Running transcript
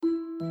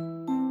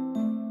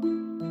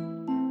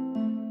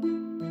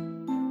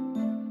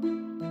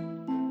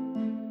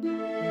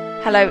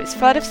Hello, it's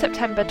 3rd of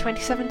September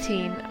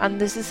 2017, and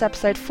this is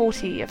episode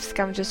 40 of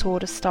Scavengers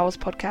Hoard, a Star Wars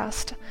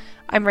podcast.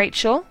 I'm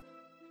Rachel.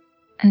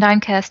 And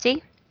I'm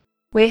Kirsty.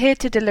 We're here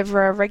to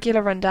deliver a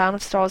regular rundown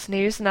of Star Wars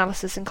news,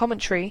 analysis and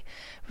commentary,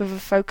 with a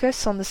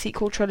focus on the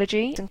sequel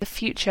trilogy and the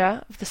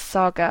future of the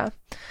saga.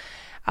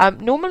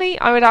 Normally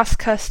I would ask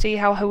Kirsty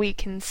how her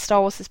week in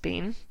Star Wars has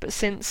been, but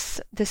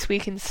since this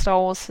week in Star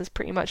Wars has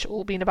pretty much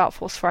all been about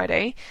Force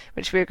Friday,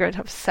 which we're going to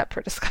have a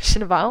separate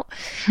discussion about,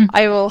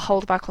 I will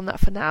hold back on that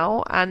for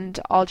now, and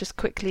I'll just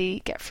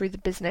quickly get through the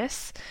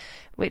business,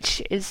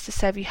 which is to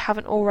say, if you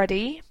haven't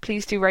already,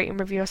 please do rate and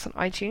review us on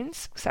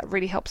iTunes, because that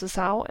really helps us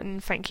out,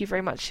 and thank you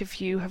very much if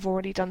you have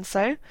already done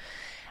so.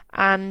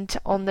 And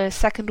on the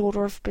second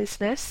order of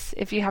business,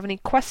 if you have any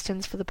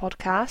questions for the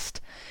podcast,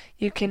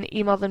 you can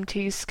email them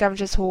to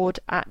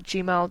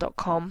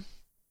scavengershoard@gmail.com.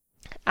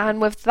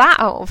 And with that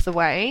out of the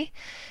way,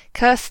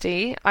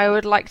 Kirsty, I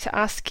would like to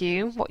ask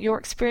you what your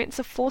experience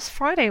of Force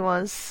Friday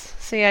was.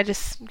 So yeah,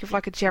 just give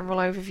like a general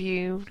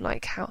overview,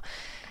 like how,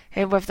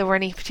 whether there were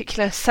any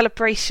particular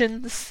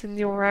celebrations in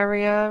your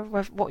area,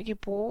 what you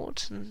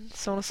bought, and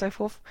so on and so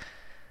forth.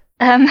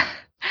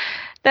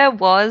 There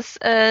was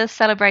a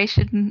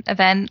celebration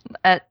event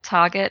at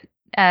Target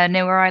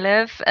near where I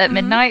live at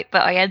midnight,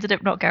 but I ended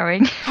up not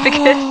going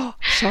because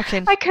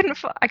shocking. I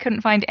couldn't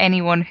find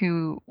anyone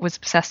who was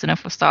obsessed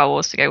enough with Star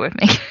Wars to go with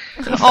me.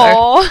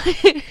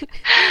 I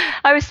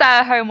was sat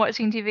at home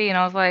watching TV, and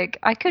I was like,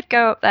 I could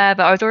go up there,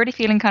 but I was already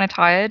feeling kind of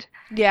tired.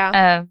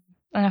 Yeah.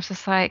 And I was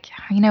just like,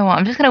 you know what?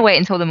 I'm just gonna wait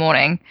until the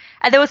morning.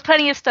 And there was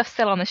plenty of stuff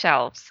still on the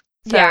shelves,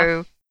 so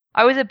yeah.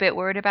 I was a bit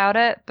worried about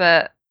it,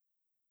 but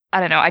I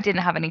don't know, I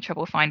didn't have any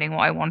trouble finding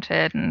what I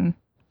wanted, and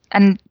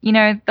you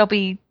know, there'll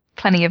be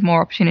plenty of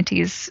more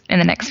opportunities in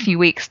the next few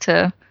weeks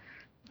to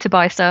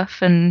buy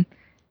stuff, and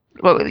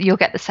well, you'll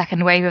get the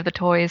second wave of the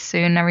toys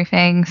soon and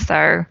everything,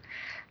 so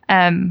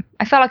I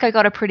felt like I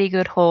got a pretty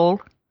good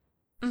haul.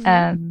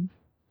 I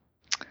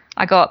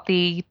got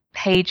the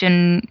Paige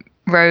and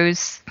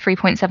Rose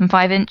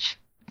 3.75-inch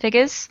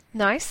figures.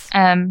 Nice.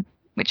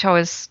 Which I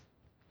was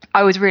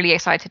really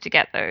excited to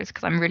get those,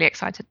 because I'm really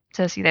excited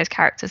to see those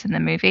characters in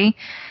the movie.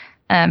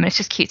 And it's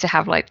just cute to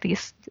have like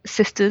these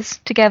sisters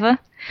together.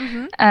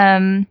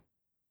 And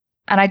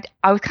I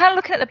was kind of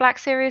looking at the Black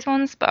Series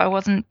ones, but I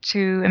wasn't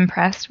too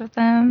impressed with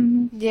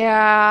them.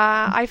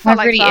 Yeah, I felt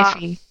like really that.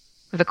 iffy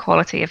with the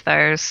quality of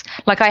those.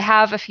 Like, I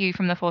have a few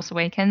from The Force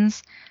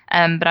Awakens,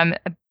 but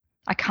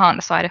I can't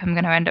decide if I'm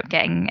going to end up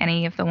getting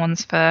any of the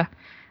ones for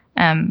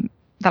The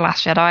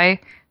Last Jedi.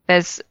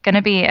 There's going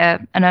to be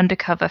an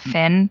undercover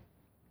Finn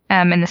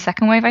in the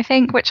second wave, I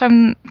think, which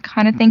I'm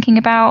kind of thinking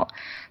about.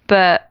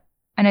 But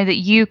I know that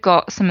you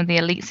got some of the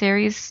Elite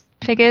Series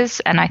figures,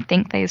 and I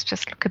think they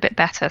just look a bit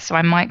better, so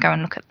I might go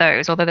and look at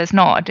those, although there's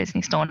not a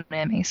Disney store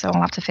near me, so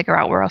I'll have to figure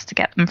out where else to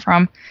get them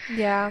from.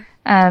 Yeah.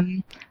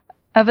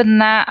 Other than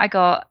that, I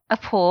got a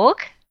Porg.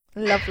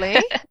 Lovely.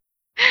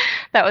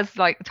 That was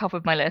like the top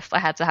of my list. I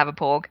had to have a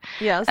Porg.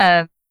 Yes.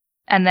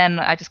 And then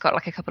I just got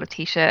like a couple of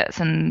t-shirts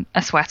and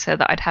a sweater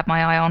that I'd had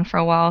my eye on for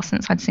a while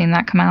since I'd seen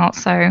that come out,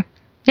 so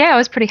yeah, I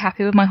was pretty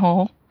happy with my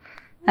haul.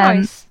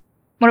 Nice.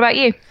 What about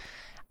you?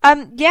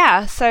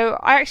 Yeah, so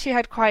I actually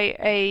had quite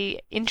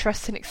a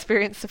interesting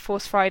experience of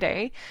Force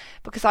Friday,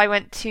 because I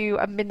went to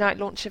a midnight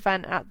launch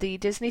event at the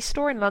Disney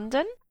store in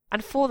London,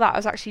 and for that I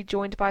was actually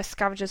joined by a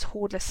Scavengers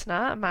Hoard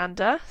listener,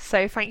 Amanda.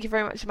 So thank you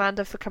very much,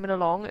 Amanda, for coming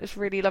along. It was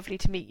really lovely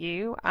to meet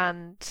you,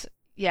 and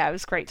yeah, it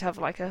was great to have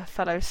like a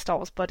fellow Star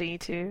Wars buddy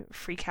to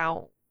freak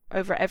out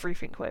over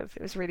everything with.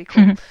 It was really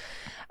cool.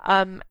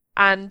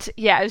 And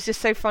yeah, it was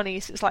just so funny.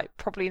 So it's like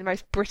probably the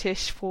most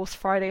British Force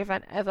Friday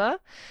event ever.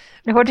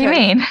 What do you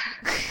mean?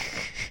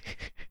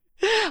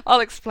 I'll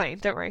explain,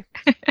 don't worry.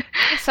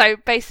 So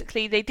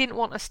basically they didn't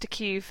want us to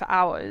queue for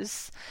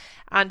hours,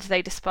 and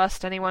they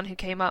dispersed anyone who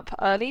came up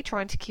early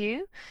trying to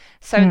queue.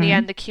 So in the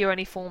end, the queue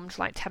only formed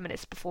like 10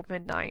 minutes before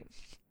midnight.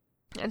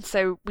 And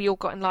so we all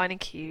got in line and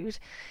queued.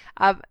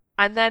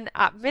 And then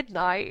at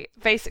midnight,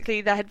 basically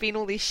there had been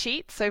all these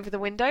sheets over the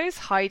windows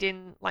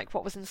hiding like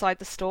what was inside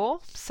the store,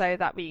 so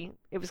that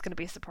it was going to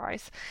be a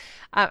surprise.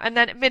 And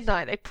then at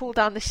midnight they pulled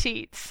down the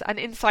sheets, and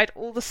inside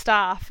all the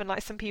staff and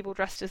like some people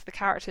dressed as the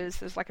characters,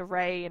 there's like a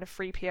Rey and a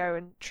 3PO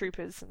and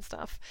troopers and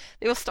stuff.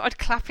 They all started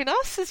clapping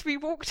us as we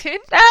walked in.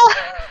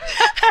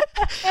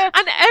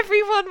 And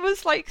everyone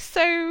was like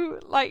so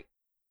like,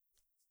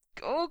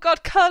 oh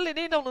god, curling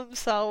in on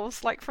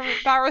themselves like from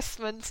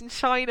embarrassment and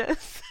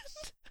shyness.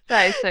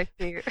 That is so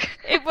cute.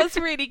 It was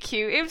really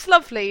cute. It was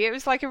lovely. It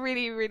was like a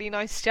really, really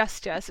nice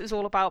gesture. So it was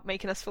all about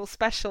making us feel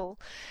special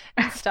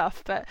and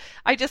stuff. But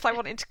I just like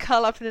wanted to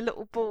curl up in a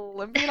little ball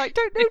and be like,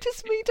 don't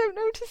notice me, don't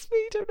notice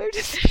me, don't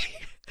notice me.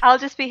 I'll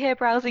just be here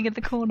browsing in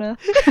the corner.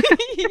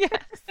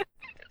 Yes.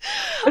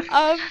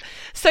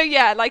 So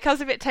yeah, like I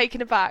was a bit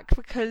taken aback,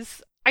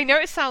 because I know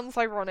it sounds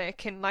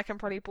ironic and like I'm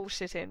probably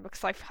bullshitting,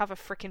 because I have a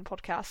freaking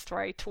podcast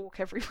where I talk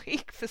every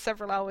week for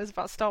several hours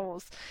about Star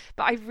Wars,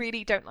 but I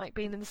really don't like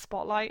being in the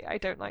spotlight. I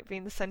don't like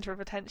being the centre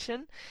of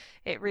attention.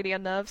 It really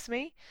unnerves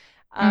me.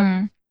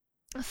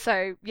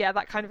 So yeah,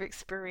 that kind of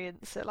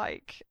experience, it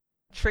like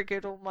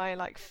triggered all my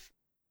like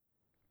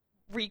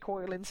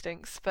recoil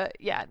instincts. But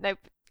yeah, no.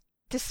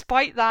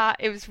 Despite that,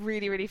 it was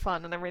really, really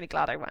fun, and I'm really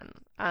glad I went,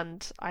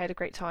 and I had a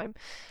great time.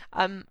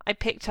 I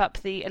picked up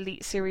the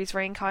Elite Series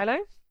Rey and Kylo.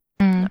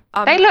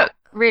 They look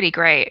really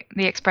great.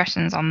 The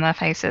expressions on their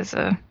faces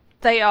are.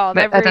 They're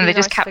really they nice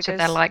just captured figures.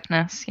 their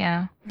likeness,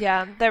 yeah.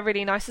 Yeah, they're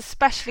really nice,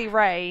 especially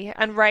Rey.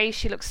 And Rey,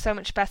 she looks so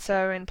much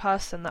better in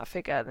person, that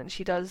figure, than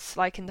she does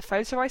like in the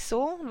photo I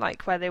saw,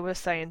 like where they were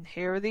saying,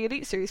 here are the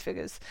Elite Series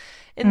figures.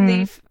 In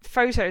the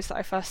photos that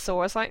I first saw,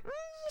 I was like,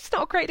 it's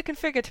not a great looking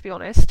figure, to be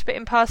honest, but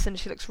in person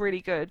she looks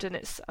really good, and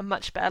it's a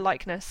much better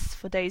likeness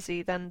for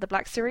Daisy than the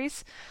Black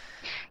Series.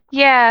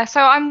 Yeah,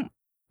 so I'm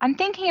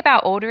thinking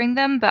about ordering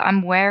them, but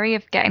I'm wary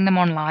of getting them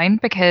online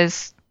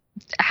because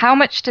how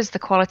much does the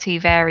quality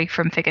vary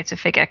from figure to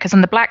figure? Because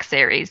in the Black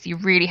Series, you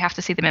really have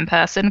to see them in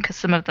person because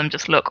some of them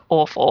just look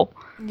awful.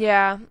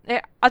 Yeah,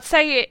 I'd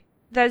say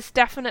there's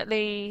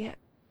definitely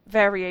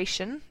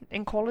variation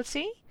in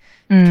quality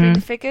between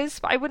the figures,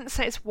 but I wouldn't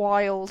say it's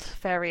wild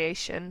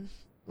variation.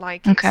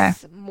 Like,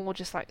 it's more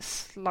just like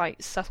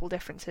slight, subtle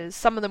differences.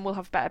 Some of them will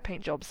have better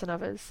paint jobs than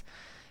others.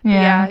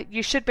 Yeah,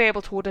 you should be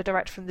able to order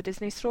direct from the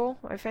Disney store,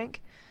 I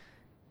think.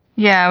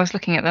 Yeah, I was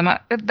looking at them.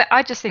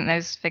 I just think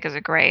those figures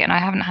are great, and I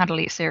haven't had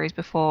Elite Series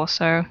before,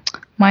 so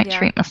might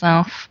treat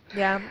myself.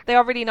 Yeah, they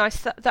are really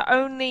nice. The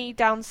only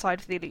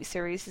downside for the Elite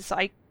Series is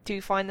I do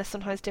find they're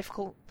sometimes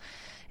difficult.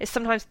 It's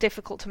sometimes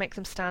difficult to make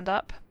them stand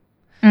up.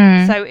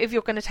 So if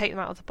you're going to take them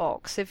out of the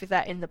box, if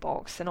they're in the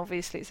box, then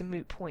obviously it's a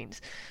moot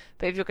point.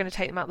 But if you're going to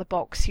take them out of the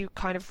box, you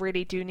kind of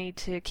really do need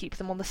to keep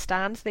them on the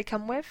stand they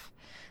come with.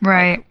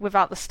 Right. Like,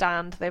 without the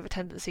stand, they have a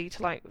tendency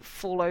to like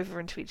fall over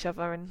into each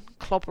other and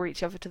clobber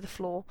each other to the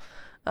floor.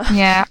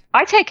 Yeah,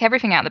 I take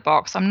everything out of the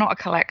box. I'm not a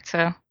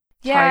collector.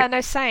 Yeah, no,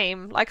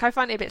 same. Like, I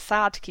find it a bit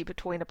sad to keep a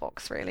toy in a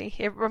box, really.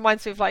 It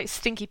reminds me of, like,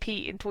 Stinky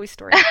Pete in Toy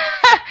Story.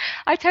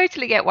 I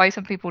totally get why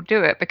some people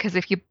do it, because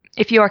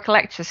if you're a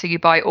collector, so you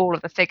buy all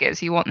of the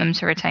figures, you want them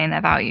to retain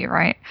their value,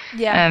 right?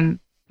 Yeah.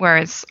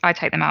 Whereas I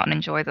take them out and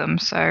enjoy them,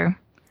 so...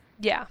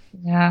 Yeah.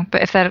 Yeah,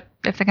 but if they're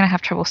going to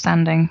have trouble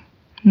standing...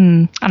 I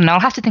don't know, I'll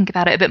have to think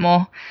about it a bit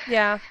more.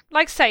 Yeah.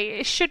 Like I say,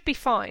 it should be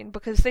fine,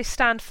 because they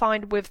stand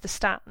fine with the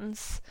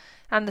stands,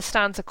 and the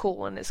stands are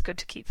cool, and it's good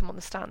to keep them on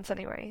the stands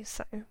anyway,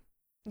 so...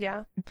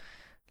 Yeah.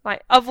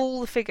 Like, of all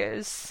the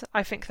figures,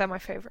 I think they're my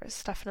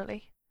favourites,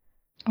 definitely.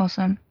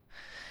 Awesome.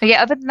 But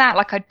yeah, other than that,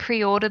 like, I'd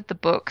pre-ordered the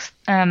books,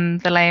 the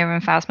Leia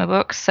and Phasma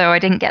books, so I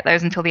didn't get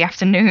those until the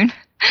afternoon.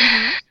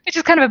 Which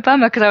is kind of a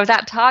bummer, because I was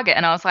at Target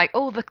and I was like,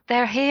 oh, look,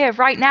 they're here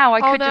right now.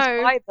 I could just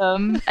buy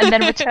them and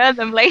then return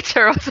them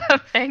later or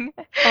something.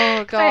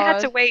 Oh, God. So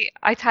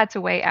I had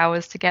to wait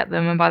hours to get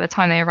them, and by the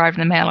time they arrived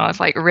in the mail, I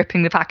was like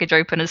ripping the package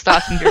open and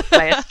starting to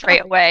play it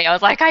straight away. I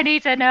was like, I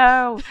need to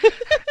know.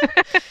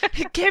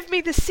 Give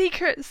me the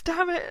secrets,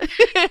 damn it.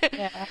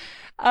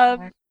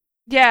 Yeah.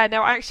 Yeah,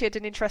 no, I actually had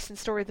an interesting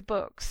story of the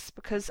books,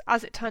 because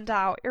as it turned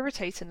out,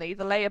 irritatingly,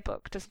 the Leia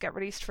book doesn't get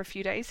released for a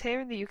few days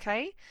here in the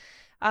UK.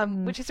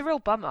 Which is a real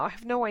bummer. I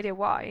have no idea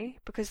why,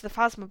 because the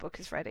Phasma book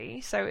is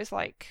ready. So it's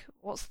like,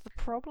 what's the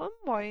problem?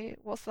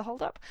 What's the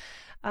hold up?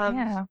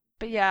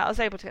 But yeah, I was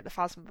able to get the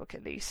Phasma book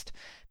at least.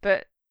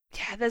 But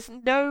yeah, there's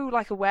no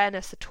like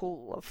awareness at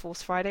all of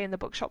Force Friday in the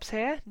bookshops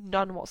here.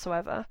 None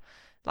whatsoever.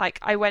 Like,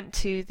 I went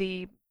to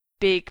the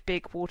big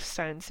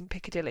Waterstones in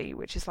Piccadilly,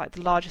 which is like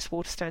the largest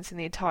Waterstones in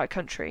the entire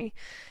country.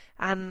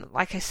 And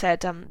like I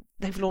said,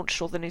 they've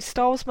launched all the new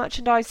Star Wars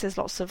merchandise. There's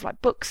lots of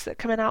like books that are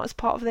coming out as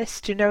part of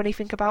this. Do you know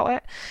anything about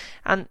it?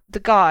 And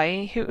the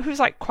guy, who's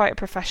like quite a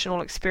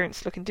professional,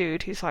 experienced looking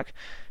dude, who's like,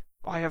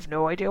 I have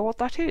no idea what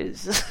that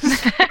is.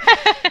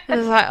 And I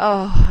was like,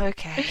 oh,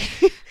 okay.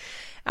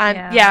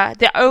 And yeah,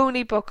 the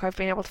only book I've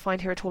been able to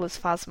find here at all is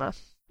Phasma,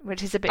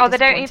 which is a bit Oh, they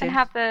don't even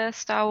have the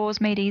Star Wars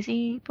Made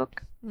Easy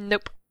book?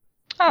 Nope.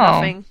 Oh.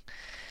 Nothing.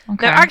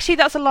 Okay. No, actually,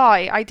 that's a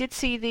lie. I did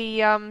see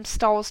the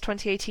Star Wars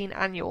 2018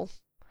 annual.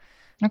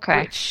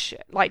 Okay. Which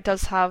like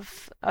does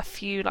have a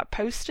few like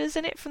posters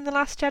in it from The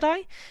Last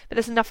Jedi, but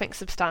there's nothing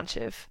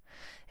substantive.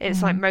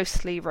 It's like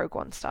mostly Rogue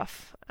One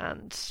stuff,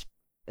 and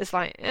it's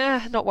like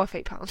not worth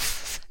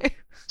 £8.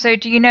 So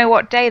do you know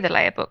what day the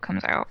Leia book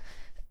comes out?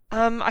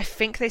 I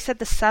think they said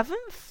the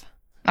 7th.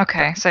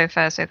 Okay, so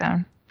Thursday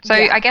then. So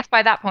yeah. I guess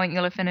by that point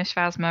you'll have finished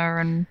Phasma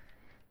and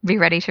be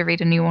ready to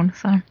read a new one.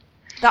 So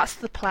that's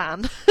the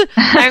plan.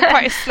 I'm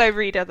quite a slow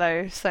reader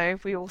though, so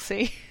we will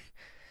see.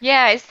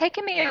 Yeah, it's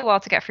taken me a while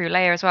to get through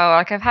Leia as well.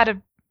 Like, I've had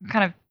a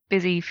kind of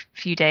busy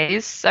few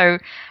days, so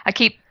I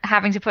keep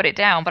having to put it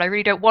down, but I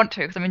really don't want to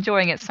because I'm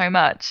enjoying it so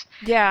much.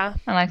 Yeah.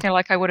 And I feel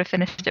like I would have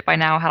finished it by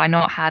now had I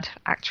not had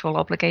actual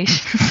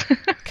obligations.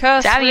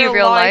 Curse Damn you,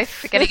 real life,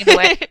 for getting in the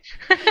way.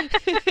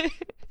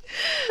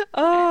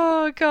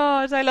 Oh,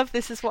 God. I love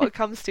this is what it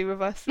comes to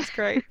with us. It's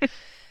great.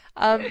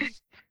 Oh,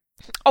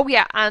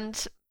 yeah,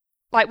 and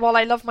like, while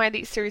I love my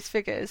Elite Series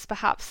figures,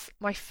 perhaps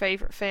my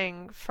favourite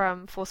thing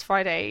from Force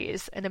Friday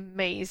is an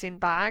amazing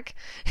bag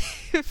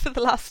for The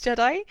Last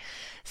Jedi.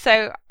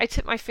 So I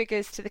took my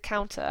figures to the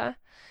counter,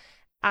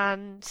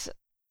 and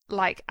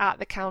like at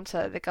the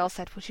counter, the girl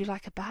said, "Would you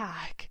like a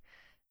bag?"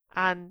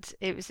 and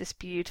it was this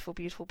beautiful,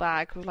 beautiful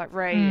bag with like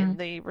Rey and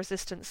the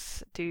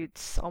Resistance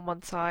dudes on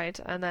one side,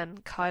 and then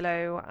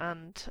Kylo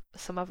and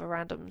some other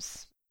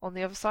randoms on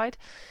the other side,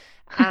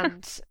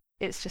 and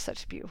it's just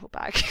such a beautiful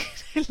bag.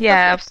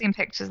 Yeah, I've seen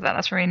pictures of that.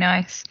 That's really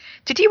nice.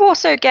 Did you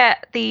also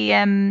get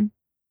the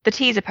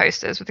teaser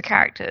posters with the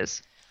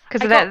characters?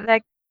 Because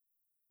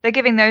they're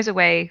giving those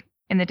away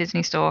in the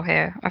Disney store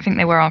here. I think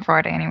they were on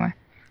Friday anyway.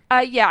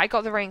 Yeah, I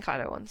got the Rey and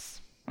Kylo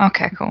ones.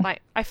 Okay, cool.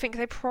 Like, I think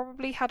they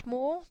probably had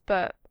more,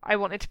 but I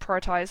wanted to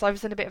prioritize. I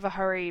was in a bit of a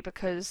hurry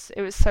because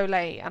it was so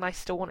late and I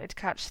still wanted to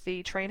catch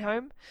the train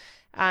home.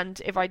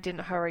 And if I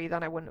didn't hurry,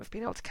 then I wouldn't have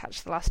been able to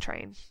catch the last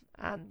train.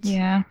 And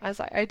yeah, I was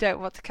like, I don't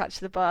want to catch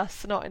the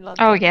bus, not in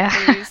London. Oh,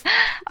 yeah.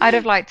 I'd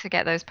have liked to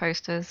get those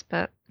posters,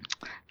 but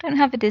I don't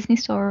have a Disney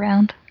store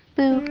around.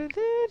 Boo.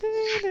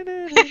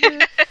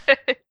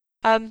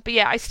 But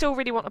yeah, I still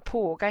really want a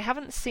Porg. I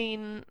haven't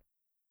seen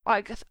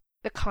like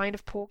the kind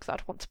of Porg that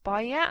I'd want to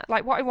buy yet.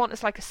 Like, what I want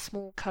is like a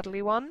small,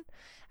 cuddly one.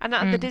 And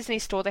at the Disney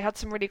store, they had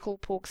some really cool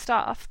Porg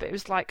stuff, but it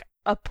was like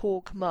a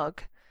Porg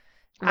mug.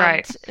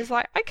 Right. And it's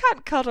like, I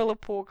can't cuddle a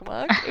Porg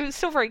mug. It was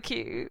still very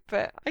cute,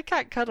 but I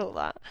can't cuddle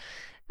that.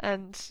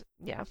 And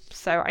yeah,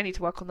 so I need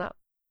to work on that.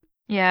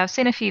 Yeah, I've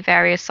seen a few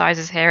various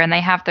sizes here, and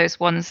they have those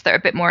ones that are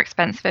a bit more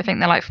expensive. I think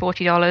they're like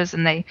 $40,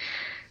 and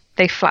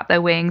they flap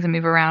their wings and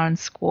move around and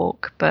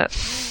squawk. But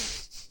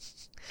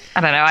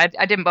I don't know.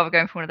 I didn't bother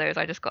going for one of those.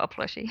 I just got a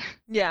plushie.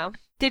 Yeah.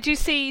 Did you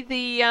see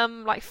the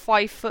like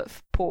 5-foot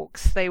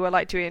Porgs they were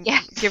like doing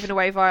giving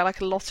away via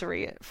like a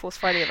lottery at Force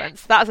Friday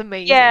events? That was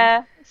amazing.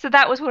 Yeah. So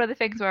that was one of the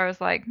things where I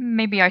was like,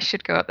 maybe I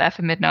should go up there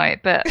for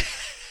midnight, but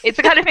it's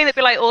the kind of thing that'd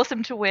be like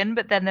awesome to win,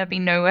 but then there'd be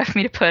nowhere for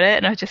me to put it,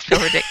 and I just feel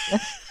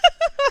ridiculous.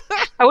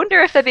 I wonder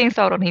if they're being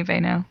sold on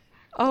eBay now.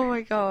 Oh my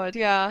god,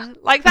 yeah.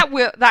 Like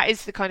that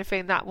is the kind of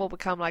thing that will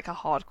become like a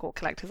hardcore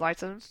collector's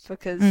item,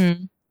 because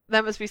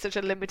there must be such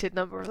a limited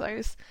number of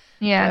those.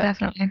 Yeah, but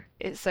definitely.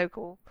 It's so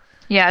cool.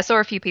 Yeah, I saw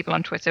a few people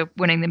on Twitter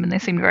winning them and they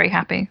seemed very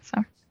happy,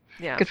 so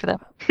yeah, good for them.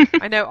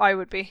 I know I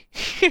would be.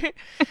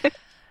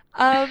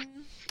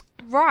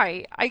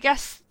 Right, I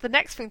guess the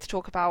next thing to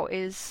talk about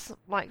is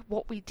like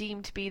what we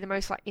deem to be the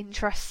most like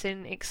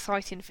interesting,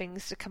 exciting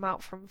things to come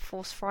out from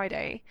Force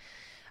Friday.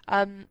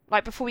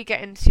 Like before we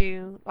get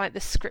into like the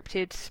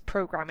scripted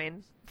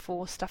programming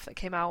for stuff that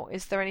came out,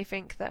 is there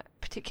anything that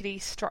particularly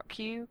struck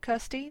you,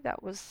 Kirsty,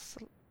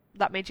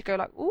 that made you go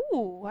like,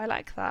 ooh, I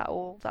like that,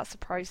 or that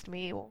surprised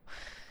me, or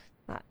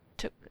that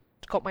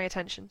got my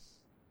attention?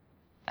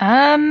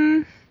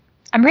 I'm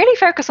really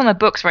focused on the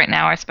books right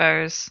now, I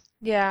suppose.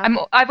 Yeah.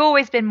 I've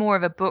always been more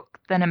of a book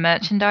than a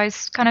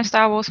merchandise kind of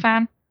Star Wars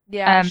fan.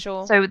 Yeah,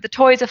 sure. So the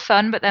toys are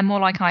fun, but they're more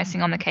like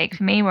icing on the cake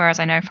for me, whereas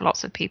I know for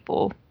lots of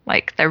people,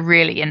 like, they're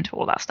really into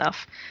all that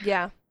stuff.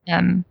 Yeah.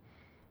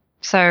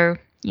 So,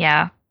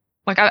 yeah.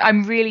 Like,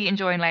 I'm really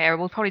enjoying Leia.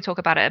 We'll probably talk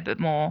about it a bit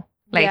more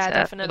later. Yeah,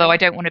 definitely. Although I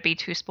don't want to be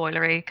too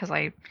spoilery, because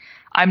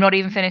I'm not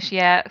even finished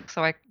yet,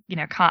 so I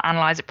can't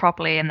analyze it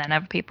properly, and then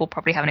other people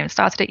probably haven't even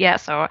started it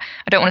yet, so I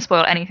don't want to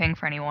spoil anything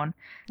for anyone.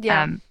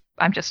 Yeah.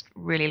 I'm just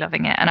really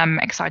loving it, and I'm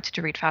excited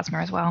to read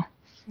Phasma as well.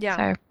 Yeah.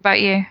 So,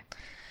 about you?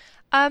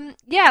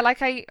 Yeah, like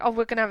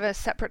we're gonna have a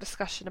separate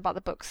discussion about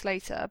the books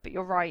later, but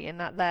you're right in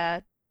that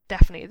they're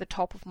definitely at the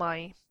top of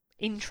my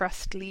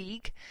interest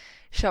league,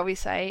 shall we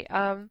say.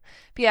 But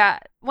yeah,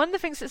 one of the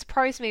things that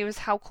surprised me was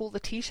how cool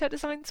the t-shirt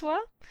designs were.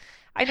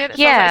 I know that sounds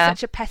like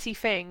such a petty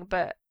thing,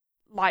 but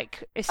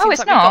like it seems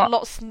like we've got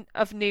lots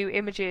of new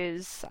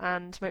images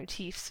and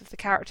motifs of the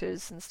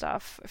characters and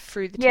stuff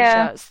through the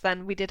t-shirts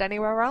than we did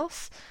anywhere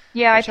else.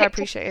 Yeah, which I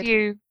appreciated. A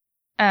few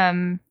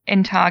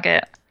in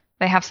Target.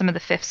 They have some of the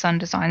Fifth Son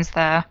designs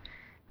there.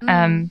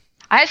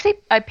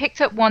 I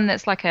picked up one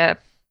that's like a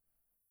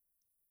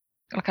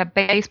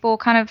baseball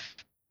kind of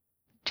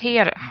tee.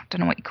 I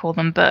don't know what you call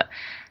them, but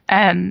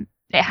it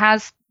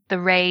has the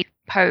Rey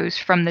pose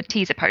from the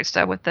teaser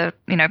poster with the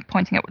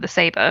pointing up with the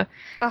saber.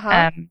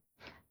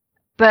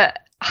 But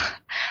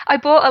I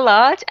bought a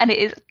large and it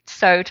is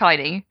so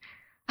tiny.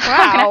 Wow.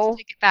 I'm gonna have to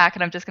take it back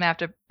and I'm just gonna have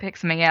to pick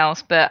something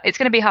else. But it's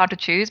gonna be hard to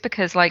choose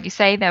because, like you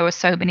say, there were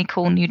so many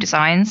cool new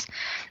designs,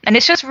 and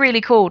it's just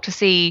really cool to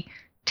see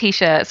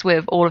t-shirts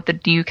with all of the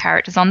new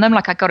characters on them.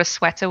 Like I got a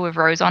sweater with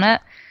Rose on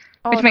it,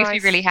 which makes me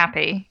really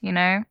happy.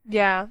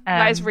 Yeah,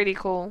 that is really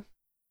cool.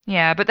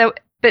 Yeah,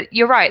 but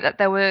you're right that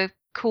there were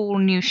cool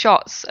new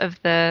shots of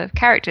the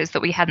characters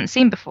that we hadn't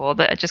seen before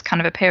that are just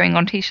kind of appearing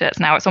on t-shirts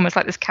now. It's almost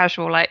like this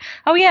casual, like,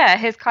 oh yeah,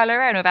 here's Kylo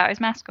Ren without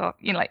his mascot.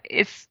 Like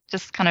it's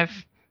just kind of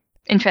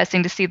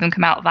interesting to see them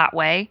come out that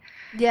way,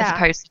 as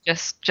opposed to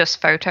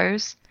just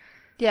photos.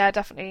 Yeah,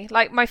 definitely.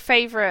 Like my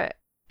favorite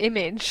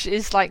image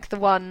is like the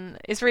one,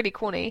 it's really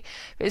corny,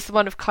 but it's the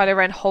one of Kylo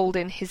Ren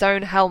holding his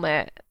own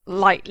helmet,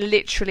 like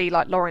literally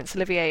like Laurence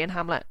Olivier in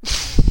Hamlet.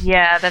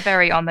 Yeah, they're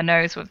very on the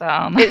nose with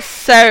that. It's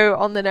so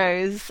on the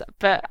nose,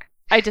 but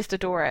I just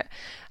adore it.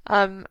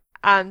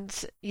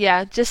 And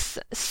yeah, just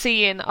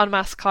seeing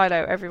unmasked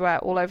Kylo everywhere,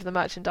 all over the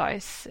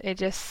merchandise, it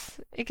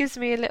gives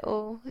me a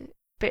little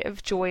bit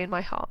of joy in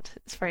my heart.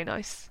 It's very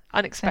nice,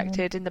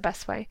 unexpected in the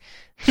best way.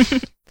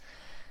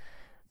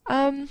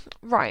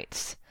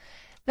 Right.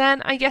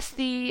 Then I guess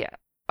the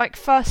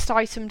first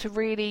item to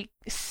really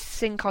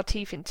sink our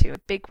teeth into in a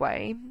big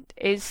way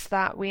is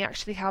that we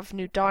actually have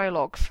new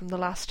dialogue from The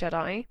Last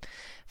Jedi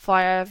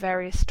via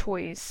various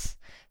toys.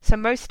 So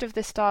most of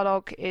this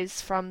dialogue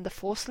is from the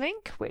Force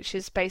Link, which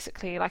is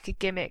basically like a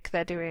gimmick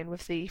they're doing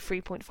with the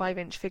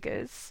 3.5-inch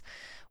figures,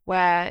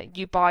 where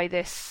you buy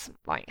this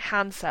like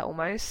handset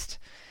almost,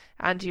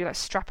 and you like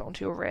strap it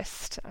onto your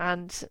wrist,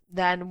 and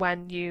then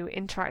when you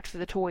interact with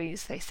the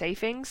toys, they say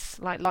things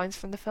like lines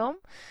from the film.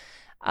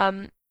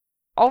 Um,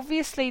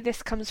 Obviously,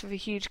 this comes with a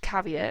huge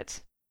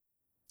caveat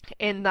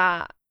in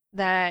that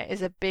there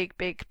is a big,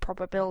 big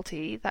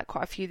probability that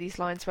quite a few of these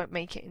lines won't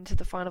make it into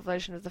the final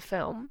version of the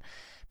film,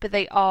 but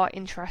they are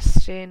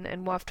interesting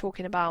and worth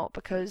talking about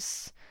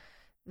because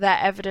they're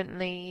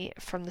evidently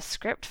from the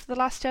script for The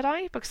Last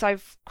Jedi, because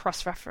I've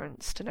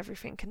cross-referenced and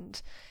everything, and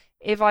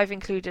if I've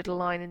included a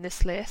line in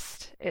this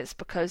list, it's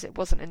because it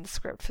wasn't in the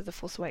script for The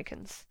Force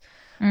Awakens.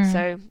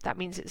 So that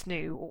means it's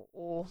new,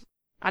 or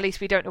at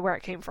least we don't know where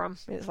it came from.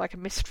 It's like a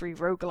mystery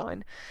rogue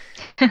line.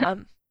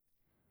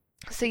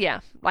 So yeah,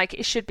 like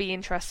it should be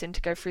interesting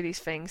to go through these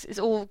things. It's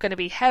all going to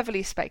be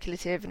heavily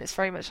speculative, and it's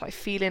very much like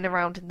feeling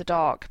around in the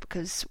dark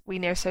because we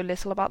know so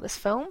little about this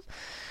film.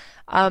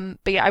 But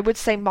yeah, I would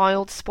say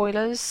mild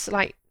spoilers.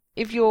 Like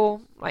if you're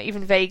like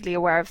even vaguely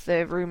aware of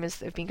the rumors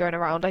that have been going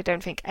around, I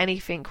don't think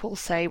anything we'll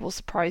say will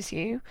surprise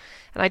you,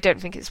 and I don't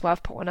think it's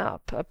worth putting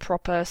up a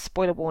proper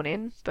spoiler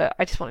warning. But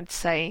I just wanted to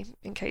say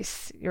in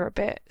case you're a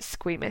bit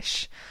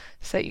squeamish,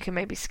 so that you can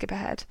maybe skip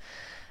ahead.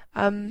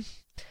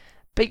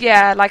 But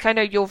yeah, like I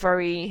know you're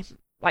very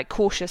like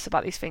cautious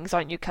about these things,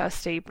 aren't you,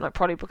 Kirsty? Like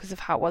probably because of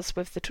how it was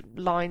with the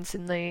lines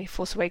in the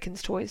Force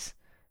Awakens toys.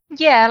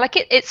 Yeah, like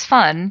it's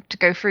fun to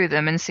go through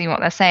them and see what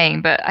they're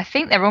saying, but I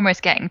think they're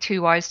almost getting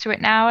too wise to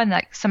it now, and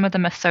like some of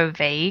them are so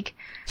vague.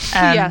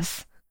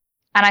 Yes.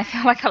 And I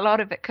feel like a lot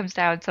of it comes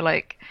down to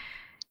like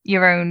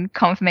your own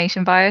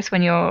confirmation bias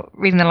when you're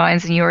reading the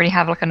lines and you already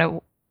have like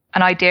an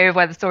idea of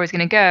where the story's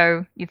going to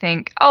go. You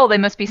think, oh, they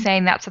must be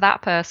saying that to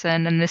that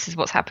person, and this is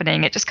what's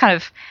happening. It just kind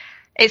of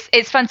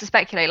it's fun to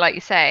speculate, like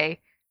you say,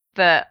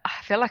 but I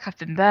feel like I've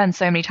been burned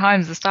so many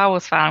times as a Star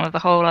Wars fan with the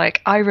whole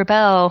like I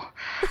rebel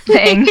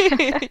thing.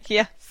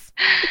 Yes.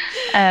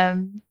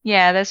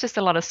 Yeah, there's just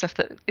a lot of stuff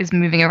that is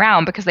moving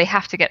around because they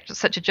have to get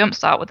such a jump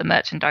start with the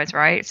merchandise,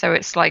 right? So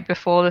it's like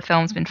before the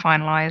film's been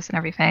finalized and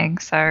everything.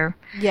 So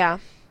yeah,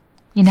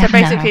 you never so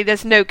basically, know.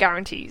 there's no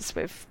guarantees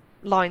with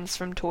lines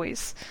from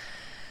toys.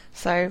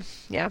 So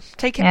yeah,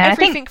 take Yeah,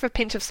 everything with a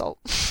pinch of salt.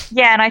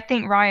 Yeah, and I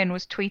think Ryan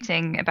was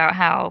tweeting about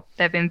how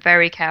they've been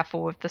very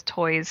careful with the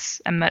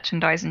toys and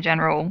merchandise in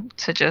general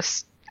to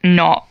just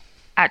not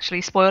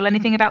actually spoil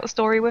anything about the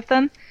story with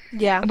them.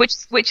 Yeah,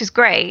 which is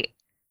great.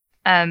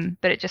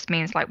 But it just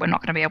means like we're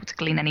not going to be able to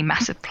glean any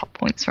massive plot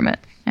points from it.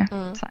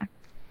 Yeah. So.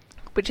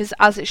 which is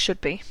as it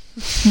should be.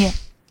 Yeah.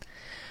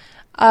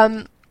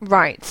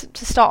 Right,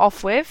 to start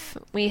off with,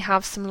 we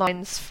have some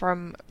lines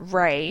from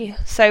Rey.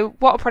 So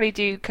what I'll probably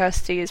do,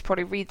 Kirsty, is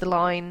probably read the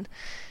line,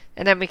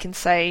 and then we can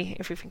say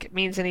if we think it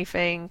means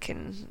anything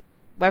and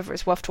whether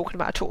it's worth talking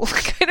about at all.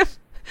 kind of.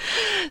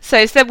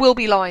 So there will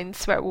be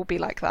lines where it will be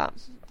like that,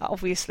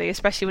 obviously,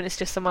 especially when it's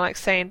just someone like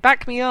saying,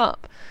 back me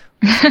up,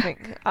 or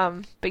something.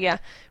 But yeah,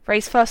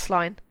 Rey's first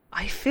line,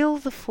 I feel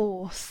the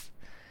Force.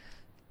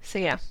 So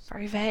yeah,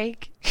 very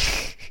vague.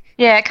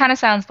 Yeah, it kind of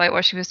sounds like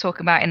what she was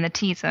talking about in the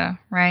teaser,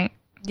 right?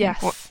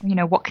 Yes.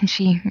 What can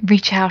she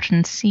reach out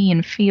and see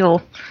and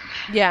feel?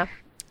 Yeah,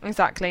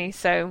 exactly.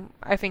 So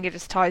I think it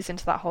just ties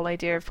into that whole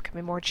idea of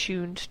becoming more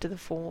attuned to the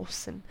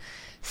Force and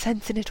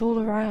sensing it all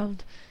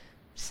around,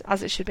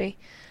 as it should be.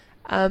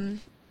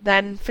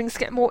 Then things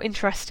get more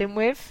interesting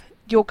with,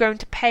 you're going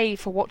to pay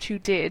for what you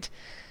did.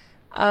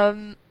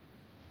 I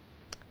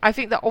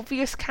think the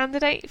obvious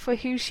candidate for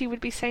who she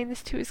would be saying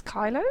this to is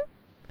Kylo.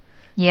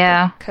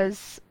 Yeah.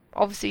 Because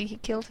obviously he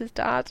killed his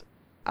dad.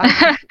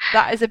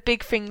 That is a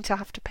big thing to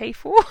have to pay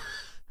for.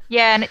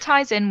 Yeah, and it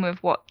ties in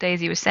with what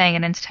Daisy was saying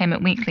in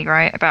Entertainment Weekly,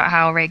 right? About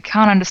how Rey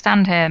can't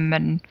understand him,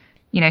 and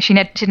she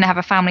didn't have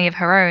a family of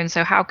her own,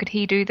 so how could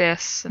he do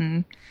this?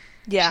 And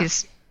yeah,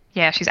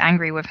 she's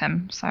angry with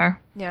him. So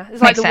yeah,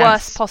 it's like the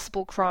worst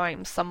possible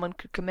crime someone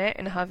could commit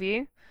in her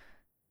view.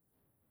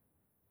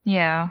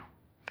 Yeah,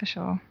 for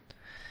sure.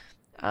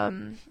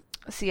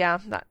 So yeah,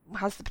 that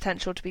has the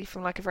potential to be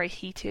from like a very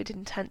heated,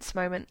 intense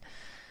moment.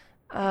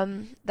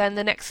 Then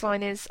the next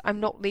line is,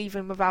 I'm not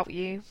leaving without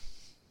you.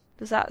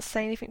 Does that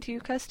say anything to you,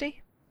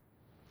 Kirsty?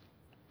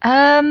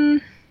 I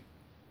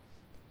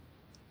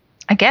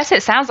guess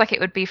it sounds like it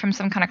would be from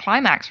some kind of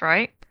climax,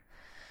 right?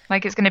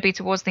 Like it's going to be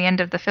towards the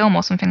end of the film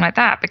or something like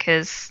that,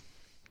 because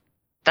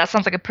that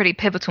sounds like a pretty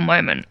pivotal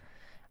moment.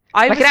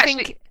 I was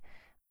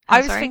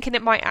thinking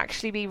it might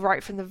actually be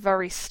right from the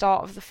very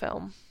start of the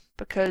film,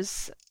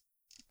 because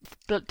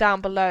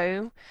down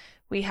below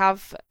we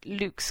have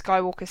Luke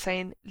Skywalker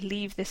saying,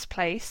 leave this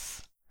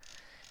place.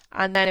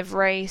 And then if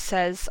Rey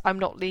says, I'm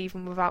not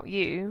leaving without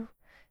you,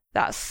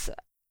 that's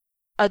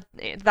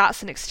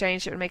that's an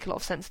exchange that would make a lot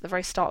of sense at the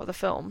very start of the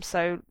film.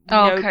 So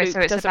Okay,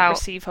 Luke doesn't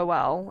receive her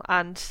well,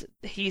 and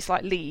he's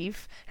like,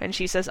 leave, and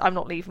she says, I'm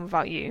not leaving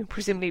without you,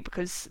 presumably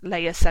because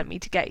Leia sent me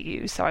to get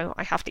you, so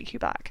I have to get you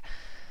back.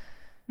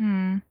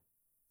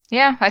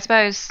 Yeah, I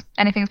suppose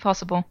anything's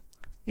possible.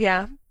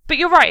 Yeah, but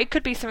you're right, it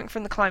could be something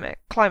from the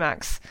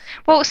climax.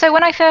 Well, so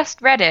when I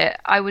first read it,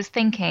 I was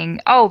thinking,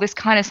 oh, this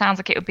kind of sounds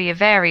like it would be a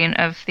variant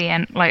of the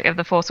end, like of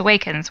The Force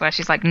Awakens, where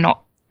she's like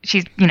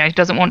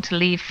doesn't want to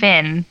leave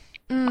Finn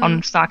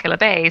on Starkiller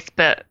Base,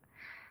 but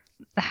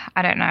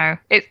I don't know.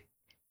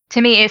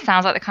 To me, it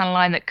sounds like the kind of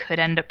line that could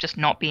end up just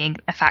not being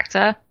a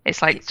factor.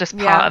 It's like just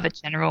part of a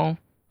general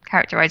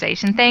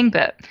characterization thing,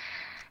 but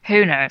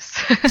who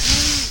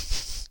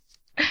knows?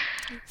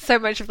 So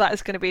much of that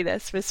is going to be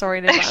this. We're sorry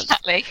in advance.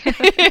 Exactly.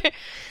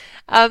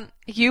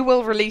 You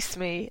will release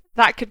me.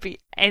 That could be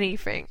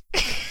anything.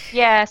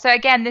 Yeah, so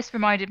again, this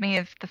reminded me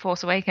of The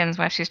Force Awakens,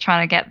 where she's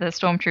trying to get the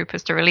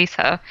stormtroopers to release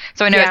her.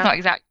 So I know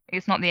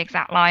it's not the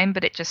exact line,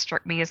 but it just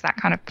struck me as that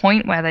kind of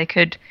point where they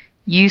could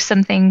use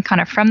something kind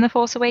of from The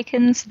Force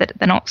Awakens, that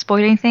they're not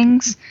spoiling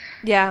things.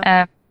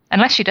 Yeah.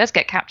 Unless she does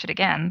get captured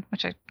again,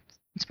 which I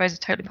suppose is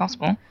totally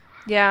possible.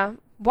 Yeah.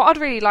 What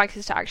I'd really like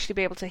is to actually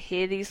be able to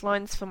hear these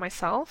lines for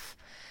myself,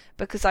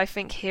 because I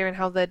think hearing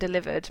how they're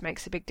delivered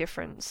makes a big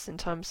difference in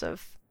terms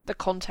of the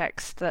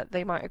context that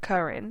they might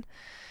occur in.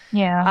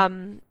 Yeah.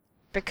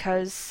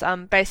 Because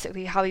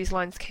basically how these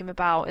lines came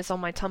about is on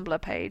my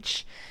Tumblr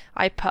page.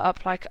 I put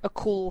up like a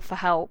call for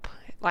help,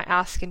 like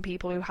asking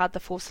people who had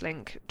the Force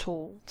Link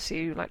tool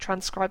to like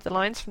transcribe the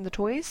lines from the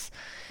toys.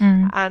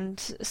 And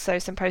so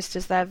some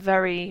posters there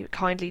very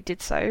kindly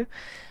did so.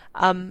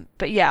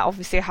 But yeah,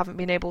 obviously I haven't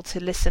been able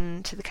to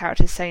listen to the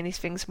characters saying these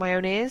things with my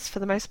own ears for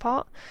the most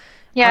part.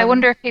 Yeah, I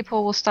wonder if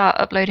people will start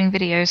uploading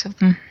videos of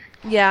them.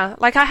 Yeah,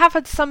 like I have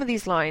had some of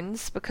these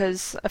lines,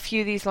 because a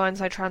few of these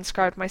lines I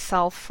transcribed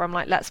myself from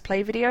like Let's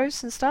Play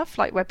videos and stuff,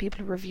 like where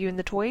people are reviewing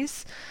the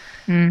toys.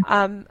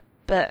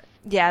 But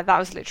yeah, that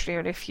was literally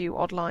only a few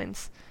odd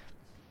lines.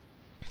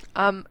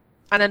 And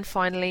then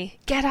finally,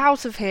 get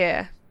out of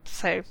here!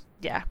 So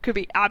yeah, could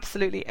be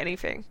absolutely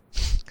anything.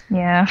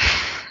 Yeah.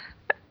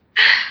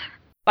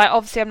 Like,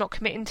 obviously I'm not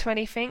committing to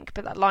anything,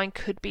 but that line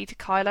could be to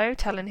Kylo,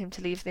 telling him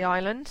to leave the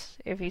island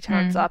if he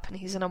turns up and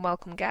he's an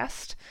unwelcome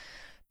guest.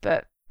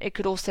 But it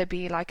could also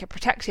be like a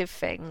protective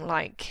thing,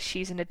 like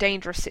she's in a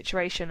dangerous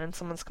situation and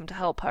someone's come to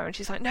help her and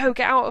she's like, no,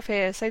 get out of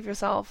here, save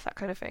yourself, that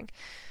kind of thing.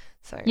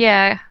 So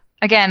yeah,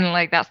 again,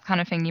 like that's the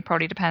kind of thing you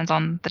probably depends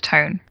on the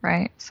tone,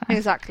 right? So.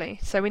 Exactly.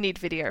 So we need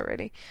video,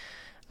 really.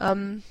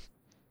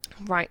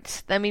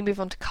 Right, then we move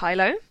on to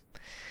Kylo.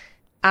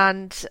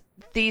 And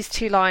these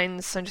two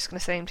lines, I'm just going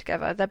to say them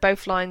together, they're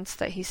both lines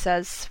that he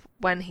says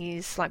when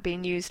he's like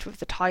being used with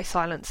the TIE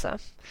silencer.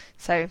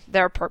 So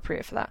they're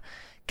appropriate for that.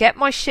 Get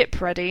my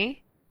ship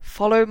ready,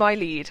 follow my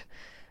lead.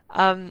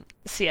 So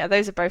yeah,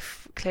 those are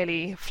both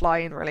clearly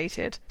flying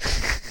related.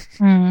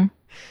 Follow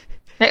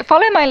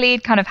my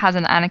lead kind of has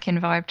an Anakin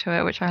vibe to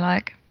it, which I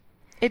like.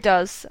 It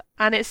does.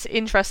 And it's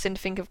interesting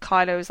to think of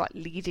Kylo as like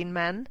leading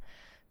men,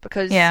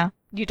 because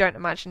you don't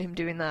imagine him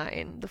doing that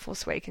in The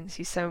Force Awakens.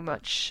 He's so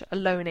much a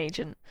lone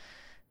agent.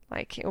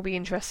 Like, it'll be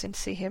interesting to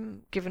see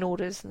him giving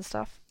orders and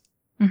stuff.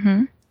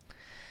 Then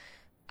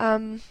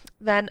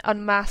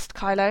unmasked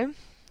Kylo.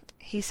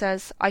 He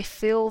says, I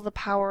feel the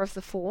power of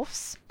the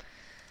Force.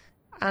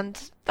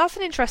 And that's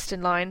an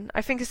interesting line.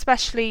 I think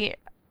especially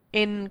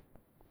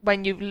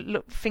when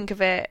you think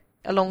of it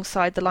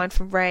alongside the line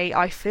from Rey,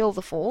 I feel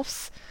the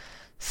Force.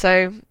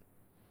 So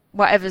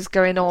whatever's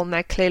going on,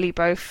 they're clearly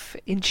both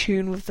in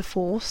tune with the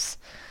Force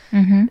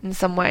in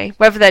some way.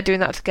 Whether they're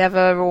doing that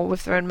together or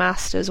with their own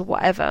masters or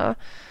whatever,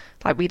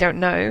 like, we don't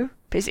know.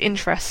 But it's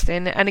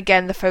interesting. And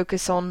again, the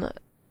focus on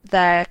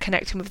their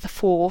connecting with the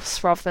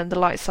Force rather than the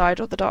light side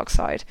or the dark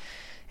side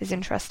is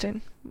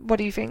interesting. What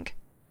do you think?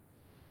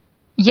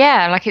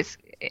 Yeah, like it's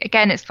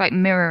like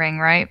mirroring,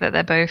 right? That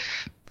they're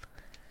both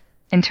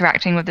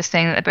interacting with this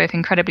thing that they're both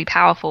incredibly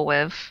powerful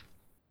with.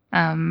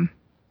 I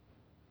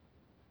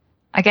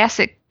guess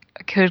it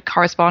could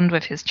correspond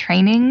with his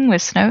training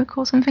with Snoke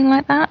or something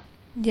like that.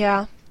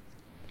 Yeah.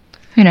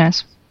 Who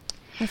knows?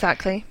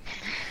 Exactly.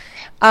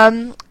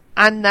 And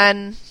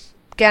then,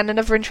 again,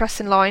 another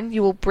interesting line,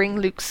 you will bring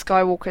Luke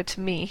Skywalker to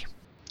me.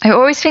 I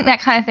always think that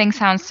kind of thing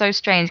sounds so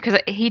strange,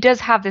 because he does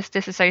have this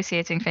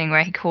disassociating thing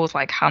where he calls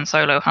like Han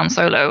Solo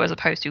as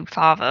opposed to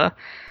father.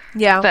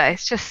 Yeah. But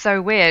it's just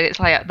so weird. It's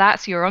like,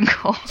 that's your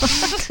uncle.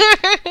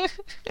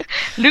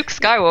 Luke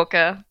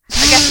Skywalker.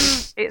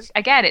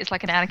 I guess it's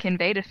like an Anakin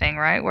Vader thing,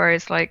 right?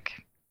 Whereas like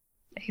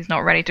he's not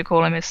ready to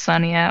call him his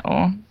son yet,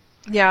 or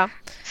yeah.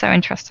 So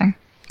interesting.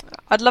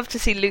 I'd love to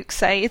see Luke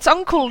say, "It's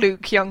Uncle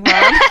Luke, young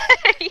man."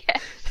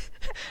 Yes.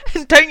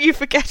 Don't you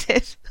forget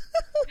it.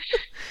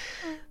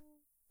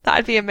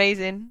 That'd be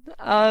amazing.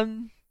 But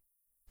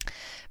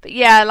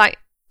yeah, like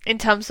in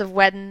terms of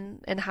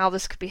when and how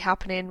this could be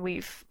happening,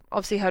 we've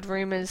obviously heard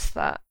rumours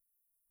that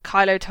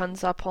Kylo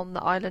turns up on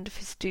the island of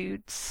his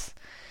dudes,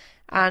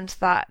 and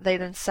that they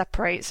then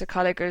separate. So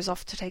Kylo goes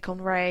off to take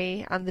on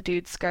Rey, and the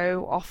dudes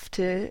go off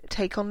to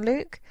take on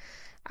Luke.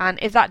 And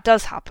if that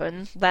does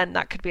happen, then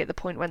that could be at the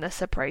point when they're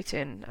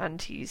separating, and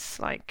he's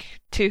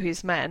like to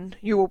his men,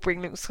 "You will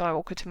bring Luke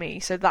Skywalker to me."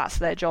 So that's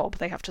their job.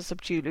 They have to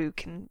subdue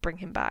Luke and bring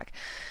him back.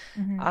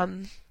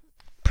 Mm-hmm.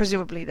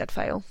 Presumably they'd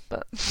fail,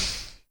 but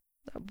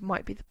that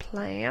might be the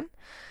plan.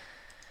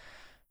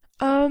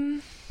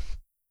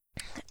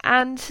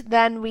 And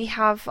then we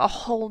have a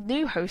whole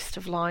new host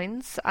of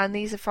lines, and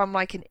these are from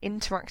like an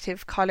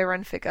interactive Kylo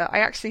Ren figure. I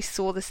actually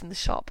saw this in the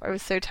shop. I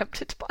was so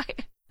tempted to buy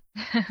it.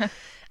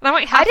 And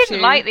I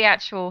didn't like the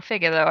actual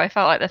figure though. I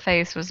felt like the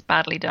face was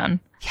badly done.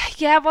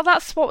 Yeah, well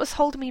that's what was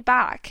holding me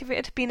back. If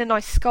it had been a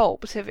nice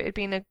sculpt, if it had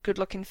been a good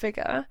looking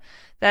figure,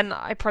 then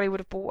I probably would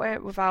have bought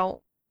it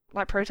without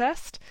like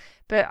protest.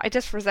 But I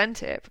just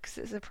resent it because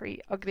it's a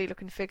pretty ugly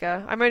looking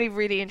figure. I'm only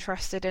really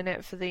interested in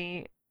it for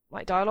the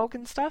like dialogue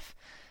and stuff.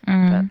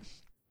 But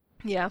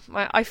yeah,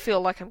 I feel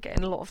like I'm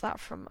getting a lot of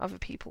that from other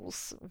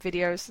people's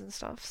videos and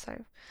stuff,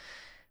 so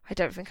I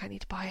don't think I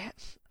need to buy it.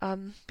 But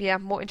yeah,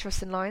 more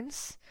interesting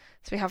lines.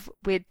 So we have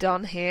 "We're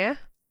done here."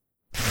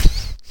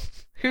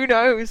 Who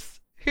knows?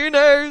 Who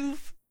knows?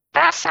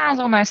 That sounds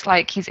almost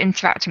like he's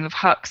interacting with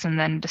Hux and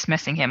then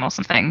dismissing him or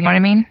something. You know what I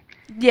mean?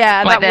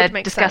 Yeah, like that would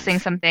make discussing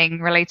sense.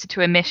 something related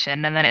to a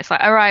mission, and then it's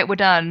like, all right, we're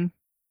done.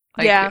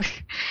 Like, yeah.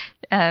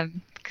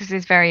 Because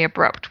he's very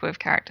abrupt with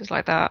characters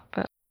like that.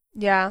 But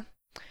yeah.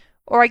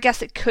 Or I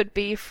guess it could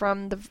be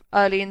from the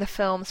early in the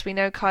films. We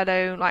know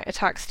Kylo like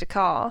attacks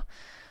Dakar.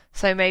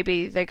 So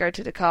maybe they go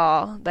to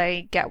Dakar,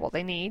 they get what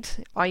they need,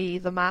 i.e.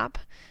 the map,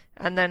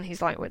 and then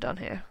he's like, "We're done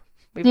here.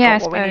 We've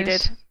got what we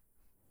needed."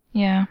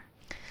 Yeah.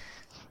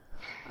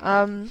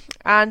 And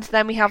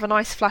then we have a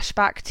nice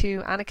flashback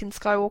to Anakin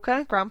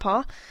Skywalker,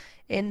 Grandpa,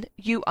 in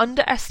 "You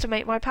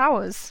underestimate my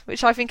powers,"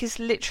 which I think is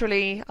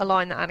literally a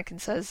line that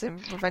Anakin says in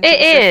Revenge of the Sith.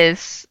 It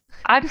is.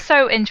 I'm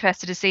so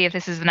interested to see if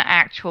this is an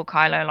actual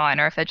Kylo line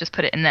or if they just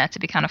put it in there to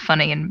be kind of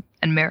funny and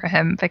mirror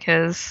him,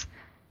 because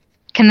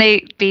can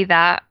they be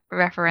that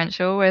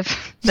referential with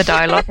the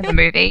dialogue in the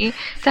movie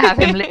to have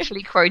him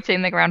literally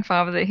quoting the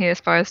grandfather that he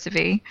aspires to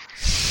be?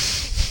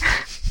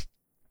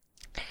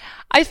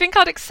 I think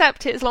I'd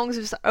accept it as long as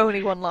it was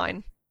only one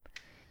line.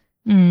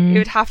 It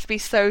would have to be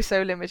so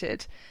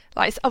limited.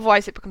 Like,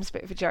 otherwise it becomes a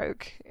bit of a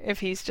joke if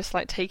he's just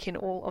like taking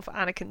all of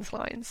Anakin's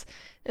lines.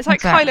 It's like,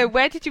 exactly. Kylo,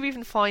 where did you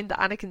even find the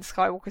Anakin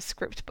Skywalker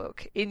script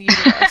book in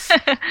universe?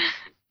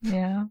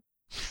 Yeah,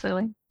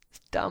 silly. It's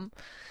dumb.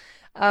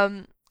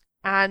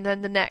 And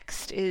then the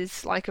next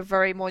is like a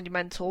very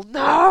monumental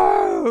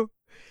no.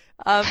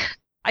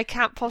 I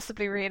can't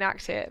possibly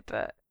reenact it,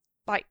 but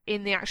like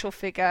in the actual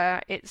figure,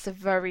 it's a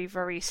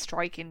very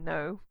striking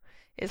no.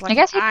 It's like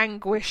an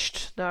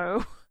anguished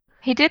no.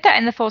 He did that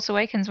in The Force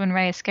Awakens when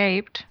Rey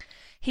escaped.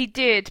 He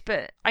did,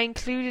 but I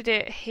included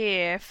it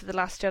here for the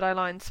Last Jedi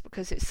lines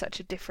because it's such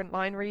a different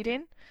line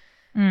reading.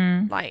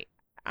 Like,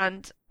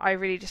 and I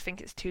really just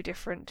think it's too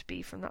different to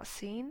be from that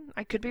scene.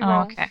 I could be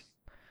wrong. Okay.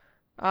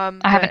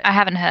 I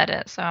haven't heard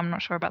it, so I'm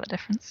not sure about the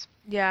difference.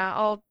 Yeah,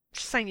 I'll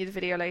send you the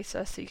video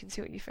later so you can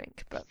see what you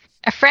think. But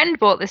a friend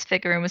bought this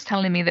figure and was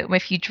telling me that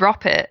if you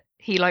drop it,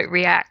 he like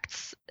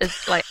reacts as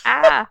like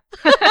ah,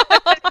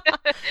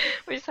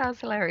 which sounds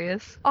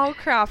hilarious. Oh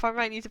crap! I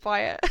might need to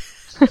buy it.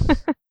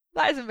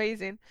 That is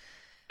amazing.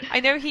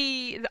 I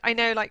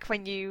know like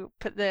when you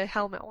put the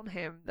helmet on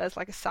him, there's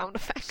like a sound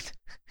effect.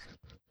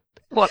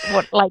 What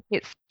like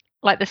it's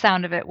like the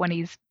sound of it when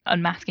he's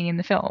unmasking in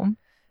the film?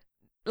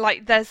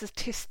 Like there's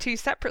two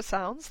separate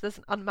sounds. There's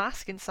an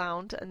unmasking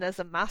sound and there's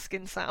a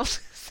masking sound.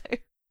 So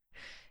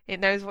it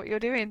knows what you're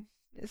doing.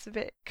 It's a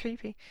bit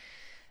creepy.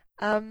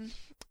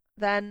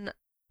 Then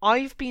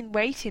I've been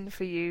waiting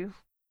for you.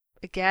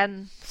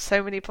 Again,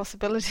 so many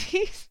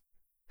possibilities.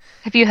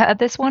 Have you heard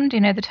this one? Do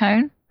you know the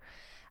tone?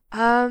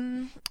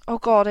 Oh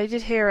god, I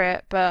did hear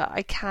it, but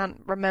I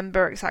can't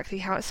remember exactly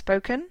how it's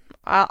spoken.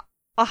 I'll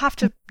have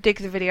to dig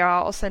the video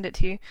out. I'll send it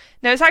to you.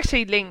 No, it's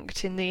actually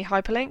linked in the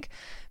hyperlink,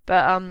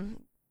 but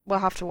we'll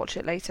have to watch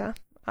it later.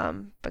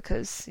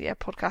 Because yeah,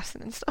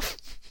 podcasting and stuff.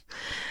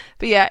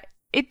 But yeah,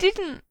 it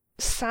didn't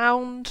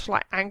sound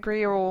like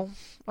angry or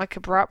like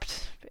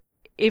abrupt.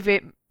 If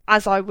it,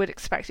 as I would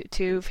expect it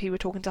to, if he were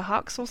talking to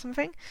Hux or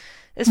something,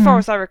 as far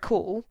as I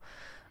recall.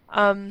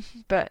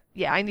 But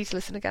yeah, I need to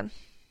listen again.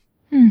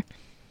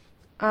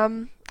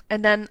 And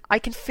then I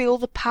can feel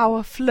the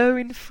power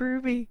flowing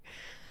through me.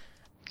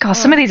 God,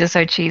 some of these are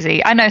so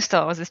cheesy. I know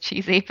Star Wars is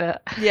cheesy,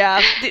 but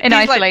yeah, in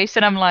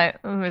isolation, I'm like,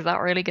 oh, is that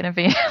really going to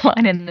be a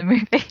line in the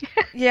movie?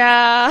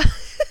 Yeah,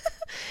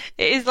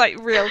 it is like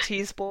real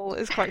teaseball.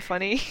 It's quite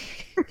funny.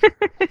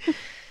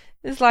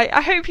 It's like, I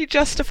hope you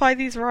justify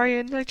these,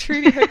 Ryan. I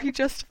truly hope you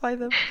justify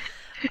them.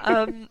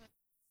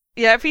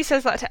 Yeah, if he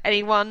says that to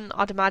anyone,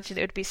 I'd imagine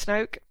it would be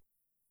Snoke.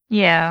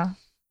 Yeah.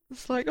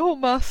 It's like, oh,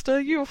 Master,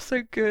 you're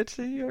so good.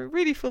 You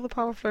really feel the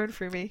power flowing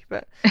through me.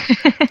 But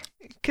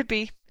it could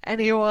be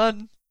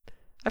anyone.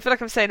 I feel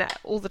like I'm saying that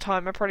all the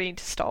time. I probably need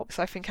to stop because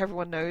I think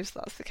everyone knows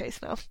that's the case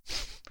now.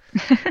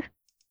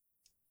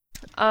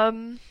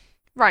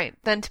 Right,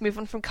 then to move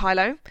on from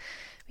Kylo,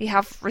 we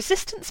have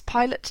Resistance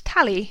pilot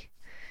Tally,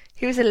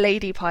 who is a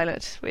lady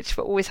pilot, which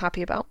we're always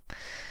happy about.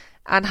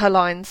 And her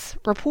lines,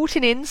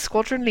 reporting in,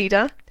 squadron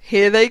leader,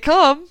 here they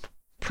come,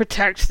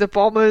 protect the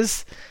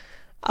bombers.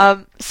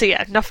 So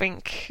yeah,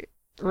 nothing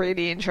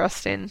really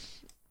interesting.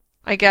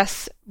 I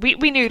guess we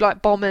knew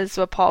like bombers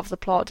were part of the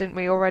plot, didn't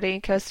we already,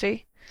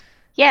 Kirsty?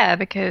 Yeah,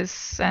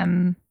 because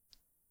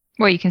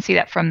well, you can see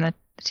that from the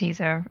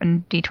teaser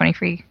and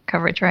D23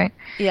 coverage, right?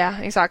 Yeah,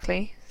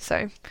 exactly.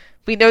 So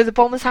we know the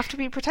bombers have to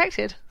be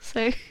protected.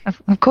 So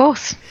of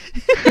course,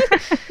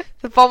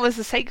 the bombers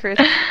are sacred.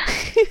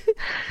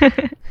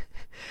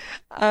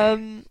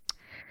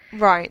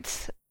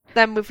 Right.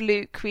 Then with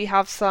Luke, we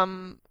have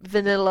some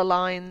vanilla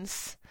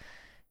lines.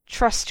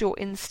 Trust your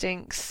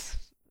instincts,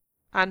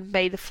 and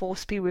may the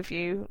force be with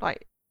you.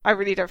 Like, I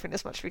really don't think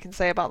there's much we can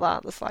say about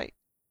that. That's like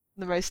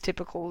the most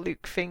typical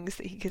Luke things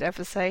that he could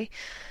ever say.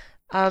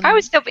 I'm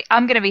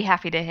going to be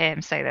happy to hear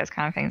him say those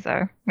kind of things, though.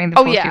 I mean, the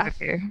force be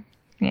with you.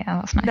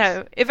 Yeah, that's nice.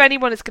 No, if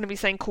anyone is going to be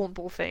saying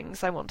cornball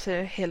things, I want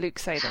to hear Luke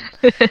say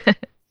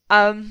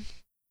them.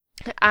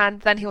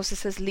 And then he also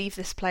says, leave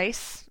this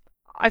place.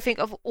 I think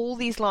of all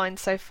these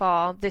lines so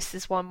far, this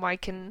is one where I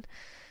can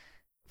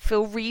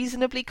feel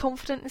reasonably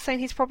confident in saying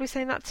he's probably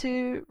saying that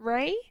to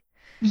Rey.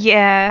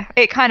 Yeah,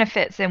 it kind of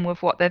fits in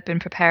with what they've been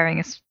preparing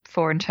us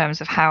for in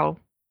terms of how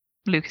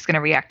Luke is going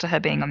to react to her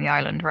being on the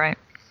island, right?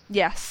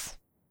 Yes.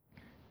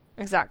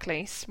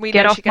 Exactly.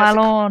 Get off my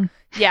lawn.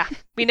 Yeah,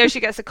 we know she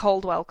gets a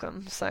cold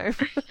welcome, so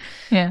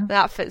yeah,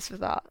 that fits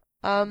with that.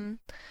 And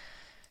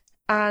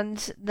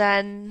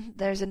then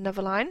there's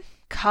another line.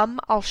 Come,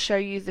 I'll show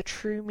you the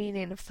true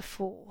meaning of the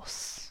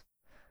Force.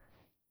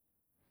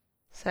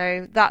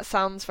 So that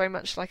sounds very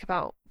much like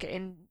about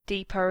getting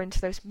deeper into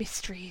those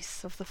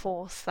mysteries of the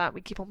Force that we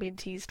keep on being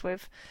teased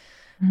with.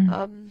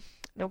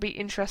 It'll be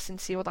interesting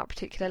to see what that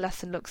particular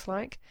lesson looks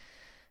like.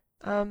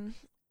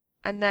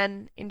 And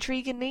then,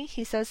 intriguingly,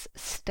 he says,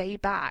 stay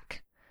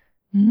back.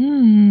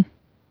 I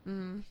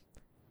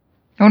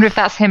wonder if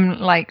that's him,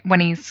 like,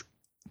 when he's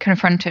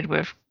confronted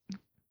with,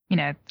 you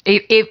know,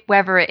 if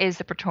whether it is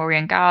the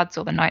Praetorian Guards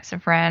or the Knights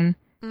of Ren,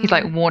 he's,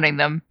 like, warning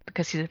them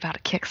because he's about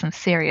to kick some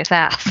serious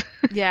ass.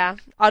 Yeah,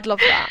 I'd love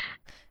that.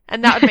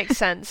 And that would make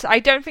sense. I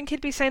don't think he'd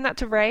be saying that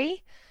to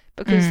Rey,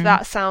 because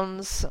that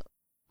sounds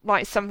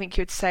like something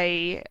you would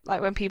say,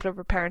 like, when people are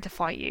preparing to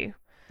fight you.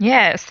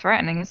 Yeah, it's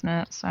threatening, isn't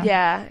it? So.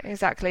 Yeah,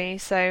 exactly.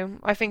 So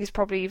I think it's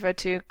probably either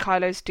to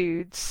Kylo's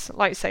dudes,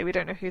 like you say, we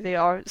don't know who they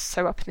are, it's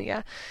so up in the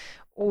air,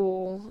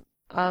 or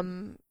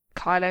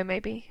Kylo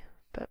maybe,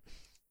 but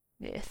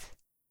yes.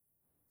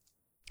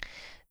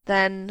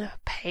 Then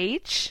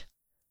Paige,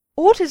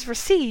 orders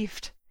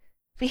received.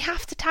 We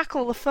have to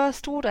tackle the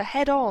First Order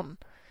head on.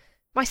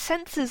 My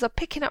senses are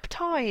picking up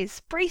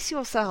ties. Brace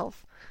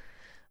yourself.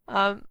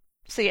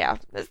 So yeah,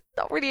 there's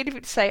not really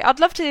anything to say.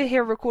 I'd love to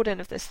hear a recording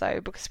of this though,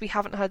 because we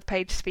haven't heard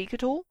Paige speak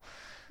at all.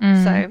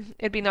 So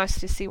it'd be nice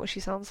to see what she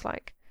sounds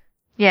like.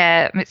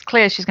 Yeah, it's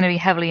clear she's going to be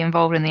heavily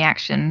involved in the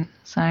action.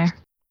 So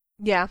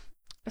yeah, I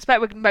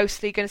expect we're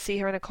mostly going to see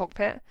her in a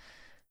cockpit.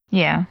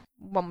 Yeah,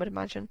 one would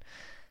imagine.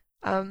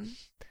 And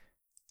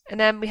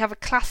then we have a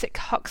classic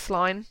Hux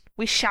line: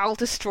 "We shall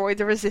destroy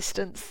the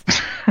Resistance."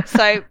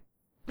 So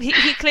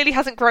he clearly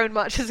hasn't grown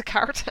much as a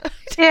character.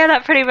 Yeah,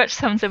 that pretty much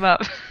sums him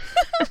up.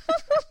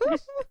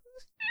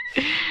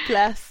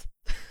 Bless.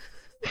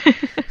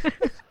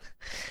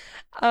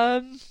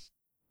 And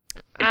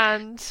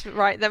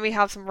right, then we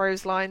have some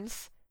Rose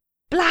lines.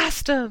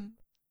 Blast 'em!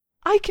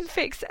 I can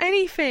fix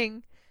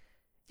anything.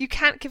 You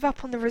can't give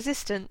up on the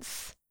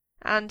Resistance,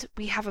 and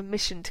we have a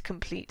mission to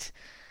complete.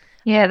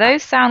 Yeah,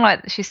 those sound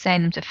like she's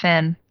saying them to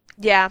Finn.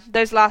 Yeah,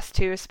 those last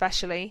two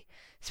especially.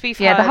 So we've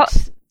heard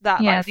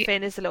that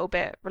Finn is a little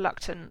bit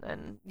reluctant,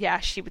 and yeah,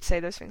 she would say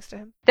those things to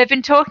him. They've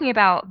been talking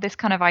about this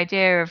kind of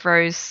idea of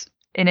Rose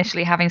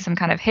initially having some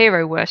kind of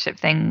hero worship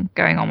thing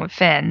going on with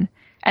Finn,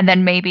 and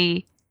then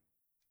maybe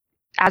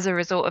as a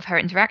result of her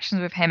interactions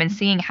with him and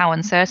seeing how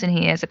uncertain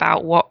he is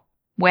about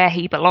where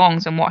he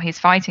belongs and what he's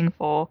fighting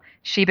for,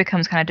 she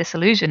becomes kind of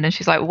disillusioned, and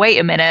she's like, wait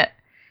a minute,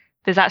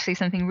 there's actually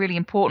something really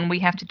important we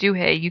have to do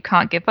here. You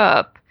can't give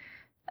up.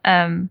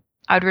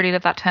 I'd really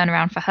love that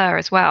turnaround for her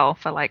as well,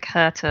 for like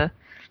her to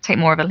take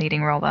more of a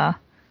leading role there.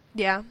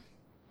 Yeah.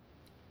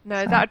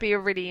 No, that would be a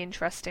really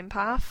interesting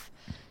path.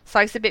 So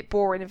it's a bit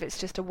boring if it's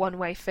just a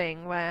one-way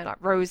thing where like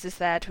Rose is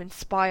there to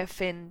inspire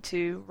Finn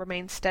to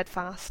remain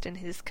steadfast in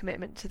his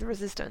commitment to the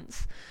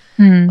Resistance.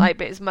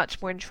 But it's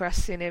much more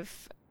interesting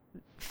if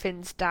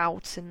Finn's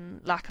doubt and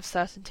lack of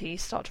certainty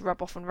start to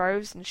rub off on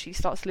Rose and she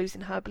starts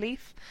losing her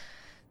belief.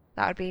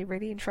 That would be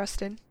really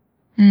interesting.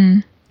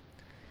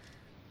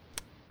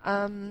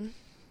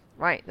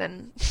 Right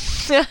then.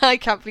 I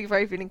can't believe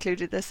I even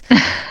included this.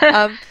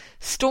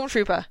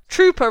 Stormtrooper.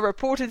 Trooper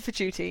reported for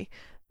duty.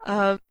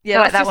 Yeah,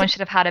 like that one should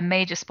have had a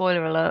major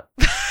spoiler alert.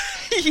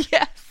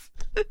 Yes.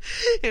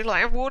 It's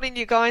like, I'm warning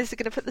you guys, they're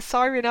going to put the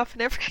siren up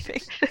and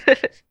everything.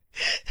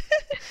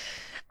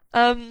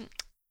 And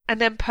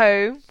then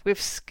Poe, with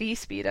Ski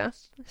Speeder,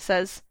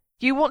 says,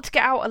 "You want to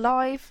get out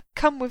alive?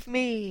 Come with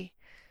me."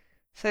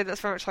 So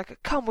that's very much like a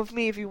 "come with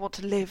me if you want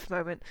to live"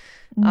 moment.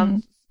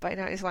 But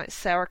now he's like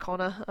Sarah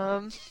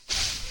Connor.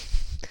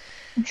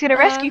 He's gonna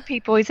rescue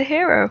people. He's a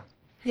hero.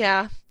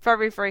 Yeah,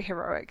 very, very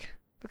heroic,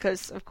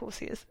 because of course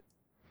he is.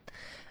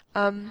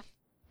 Then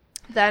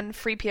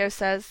 3PO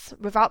says,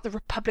 "Without the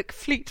Republic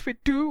fleet, we're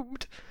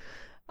doomed."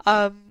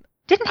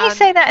 Didn't he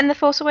say that in The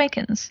Force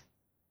Awakens?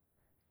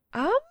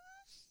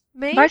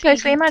 Maybe I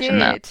totally he imagine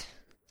did. that.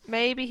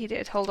 Maybe he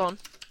did. Hold on.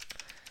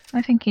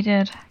 I think he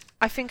did.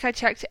 I think I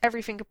checked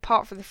everything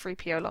apart from the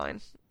 3PO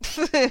line.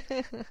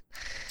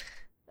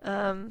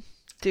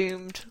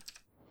 Doomed.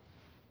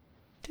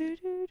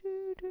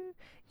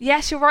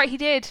 Yes, you're right, he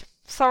did.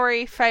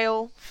 Sorry,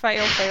 fail.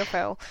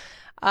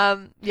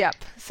 Yep,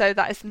 so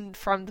that is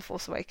from The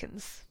Force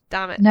Awakens.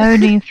 Damn it. No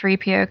new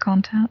 3PO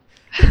content.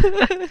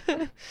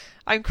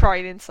 I'm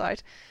crying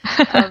inside.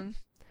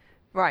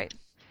 Right.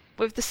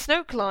 With the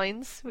Snoke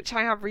lines, which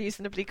I am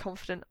reasonably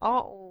confident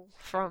are all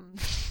from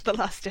The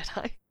Last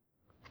Jedi,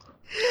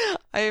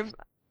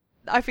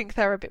 I think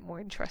they're a bit more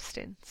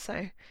interesting.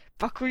 So,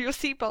 buckle your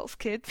seatbelts,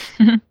 kids.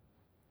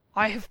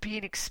 I have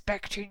been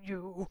expecting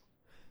you.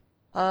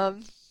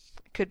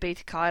 Could be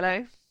to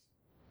Kylo.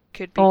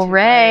 Could be to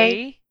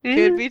Rey.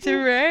 Could be to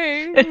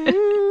Rey.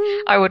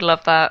 I would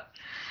love that.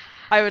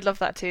 I would love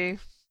that too.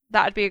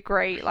 That'd be a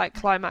great, like,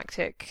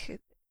 climactic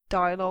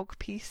dialogue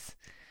piece.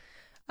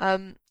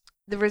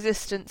 The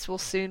Resistance will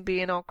soon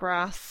be in our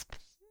grasp.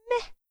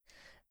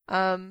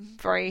 Meh.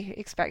 Very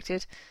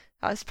expected.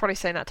 I was probably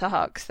saying that to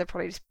Hux. They're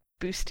probably just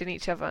boosting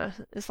each other.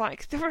 It's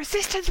like, the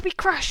Resistance will be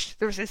crushed.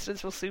 The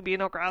Resistance will soon be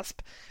in our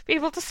grasp. We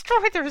will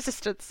destroy the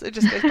Resistance. It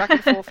just goes back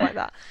and forth like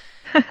that.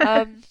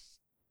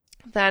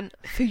 Then,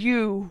 for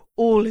you,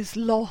 all is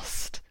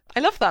lost. I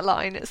love that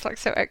line. It's like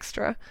so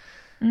extra.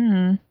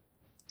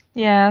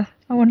 Yeah,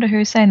 I wonder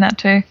who's saying that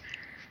to.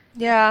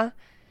 Yeah.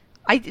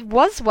 I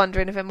was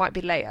wondering if it might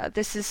be Leia.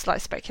 This is like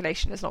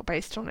speculation. It's not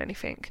based on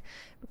anything.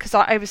 Because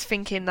I was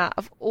thinking that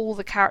of all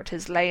the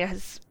characters,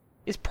 Leia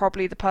is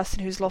probably the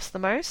person who's lost the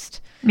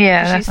most.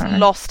 Yeah, she's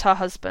lost her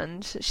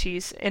husband.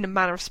 She's, in a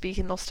manner of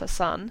speaking, lost her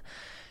son.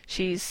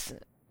 She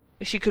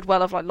could well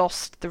have like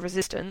lost the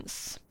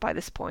Resistance by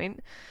this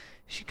point.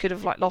 She could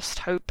have like lost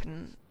hope,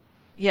 and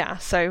yeah,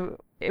 so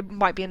it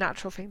might be a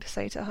natural thing to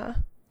say to her.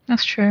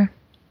 That's true.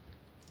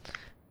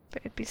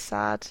 But it'd be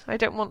sad. I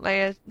don't want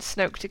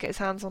Snoke to get his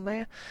hands on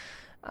Leia.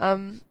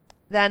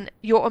 Then,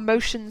 your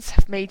emotions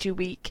have made you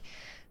weak.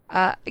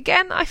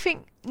 Again, I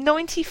think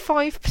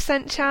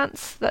 95%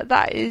 chance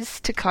that is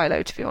to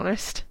Kylo, to be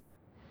honest.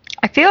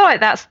 I feel like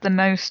that's the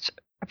most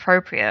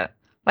appropriate.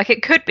 Like,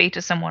 it could be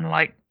to someone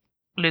like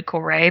Luke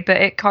or Rey, but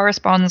it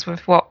corresponds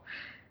with what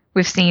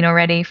we've seen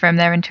already from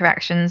their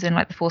interactions in,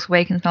 like, the Force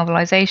Awakens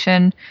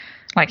novelization,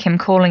 like him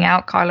calling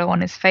out Kylo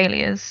on his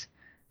failures.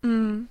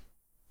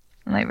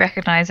 Like,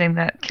 recognizing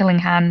that killing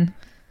Han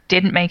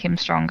didn't make him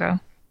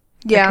stronger.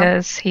 Yeah.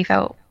 Because he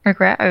felt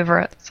regret over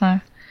it, so...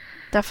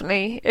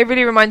 Definitely. It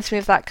really reminds me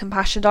of that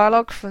compassion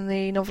dialogue from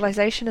the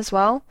novelization as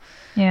well.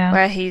 Yeah.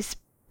 Where he's,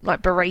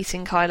 like,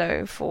 berating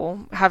Kylo for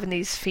having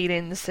these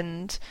feelings,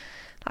 and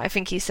I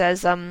think he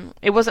says,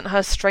 it wasn't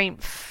her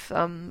strength,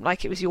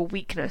 like it was your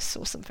weakness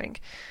or something.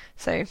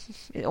 So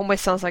it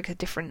almost sounds like a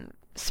different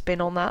spin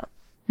on that.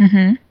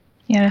 Yeah,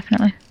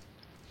 definitely.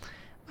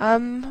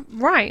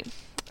 Right.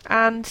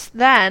 And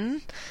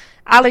then,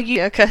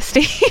 Alleluia,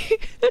 Kirsty.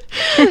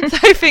 So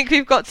I think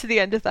we've got to the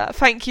end of that.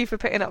 Thank you for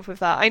putting up with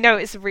that. I know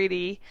it's a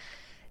really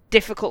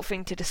difficult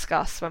thing to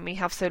discuss when we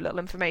have so little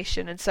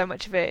information, and so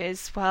much of it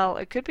is, well,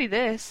 it could be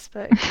this,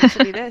 but it could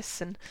also be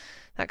this, and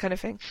that kind of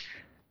thing.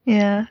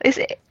 Yeah,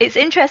 it's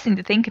interesting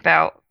to think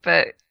about,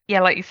 but yeah,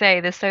 like you say,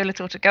 there's so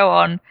little to go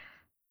on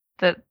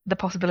that the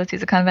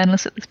possibilities are kind of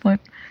endless at this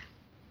point.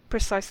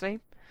 Precisely.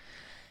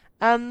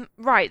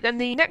 Right, then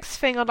the next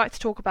thing I'd like to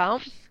talk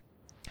about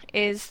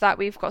is that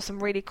we've got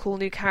some really cool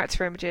new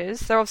character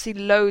images. There are obviously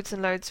loads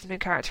and loads of new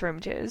character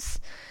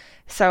images,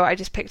 so I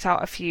just picked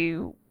out a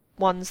few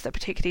ones that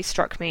particularly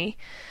struck me.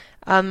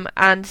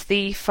 And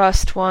the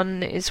first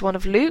one is one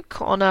of Luke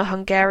on a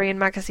Hungarian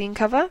magazine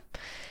cover,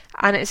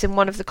 and it's in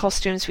one of the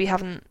costumes we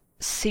haven't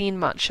seen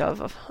much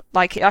of.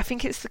 Like, I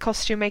think it's the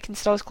costume making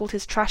styles called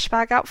his trash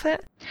bag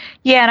outfit.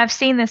 Yeah, and I've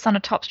seen this on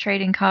a Topps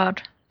trading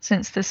card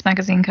since this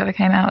magazine cover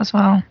came out as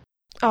well.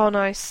 Oh,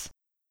 nice.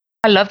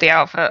 I love the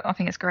outfit. I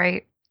think it's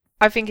great.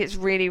 I think it's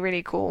really,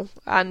 really cool,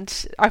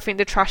 and I think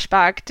the trash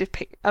bag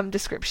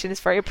description is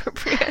very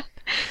appropriate.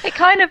 It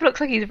kind of looks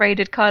like he's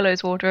raided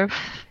Kylo's wardrobe.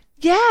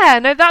 Yeah,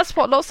 no, that's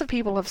what lots of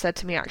people have said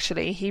to me,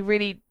 actually. He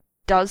really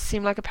does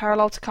seem like a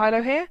parallel to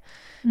Kylo here,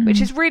 which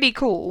is really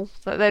cool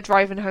that they're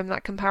driving home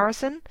that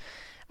comparison.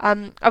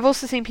 I've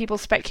also seen people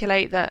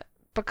speculate that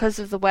because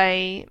of the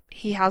way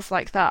he has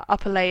like that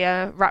upper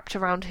layer wrapped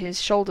around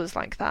his shoulders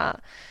like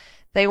that,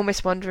 they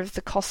almost wonder if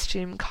the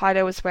costume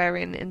Kylo was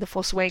wearing in The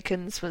Force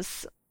Awakens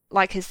was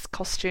like his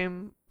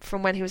costume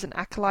from when he was an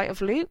acolyte of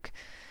Luke.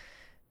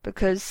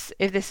 Because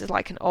if this is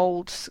like an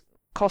old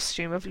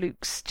costume of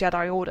Luke's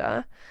Jedi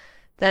Order,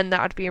 then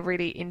that would be a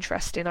really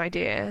interesting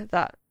idea,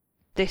 that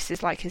this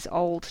is like his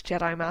old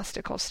Jedi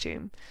Master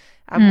costume.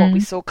 And what we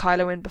saw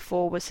Kylo in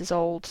before was his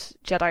old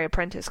Jedi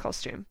Apprentice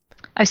costume.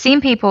 I've seen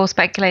people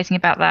speculating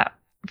about that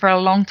for a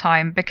long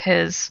time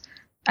because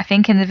I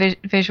think in the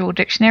visual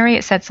dictionary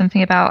it said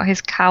something about his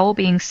cowl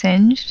being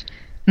singed.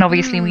 And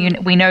obviously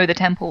we know the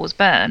temple was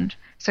burned.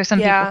 So some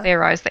people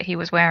theorized that he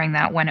was wearing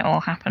that when it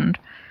all happened.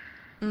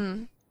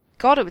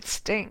 God, it would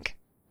stink.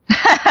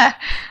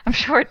 I'm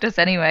sure it does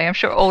anyway. I'm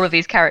sure all of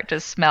these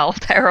characters smell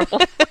terrible.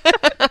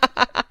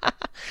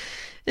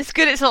 It's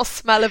good it's not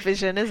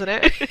smell-o-vision, isn't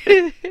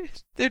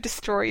it? They'll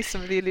destroy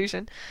some of the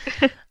illusion.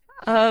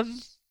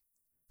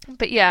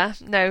 But yeah,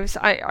 no, so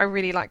I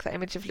really like that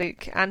image of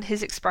Luke, and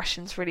his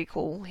expression's really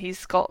cool.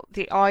 He's got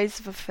the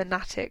eyes of a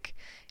fanatic,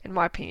 in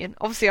my opinion.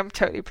 Obviously, I'm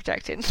totally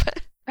projecting.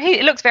 But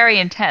It looks very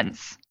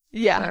intense.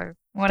 Yeah. So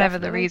whatever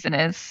the reason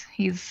is,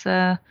 he's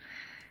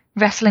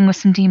wrestling with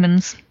some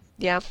demons.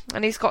 Yeah,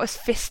 and he's got his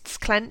fists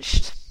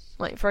clenched,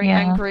 like very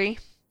angry.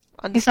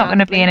 He's not going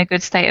to be in a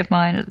good state of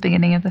mind at the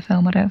beginning of the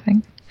film, I don't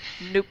think.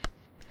 Nope.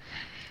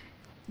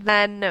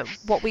 Then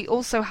what we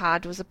also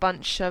had was a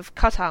bunch of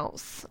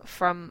cutouts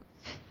from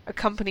a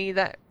company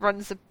that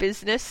runs a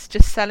business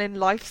just selling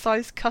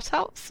life-size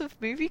cutouts of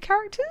movie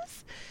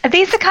characters. Are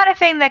these the kind of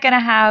thing they're going to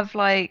have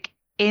like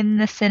in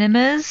the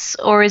cinemas,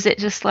 or is it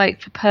just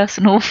like for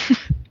personal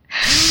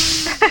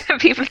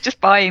people just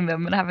buying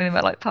them and having them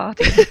at like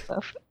parties and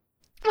stuff?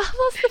 Well,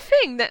 that's the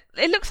thing, that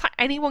it looks like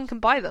anyone can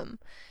buy them.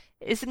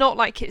 It's not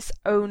like it's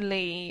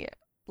only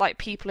like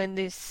people in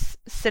this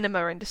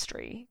cinema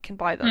industry can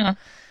buy them. Yeah.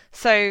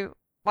 So,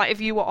 like,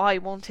 if you or I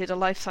wanted a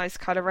life-size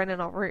Kylo Ren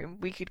in our room,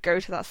 we could go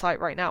to that site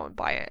right now and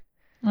buy it.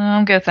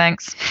 I'm good,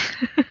 thanks.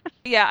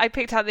 Yeah, I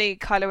picked out the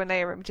Kylo and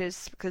Leia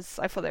images because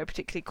I thought they were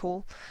particularly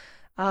cool.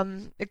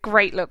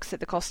 Great looks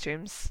at the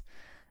costumes.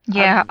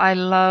 Yeah, I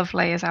love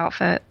Leia's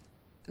outfit.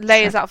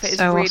 Leia's outfit is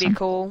so really awesome.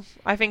 cool.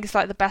 I think it's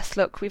like the best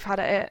look we've had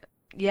at it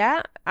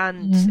yet,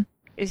 and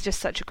it's just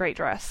such a great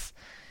dress.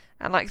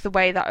 And like the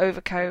way that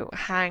overcoat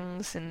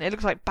hangs, and it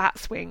looks like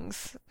bat's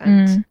wings,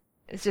 and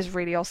it's just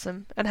really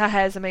awesome. And her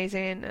hair's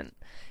amazing, and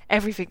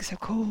everything's so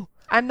cool.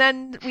 And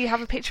then we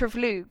have a picture of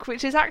Luke,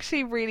 which is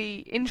actually really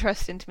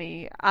interesting to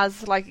me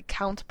as like a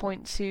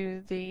counterpoint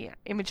to the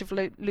image of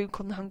Luke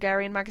on the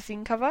Hungarian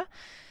magazine cover.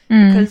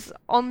 Because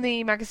on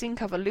the magazine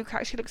cover, Luke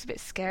actually looks a bit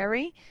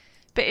scary.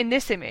 But in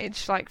this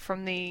image, like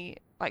from the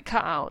like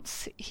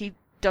cutouts, he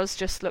does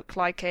just look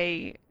like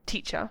a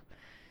teacher.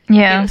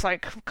 Yeah. He looks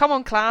like, come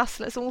on class,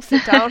 let's all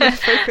sit down and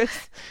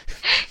focus.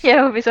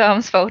 Yeah, with his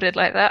arms folded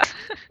like that.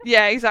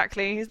 Yeah,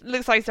 exactly. He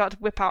looks like he's about to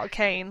whip out a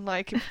cane,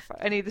 like if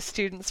any of the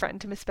students threaten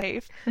to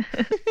misbehave.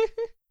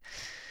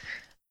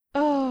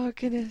 Oh,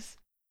 goodness.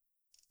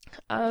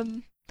 But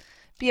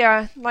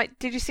yeah, like,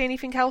 did you see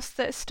anything else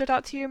that stood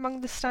out to you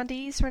among the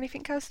standees or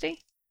anything,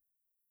 Kirsty?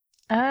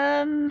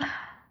 No,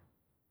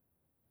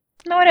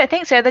 I don't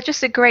think so. They're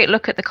just a great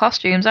look at the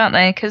costumes, aren't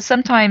they? Because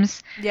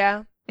sometimes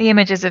Yeah. the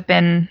images have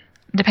been,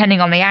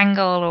 depending on the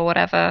angle or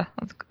whatever,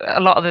 a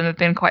lot of them have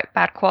been quite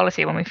bad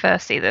quality when we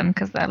first see them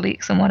because they're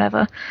leaks and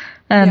whatever.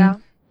 Yeah.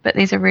 But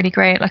these are really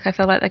great. Like, I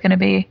feel like they're going to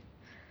be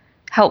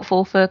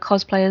helpful for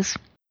cosplayers.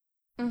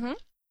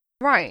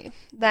 Right.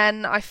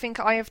 Then I think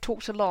I have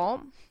talked a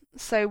lot.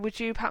 So would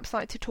you perhaps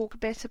like to talk a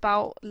bit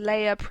about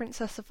Leia,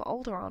 Princess of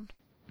Alderaan?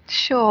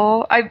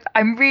 Sure.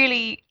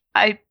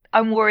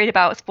 I'm worried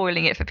about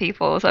spoiling it for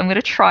people, so I'm going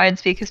to try and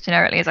speak as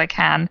generically as I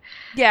can.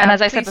 Yeah, and as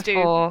I said please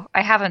before,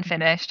 I haven't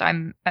finished.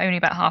 I'm only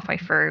about halfway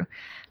through,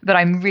 but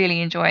I'm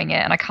really enjoying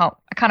it, and I kind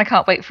of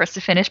can't wait for us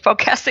to finish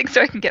podcasting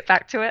so I can get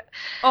back to it.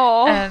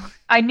 Oh,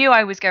 I knew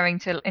I was going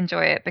to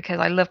enjoy it because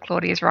I love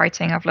Claudia's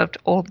writing. I've loved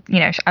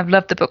I've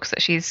loved the books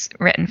that she's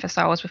written for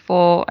Star Wars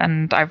before,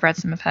 and I've read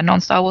some of her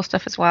non-Star Wars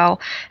stuff as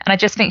well. And I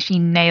just think she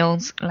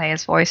nails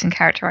Leia's voice and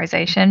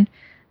characterization.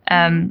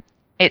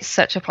 It's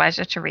such a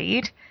pleasure to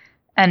read.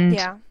 And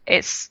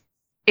it's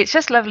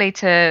just lovely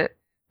to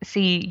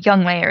see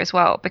young Leia as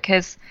well,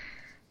 because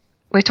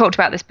we've talked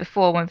about this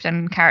before when we've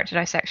done character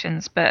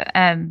dissections, but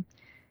when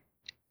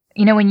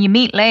you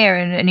meet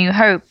Leia in A New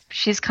Hope,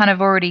 she's kind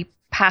of already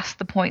past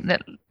the point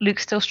that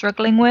Luke's still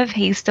struggling with.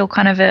 He's still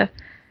kind of a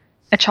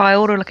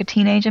child or like a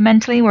teenager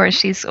mentally, whereas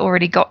she's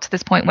already got to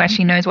this point where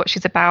she knows what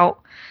she's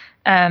about.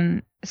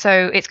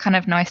 So it's kind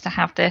of nice to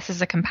have this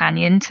as a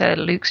companion to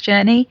Luke's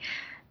journey.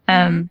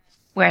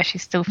 Where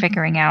she's still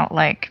figuring out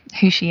like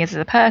who she is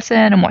as a person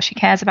and what she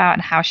cares about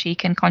and how she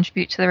can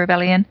contribute to the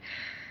rebellion.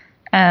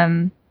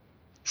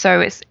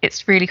 So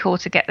it's really cool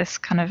to get this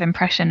kind of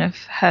impression of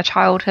her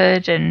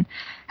childhood and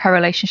her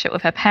relationship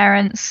with her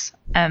parents.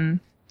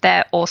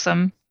 They're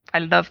awesome. I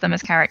love them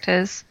as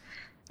characters.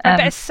 I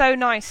bet it's so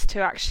nice to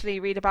actually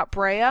read about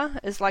Breya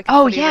as like a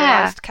fully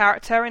realized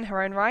character in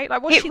her own right.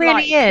 Like, what's she really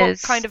like?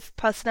 Is. What kind of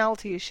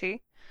personality is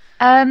she?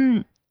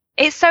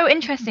 It's so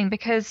interesting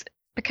because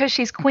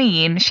she's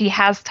queen, she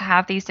has to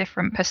have these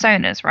different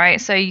personas, right?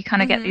 So you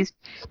kind of get these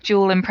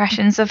dual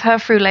impressions of her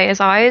through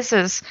Leia's eyes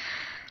as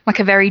like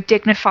a very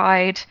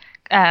dignified,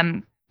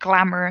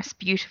 glamorous,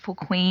 beautiful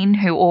queen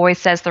who always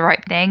says the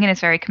right thing and is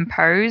very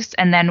composed.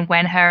 And then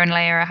when her and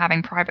Leia are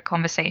having private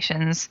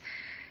conversations,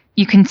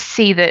 you can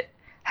see that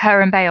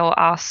her and Bale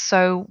are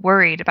so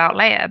worried about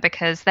Leia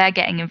because they're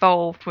getting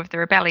involved with the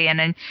rebellion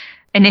and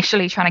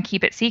initially trying to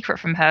keep it secret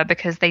from her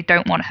because they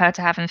don't want her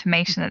to have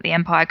information that the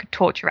Empire could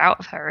torture out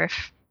of her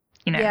if,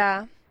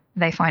 Yeah.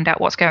 they find out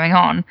what's going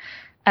on.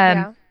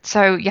 Yeah.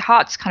 So your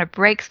heart just kind of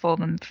breaks for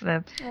them.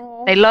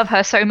 They love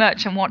her so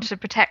much and want to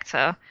protect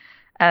her,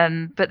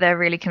 but they're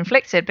really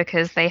conflicted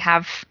because they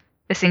have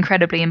this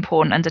incredibly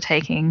important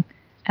undertaking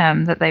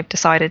that they've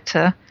decided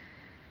to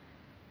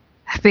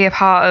be a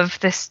part of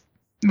this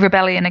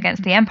rebellion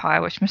against the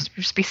Empire, which must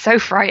just be so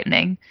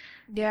frightening.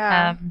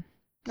 Yeah.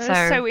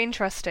 That's so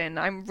interesting.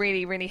 I'm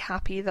really, really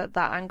happy that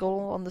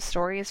angle on the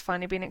story has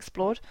finally been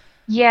explored.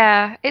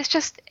 Yeah,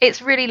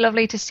 it's really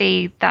lovely to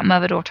see that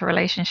mother-daughter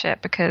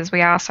relationship because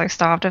we are so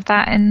starved of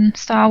that in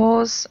Star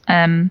Wars.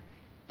 I'm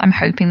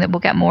hoping that we'll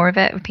get more of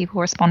it.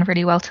 People respond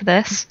really well to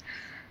this.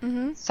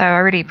 Mm-hmm. So I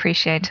really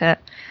appreciate it.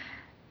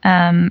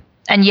 And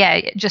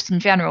yeah, just in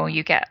general,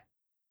 you get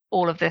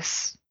all of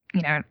this,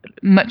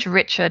 much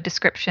richer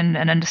description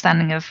and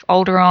understanding of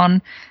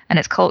Alderaan and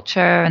its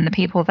culture and the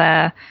people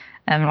there.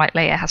 Like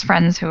Leia has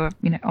friends who are,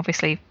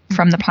 obviously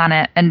from the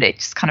planet, and it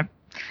just kind of,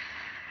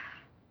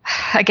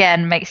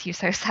 again, makes you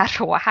so sad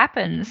for what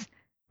happens.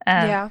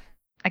 Yeah.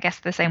 I guess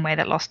the same way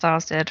that Lost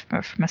Stars did,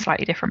 but from a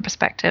slightly different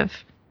perspective.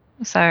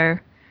 So,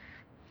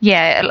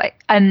 yeah,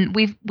 and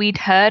we'd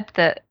heard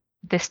that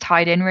this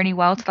tied in really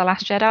well to The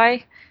Last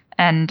Jedi,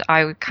 and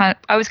I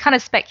was kind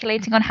of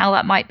speculating on how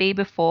that might be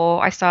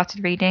before I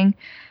started reading,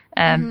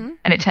 and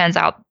it turns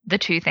out the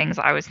two things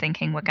I was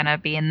thinking were going to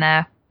be in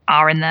there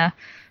are in there.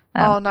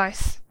 Oh,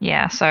 nice.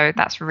 Yeah, so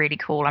that's really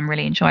cool. I'm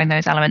really enjoying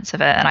those elements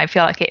of it, and I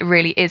feel like it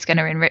really is going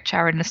to enrich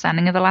our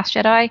understanding of The Last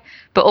Jedi,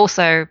 but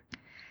also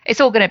it's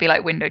all going to be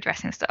like window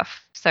dressing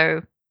stuff.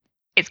 So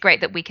it's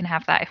great that we can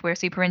have that if we're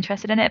super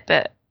interested in it,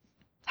 but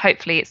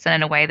hopefully it's done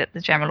in a way that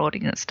the general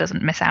audience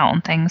doesn't miss out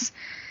on things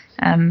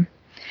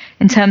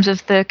in terms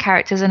of the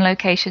characters and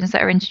locations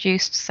that are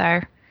introduced. So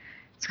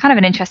it's kind of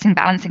an interesting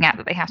balancing act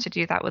that they have to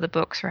do that with the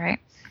books, right?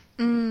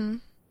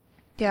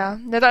 Yeah,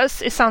 no,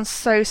 it sounds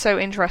so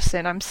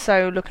interesting. I'm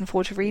so looking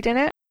forward to reading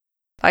it.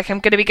 Like, I'm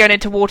going to be going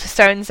into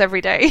Waterstones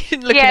every day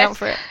and looking out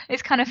for it.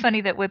 It's kind of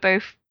funny that we're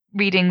both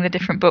reading the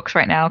different books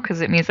right now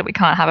because it means that we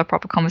can't have a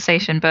proper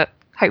conversation, but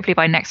hopefully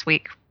by next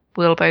week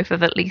we'll both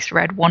have at least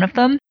read one of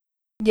them.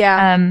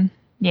 Yeah.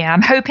 Yeah,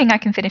 I'm hoping I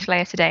can finish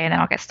Leia today and then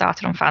I'll get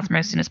started on Phasma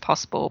as soon as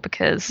possible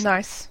because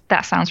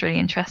that sounds really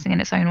interesting in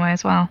its own way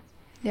as well.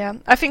 Yeah,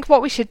 I think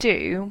what we should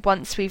do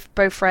once we've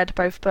both read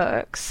both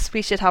books,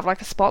 we should have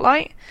like a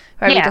spotlight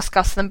where we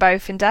discuss them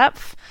both in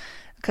depth,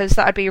 because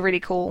that would be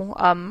really cool.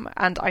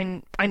 And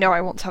I know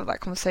I want to have that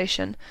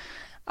conversation.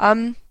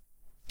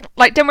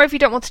 Like, don't worry if you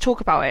don't want to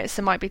talk about it,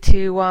 so it might be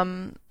too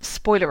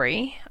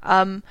spoilery.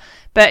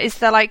 But is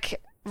there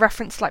like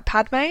reference to, like,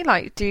 Padme?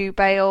 Like, do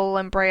Bail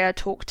and Breha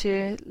talk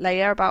to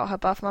Leia about her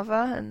birth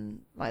mother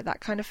and like that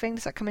kind of thing?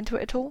 Does that come into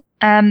it at all?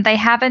 They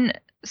haven't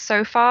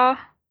so far.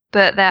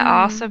 But there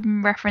are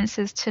some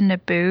references to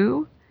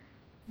Naboo.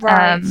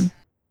 Right.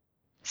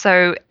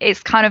 So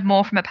it's kind of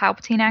more from a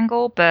Palpatine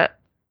angle, but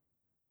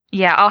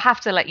yeah, I'll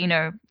have to let you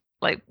know,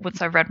 like, once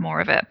I've read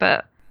more of it.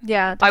 But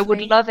yeah, definitely. I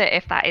would love it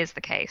if that is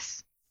the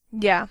case.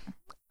 Yeah,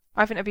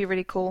 I think that'd be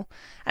really cool.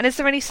 And is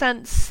there any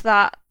sense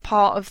that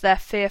part of their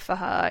fear for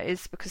her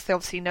is because they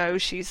obviously know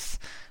she's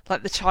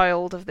like the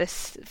child of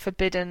this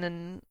forbidden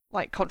and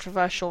like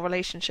controversial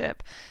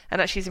relationship, and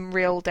that she's in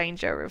real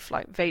danger if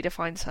like Vader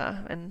finds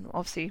her and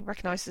obviously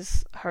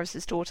recognizes her as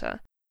his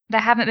daughter?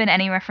 There haven't been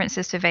any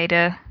references to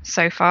Vader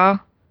so far,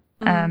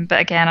 but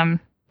again,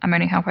 I'm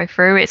only halfway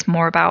through. It's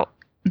more about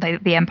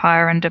the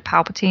Empire under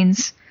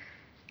Palpatine's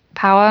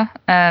power.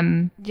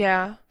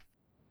 Yeah.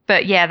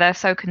 But yeah, they're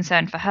so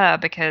concerned for her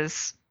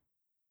because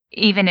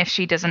even if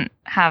she doesn't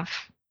have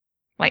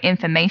like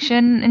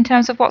information in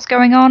terms of what's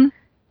going on,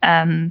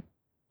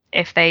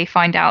 if they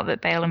find out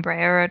that Bail and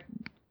Breha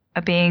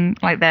are being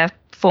like they're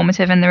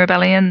formative in the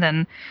rebellion,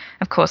 then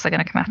of course they're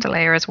going to come after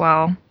Leia as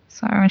well.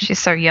 So, and she's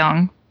so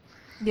young.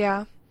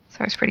 Yeah.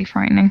 So it's pretty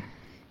frightening.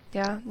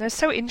 Yeah, they're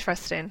so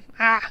interesting.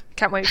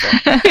 Can't wait for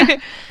it.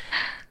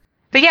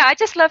 But yeah, I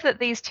just love that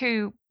these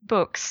two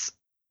books.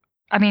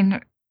 I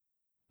mean,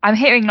 I'm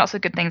hearing lots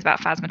of good things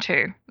about Phasma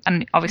too,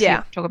 and obviously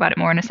we'll talk about it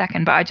more in a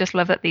second. But I just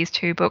love that these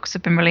two books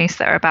have been released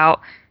that are about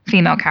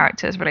female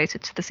characters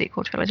related to the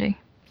sequel trilogy.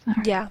 So.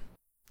 Yeah.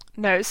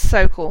 No, it's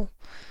so cool.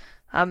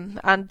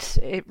 And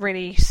it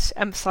really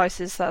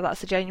emphasises that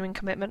that's a genuine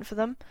commitment for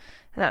them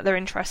and that they're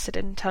interested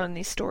in telling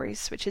these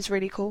stories, which is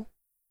really cool.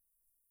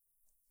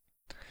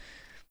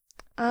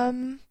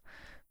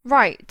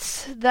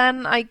 Right,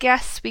 then I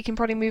guess we can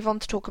probably move on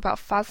to talk about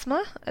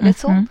Phasma a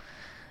little.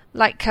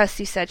 Like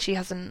Kirsty said, she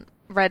hasn't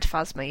read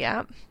Phasma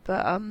yet,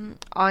 but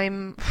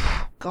I'm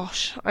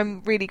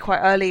really quite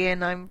early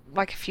in. I'm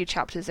like a few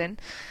chapters in,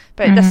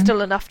 but there's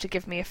still enough to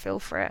give me a feel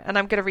for it, and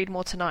I'm going to read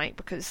more tonight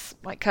because,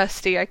 like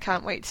Kirsty, I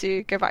can't wait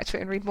to go back to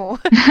it and read more.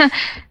 Yeah,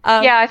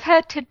 I've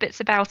heard tidbits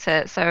about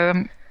it,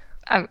 so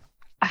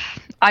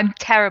I'm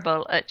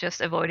terrible at just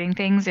avoiding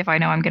things if I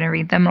know I'm going to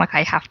read them. Like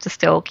I have to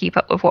still keep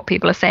up with what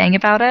people are saying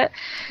about it.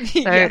 So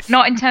Yes.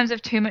 not in terms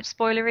of too much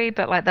spoilery,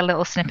 but like the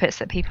little snippets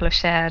that people have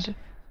shared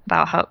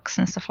about Hux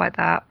and stuff like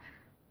that.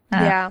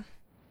 Yeah.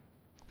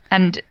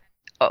 And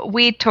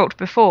we talked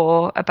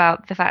before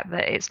about the fact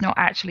that it's not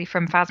actually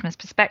from Phasma's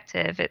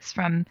perspective. It's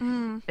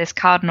from this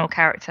Cardinal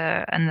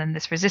character and then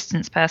this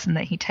Resistance person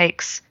that he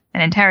takes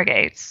and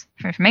interrogates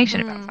for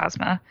information about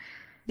Phasma.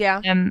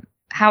 Yeah.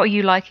 How are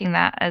you liking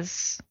that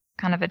as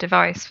kind of a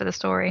device for the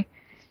story?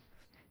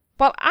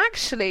 Well,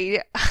 actually,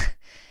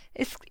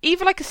 it's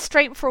either like a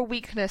strength or a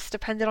weakness,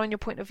 depending on your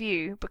point of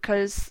view,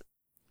 because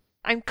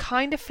I'm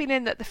kind of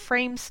feeling that the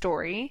frame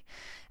story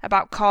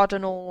about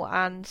Cardinal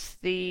and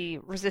the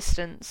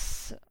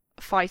Resistance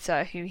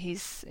fighter who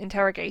he's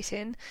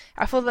interrogating,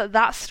 I feel that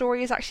that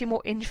story is actually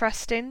more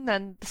interesting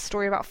than the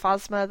story about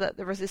Phasma that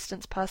the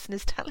Resistance person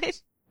is telling.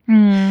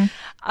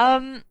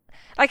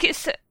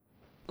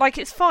 Like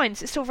it's fine.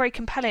 It's still very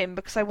compelling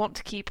because I want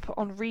to keep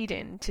on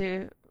reading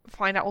to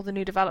find out all the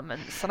new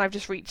developments, and I've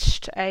just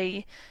reached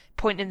a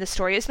point in the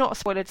story. It's not a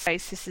spoiler to say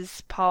this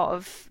is part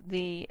of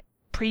the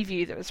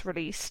preview that was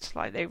released.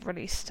 Like they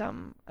released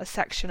a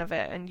section of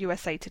it in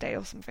USA Today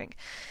or something,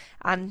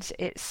 and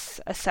it's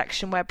a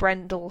section where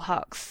Brendel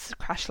Hux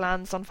crash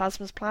lands on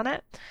Phasma's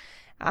planet,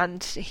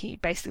 and he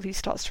basically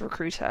starts to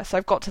recruit her. So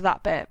I've got to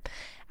that bit,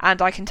 and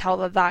I can tell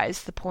that that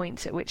is the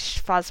point at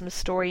which Phasma's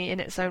story in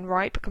its own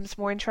right becomes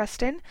more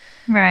interesting.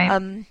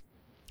 Right.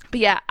 But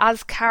yeah,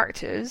 as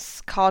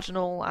characters,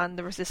 Cardinal and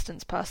the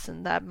Resistance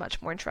person, they're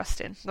much more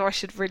interesting. Or I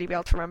should really be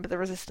able to remember the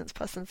Resistance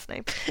person's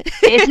name.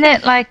 Isn't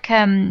it like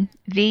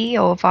V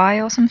or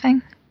Vi or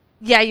something?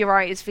 Yeah, you're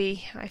right. It's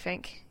V, I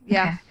think.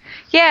 Yeah. Okay.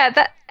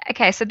 Yeah.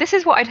 Okay. So this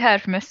is what I'd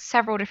heard from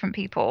several different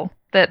people,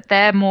 that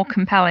they're more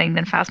compelling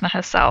than Phasma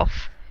herself,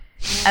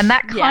 and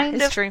that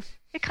kind of true.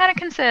 It kind of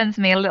concerns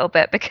me a little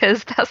bit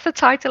because that's the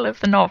title of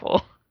the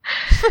novel.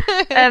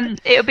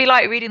 It would be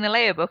like reading the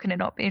Leia book and it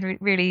not being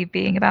really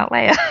being about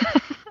Leia.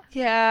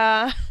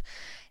 Yeah,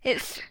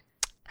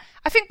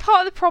 I think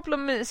part of the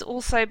problem is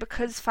also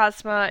because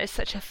Phasma is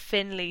such a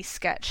thinly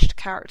sketched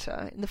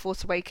character in The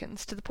Force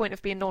Awakens, to the point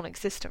of being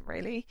non-existent,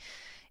 really,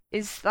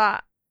 is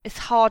that it's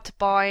hard to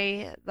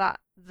buy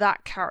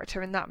that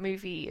character in that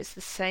movie is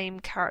the same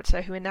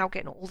character who we're now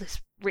getting all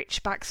this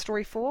rich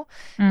backstory for.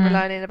 We're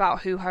learning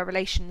about who her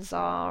relations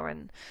are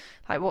and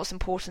like what's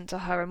important to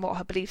her and what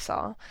her beliefs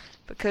are,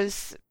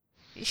 because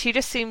she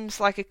just seems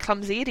like a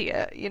clumsy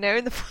idiot, in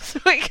The Force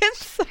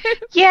Awakens.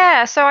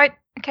 Yeah, so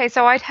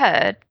I'd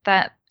heard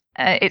that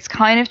it's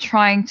kind of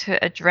trying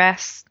to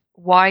address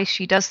why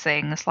she does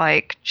things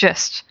like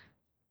just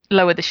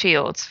lower the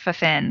shields for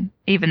Finn,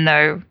 even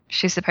though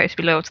she's supposed to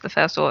be loyal to the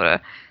First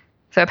Order.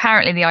 So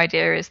apparently the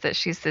idea is that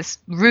she's this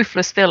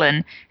ruthless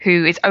villain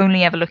who is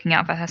only ever looking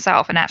out for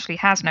herself and actually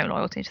has no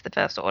loyalty to the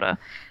First Order.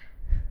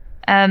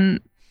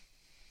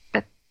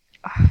 But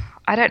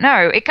I don't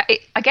know.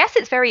 I guess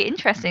it's very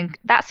interesting.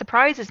 That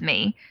surprises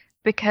me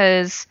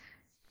because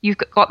you've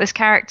got this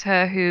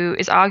character who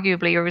is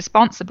arguably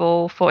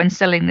responsible for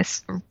instilling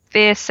this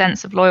fierce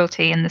sense of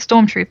loyalty in the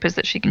stormtroopers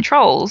that she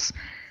controls,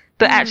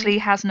 but actually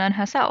has none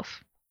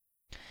herself.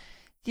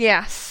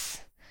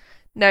 Yes.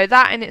 No,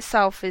 that in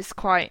itself is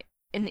quite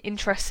an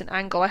interesting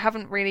angle. I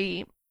haven't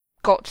really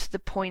got to the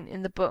point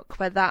in the book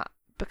where that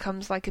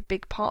becomes like a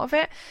big part of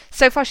it.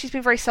 So far she's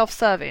been very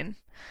self-serving.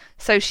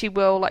 So she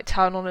will like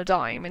turn on a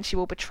dime and she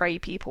will betray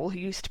people who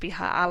used to be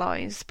her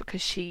allies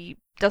because she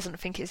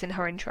doesn't think it's in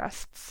her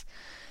interests.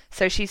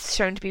 So she's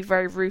shown to be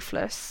very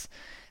ruthless.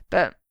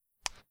 But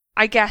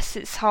I guess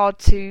it's hard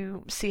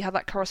to see how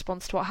that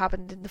corresponds to what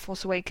happened in The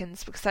Force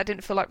Awakens, because that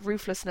didn't feel like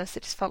ruthlessness,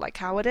 it just felt like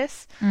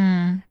cowardice.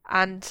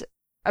 And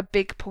a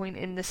big point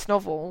in this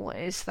novel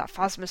is that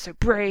Phasma's so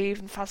brave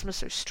and Phasma's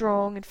so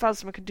strong and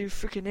Phasma can do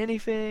freaking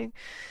anything.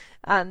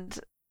 And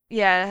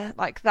yeah,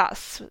 like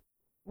that's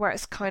where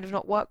it's kind of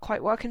not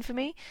quite working for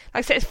me.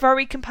 Like I said, it's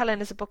very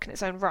compelling as a book in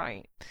its own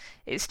right.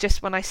 It's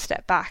just when I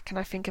step back and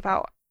I think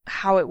about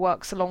how it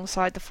works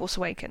alongside The Force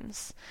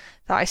Awakens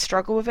that I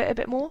struggle with it a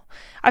bit more.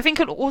 I think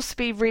it'll also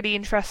be really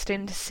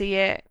interesting to see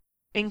it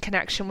in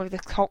connection with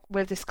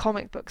this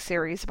comic book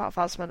series about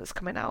Phasma that's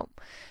coming out,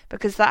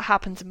 because that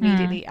happens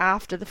immediately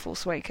after The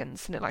Force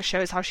Awakens, and it like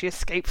shows how she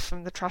escapes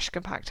from the trash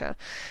compactor,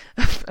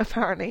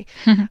 apparently.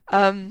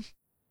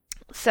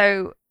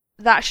 So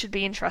that should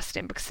be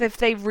interesting, because if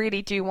they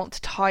really do want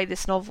to tie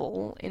this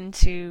novel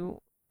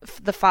into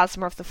the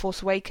Phasma of The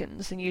Force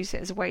Awakens and use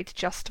it as a way to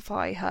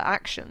justify her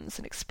actions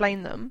and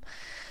explain them,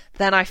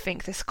 then I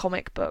think this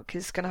comic book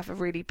is going to have a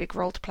really big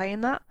role to play in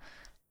that.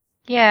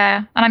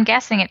 Yeah, and I'm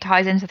guessing it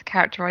ties into the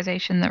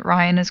characterization that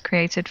Rian has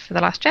created for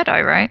The Last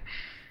Jedi, right?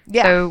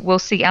 Yeah. So we'll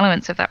see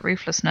elements of that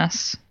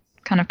ruthlessness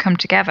kind of come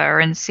together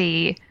and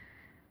see,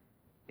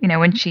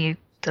 when she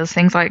does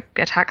things like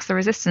attacks the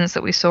Resistance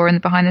that we saw in the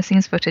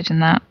behind-the-scenes footage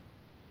and that.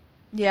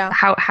 Yeah.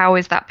 How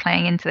is that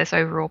playing into this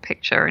overall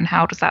picture, and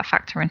how does that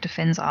factor into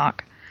Finn's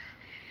arc?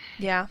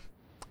 Yeah,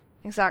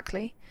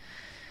 exactly.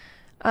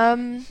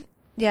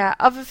 Yeah,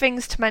 other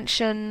things to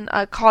mention,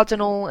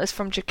 Cardinal is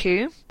from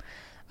Jakku,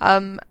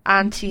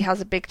 and he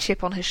has a big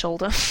chip on his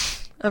shoulder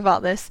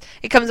about this.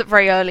 It comes up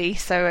very early,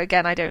 so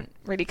again, I don't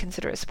really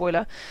consider it a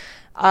spoiler.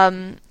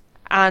 And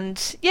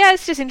yeah,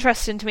 it's just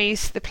interesting to me.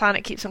 The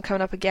planet keeps on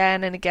coming up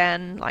again and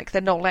again, like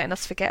they're not letting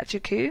us forget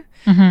Jakku.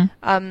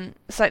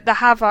 So there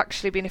have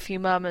actually been a few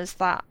murmurs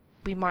that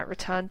we might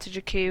return to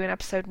Jakku in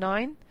episode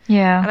 9.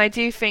 Yeah. And I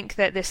do think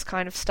that this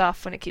kind of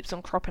stuff, when it keeps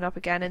on cropping up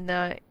again in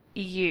the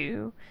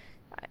EU,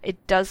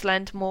 it does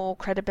lend more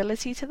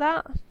credibility to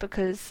that,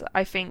 because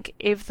I think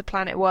if the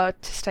planet were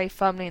to stay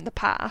firmly in the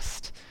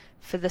past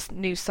for this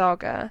new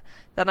saga,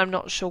 then I'm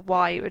not sure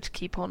why it would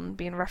keep on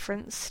being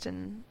referenced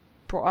and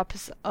brought up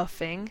as a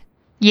thing.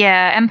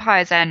 Yeah,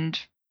 Empire's End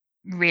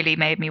really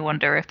made me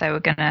wonder if they were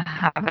going to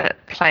have it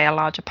play a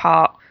larger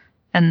part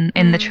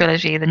in the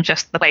trilogy than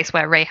just the place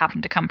where Rey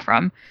happened to come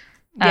from.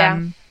 Yeah.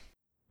 And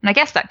I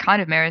guess that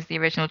kind of mirrors the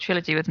original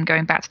trilogy with them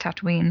going back to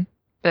Tatooine,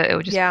 but it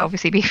would just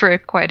obviously be for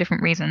quite a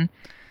different reason.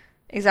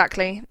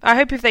 Exactly. I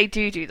hope if they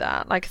do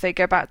that, like if they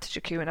go back to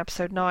Jakku in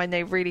episode 9,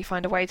 they really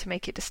find a way to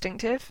make it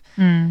distinctive.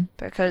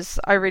 Because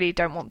I really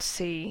don't want to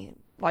see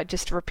like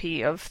just a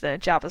repeat of the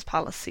Jabba's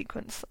palace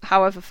sequence,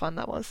 however fun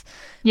that was.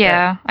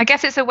 Yeah, I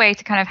guess it's a way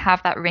to kind of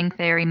have that ring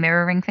theory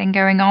mirroring thing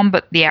going on,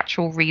 but the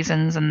actual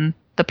reasons and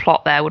the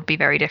plot there would be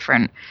very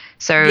different.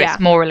 So it's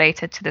more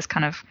related to this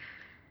kind of,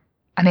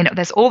 I mean,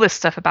 there's all this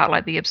stuff about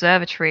like the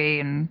observatory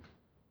and,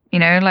 you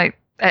know, like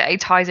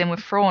it ties in with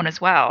Thrawn as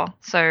well.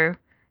 So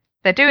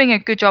they're doing a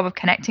good job of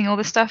connecting all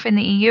this stuff in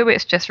the EU.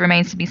 It just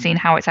remains to be seen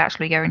how it's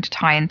actually going to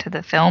tie into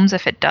the films,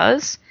 if it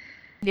does.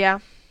 Yeah.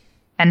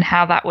 And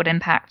how that would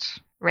impact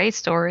Rey's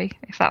story,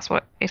 if that's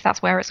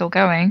where it's all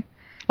going.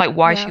 Like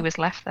why she was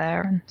left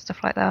there and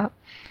stuff like that.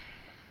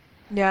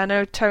 Yeah,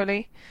 no,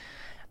 totally.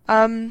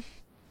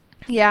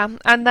 Yeah,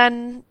 and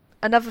then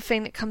another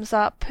thing that comes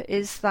up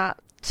is that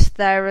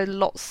there are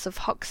lots of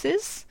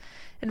Huxes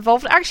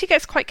involved. It actually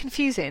gets quite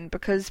confusing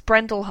because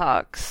Brendel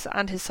Hux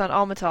and his son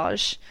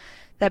Armitage,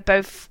 they're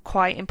both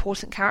quite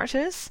important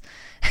characters.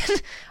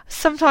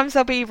 Sometimes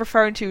they'll be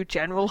referring to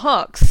General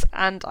Hux,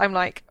 and I'm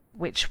like,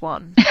 which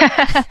one?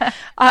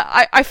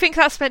 I think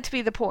that's meant to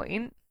be the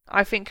point.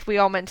 I think we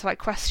are meant to like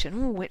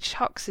question which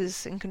Hux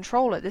is in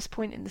control at this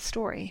point in the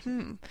story.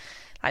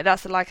 Like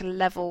that's like a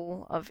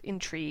level of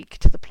intrigue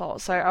to the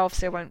plot. So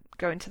obviously I won't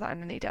go into that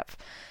in any depth.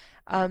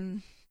 But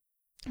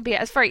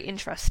yeah, it's very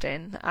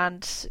interesting,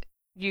 and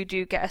you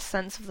do get a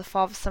sense of the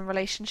father-son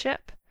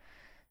relationship,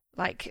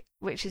 like,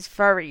 which is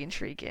very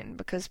intriguing,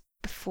 because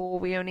before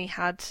we only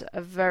had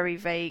a very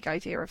vague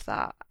idea of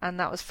that, and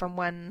that was from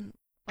when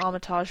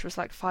Armitage was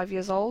like 5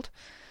 years old,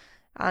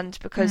 and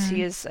because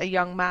he is a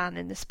young man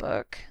in this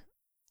book,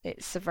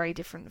 it's a very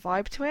different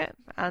vibe to it,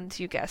 and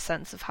you get a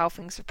sense of how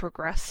things have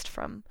progressed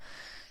from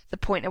the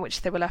point at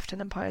which they were left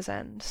in Empire's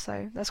End.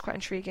 So that's quite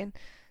intriguing.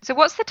 So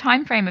what's the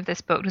time frame of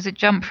this book? Does it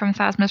jump from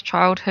Phasma's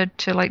childhood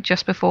to like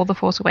just before The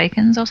Force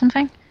Awakens or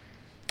something?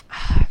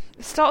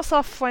 It starts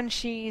off when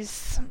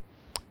she's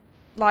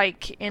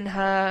like in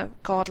her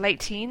late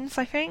teens,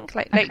 I think,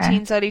 like late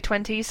teens, early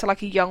 20s, so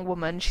like a young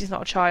woman. She's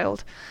not a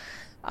child.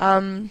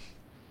 And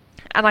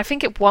I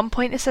think at one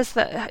point it says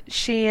that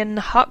she and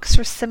Hux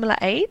are a similar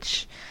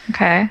age.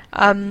 Okay.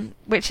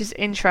 Which is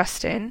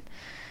interesting.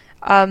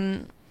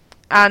 And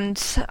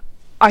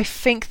I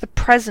think the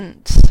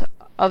present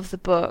of the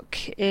book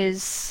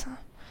is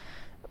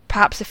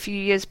perhaps a few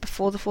years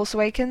before The Force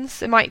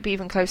Awakens. It might be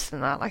even closer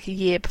than that, like a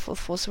year before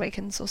The Force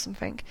Awakens or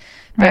something.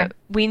 But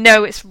we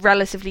know it's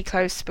relatively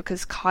close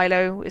because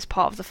Kylo is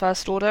part of the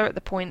First Order at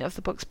the point of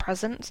the book's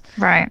present.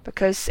 Right.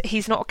 Because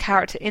he's not a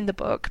character in the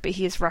book, but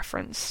he is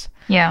referenced.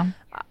 Yeah.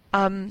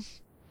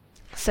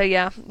 So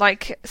yeah,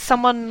 like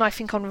someone I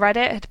think on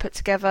Reddit had put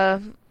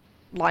together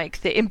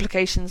like the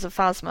implications of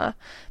Phasma,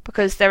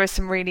 because there is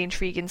some really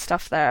intriguing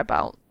stuff there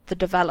about the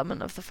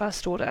development of the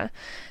First Order,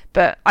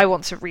 but I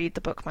want to read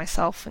the book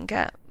myself and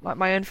get like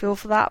my own feel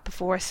for that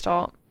before I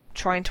start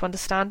trying to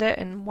understand it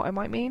and what it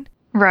might mean.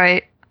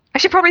 Right. I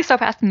should probably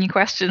stop asking you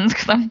questions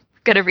because I'm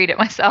going to read it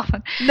myself.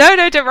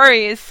 No, don't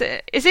worry.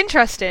 It's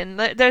interesting.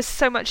 There's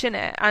so much in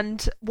it,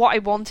 and what I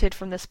wanted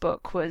from this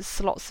book was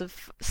lots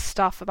of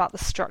stuff about the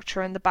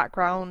structure and the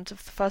background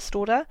of the First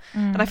Order,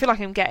 and I feel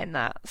like I'm getting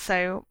that,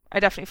 so I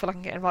definitely feel like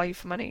I'm getting value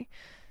for money.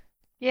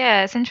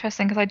 Yeah, it's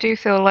interesting because I do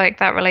feel like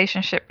that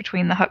relationship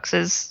between the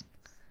Huxes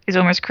is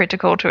almost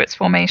critical to its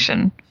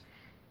formation.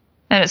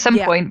 And at some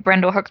point,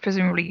 Brendel Hux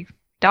presumably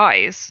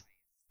dies,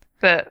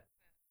 but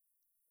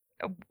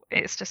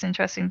it's just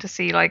interesting to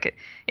see like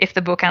if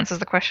the book answers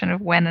the question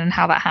of when and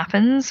how that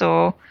happens,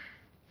 or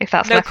if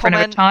that's left for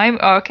another time.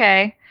 Oh,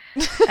 okay.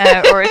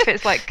 Or if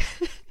it's like,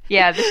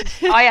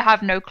 I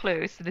have no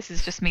clue, so this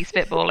is just me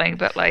spitballing,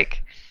 but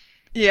like,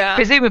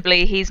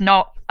 presumably he's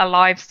not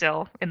alive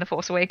still in The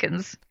Force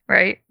Awakens,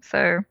 right?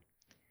 So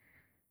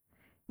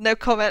no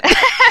comment.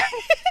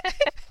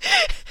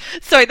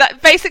 Sorry,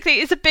 that basically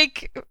is a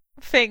big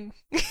thing.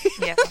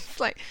 Yeah. It's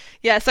like,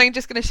 so I'm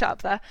just going to shut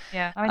up there.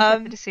 Yeah, I'm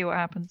interested to see what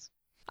happens.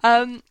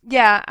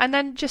 Yeah, and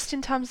then just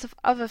in terms of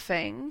other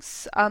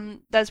things,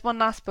 there's one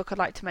last book I'd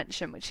like to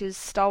mention, which is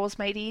Star Wars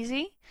Made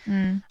Easy.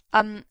 Mm.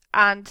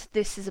 And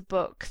this is a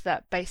book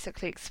that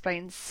basically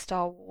explains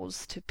Star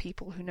Wars to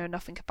people who know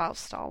nothing about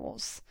Star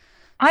Wars.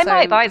 I So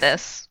might buy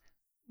this.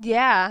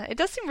 yeah, it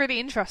does seem really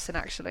interesting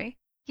actually.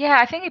 Yeah,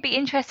 I think it'd be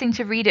interesting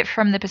to read it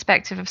from the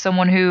perspective of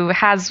someone who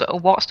has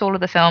watched all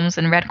of the films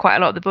and read quite a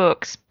lot of the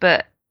books,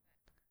 but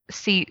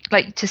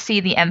to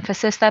see the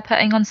emphasis they're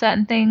putting on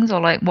certain things,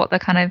 or like what they're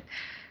kind of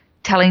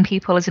telling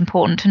people is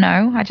important to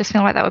know. I just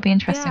feel like that would be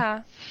interesting.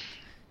 Yeah.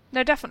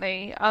 No,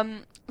 definitely.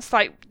 It's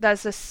like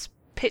there's this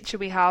picture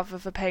we have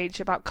of a page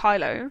about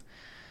Kylo,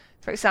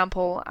 for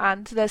example,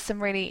 and there's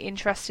some really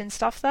interesting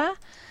stuff there.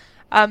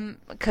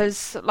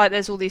 Because like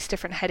there's all these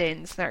different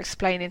headings, and they're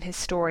explaining his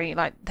story.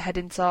 Like the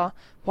headings are,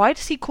 why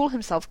does he call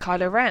himself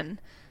Kylo Ren?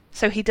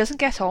 So he doesn't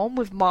get on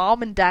with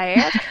mom and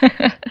dad?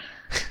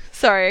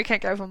 Sorry, I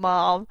can't get over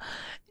mom.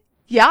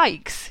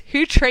 Yikes!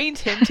 Who trained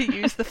him to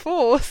use the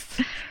Force?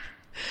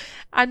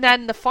 And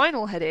then the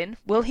final heading,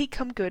 will he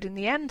come good in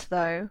the end,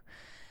 though?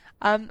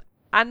 And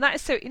that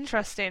is so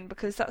interesting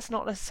because that's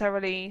not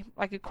necessarily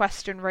like a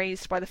question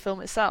raised by the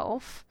film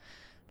itself.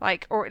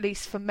 Like, or at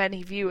least for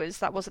many viewers,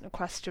 that wasn't a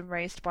question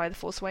raised by The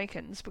Force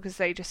Awakens because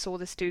they just saw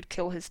this dude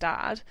kill his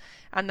dad,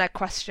 and their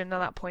question at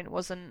that point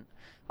wasn't,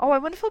 oh, I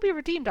wonder if he'll be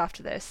redeemed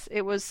after this.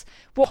 It was,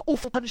 what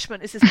awful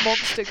punishment is this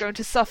monster going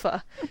to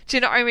suffer? Do you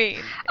know what I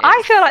mean?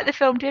 I feel like the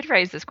film did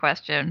raise this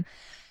question.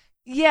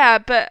 Yeah,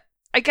 but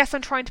I guess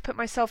I'm trying to put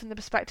myself in the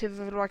perspective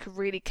of like a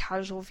really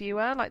casual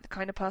viewer, like the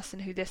kind of person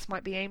who this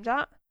might be aimed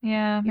at.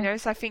 Yeah. You know,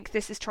 so I think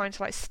this is trying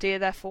to like steer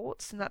their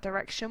thoughts in that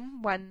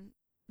direction when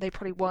they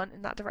probably weren't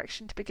in that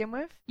direction to begin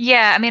with.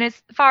 Yeah, I mean,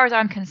 as far as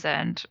I'm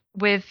concerned,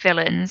 with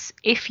villains,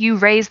 if you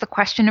raise the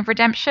question of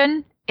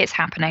redemption, it's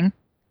happening.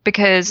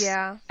 Because,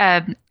 Yeah.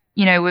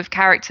 With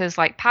characters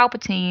like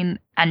Palpatine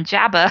and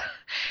Jabba,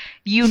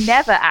 you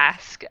never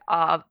ask,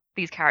 are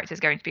these characters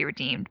going to be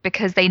redeemed?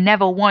 Because they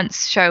never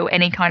once show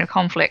any kind of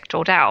conflict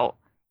or doubt.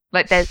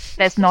 Like,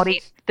 there's not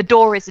the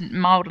door isn't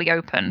mildly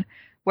open.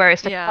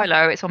 Whereas for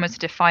Kylo, it's almost a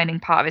defining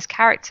part of his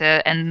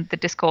character, and the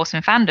discourse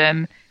in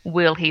fandom,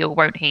 will he or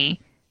won't he?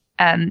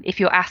 If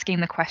you're asking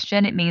the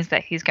question, it means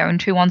that he's going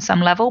to on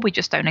some level. We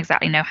just don't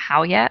exactly know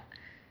how yet.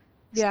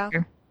 Yeah.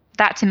 So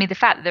that, to me, the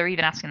fact that they're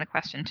even asking the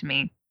question, to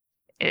me,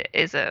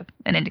 is an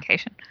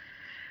indication.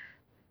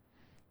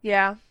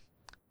 Yeah.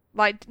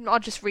 Like, I'll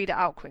just read it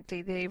out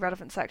quickly, the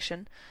relevant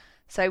section.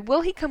 So,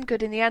 will he come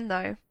good in the end,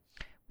 though?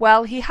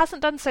 Well, he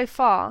hasn't done so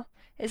far.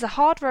 It's a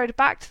hard road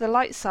back to the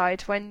light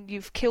side when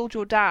you've killed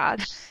your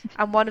dad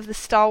and one of the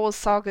Star Wars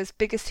saga's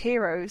biggest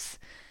heroes.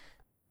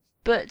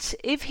 But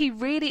if he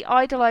really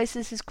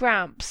idolizes his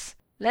Gramps,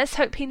 let's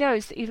hope he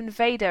knows that even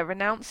Vader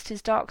renounced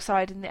his dark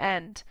side in the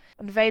end,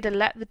 and Vader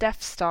let the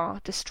Death Star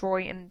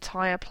destroy an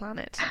entire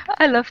planet.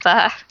 I love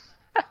that.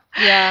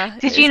 Yeah.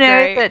 Did you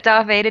know that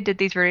Darth Vader did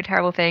these really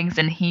terrible things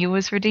and he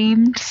was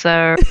redeemed?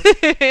 So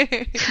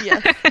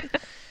yeah.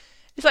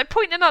 It's like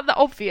pointing out the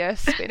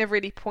obvious, but in a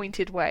really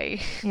pointed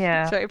way.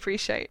 Yeah. So I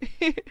appreciate.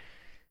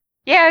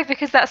 Yeah,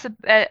 because that's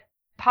a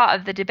part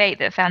of the debate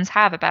that fans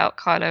have about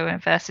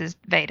Kylo versus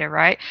Vader,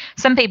 right?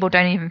 Some people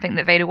don't even think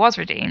that Vader was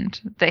redeemed,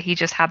 that he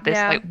just had this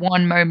like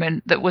one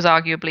moment that was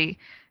arguably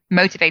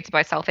motivated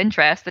by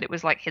self-interest, that it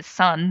was like his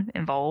son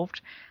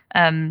involved,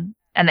 and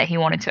that he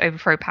wanted to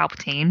overthrow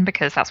Palpatine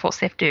because that's what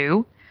Sith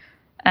do.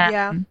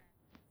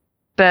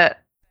 But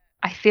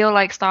I feel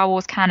like Star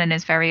Wars canon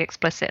is very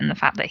explicit in the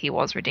fact that he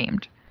was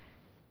redeemed.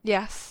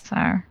 Yes.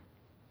 So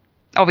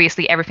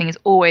obviously everything is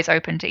always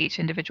open to each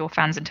individual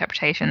fan's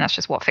interpretation. That's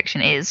just what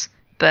fiction is.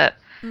 But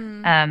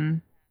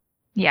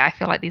yeah, I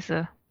feel like these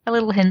are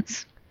little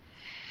hints.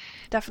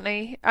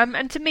 Definitely.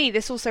 And to me,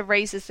 this also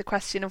raises the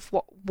question of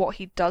what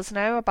he does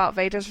know about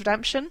Vader's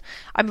redemption.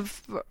 I'm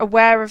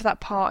aware of that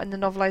part in the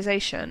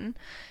novelization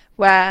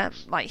where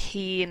like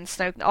he and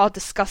Snoke are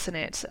discussing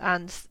it,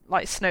 and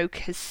like Snoke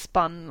has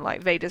spun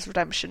like Vader's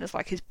redemption as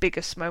like his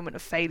biggest moment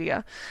of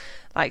failure.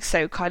 Like,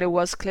 so Kylo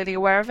was clearly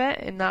aware of it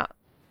in that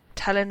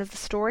telling of the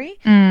story.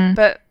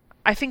 But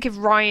I think if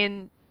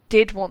Rian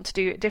did want to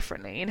do it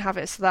differently and have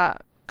it so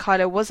that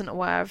Kylo wasn't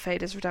aware of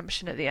Vader's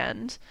redemption at the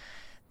end,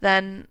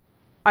 then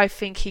I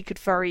think he could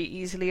very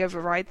easily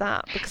override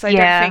that, because I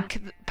don't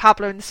think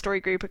Pablo and the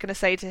story group are going to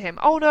say to him,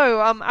 oh no,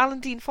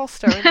 Alan Dean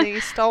Foster in the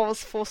Star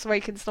Wars Force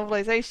Awakens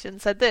novelization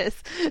said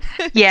this.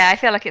 Yeah, I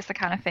feel like it's the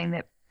kind of thing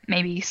that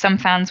maybe some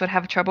fans would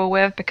have trouble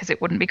with because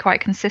it wouldn't be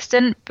quite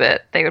consistent,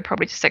 but they would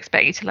probably just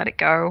expect you to let it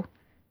go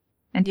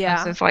in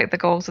terms of like the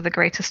goals of the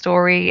greater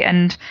story.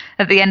 And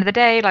at the end of the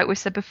day, like we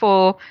said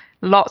before,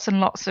 lots and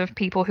lots of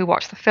people who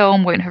watch the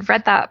film won't have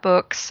read that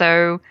book,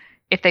 so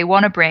if they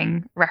want to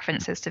bring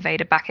references to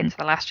Vader back into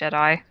The Last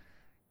Jedi,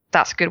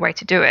 that's a good way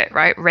to do it,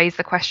 right? Raise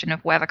the question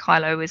of whether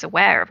Kylo is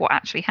aware of what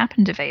actually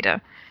happened to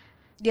Vader.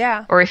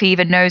 Yeah. Or if he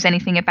even knows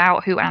anything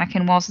about who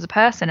Anakin was as a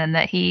person, and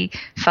that he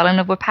fell in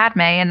love with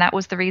Padme, and that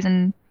was the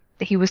reason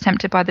that he was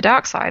tempted by the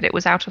dark side. It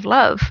was out of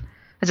love,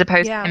 as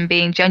opposed to him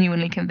being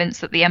genuinely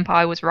convinced that the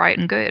Empire was right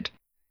and good.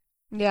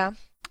 Yeah,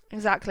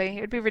 exactly.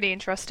 It would be really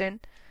interesting.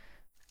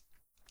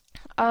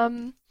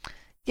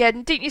 Yeah,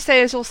 and didn't you say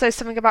there's also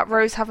something about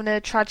Rose having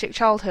a tragic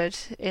childhood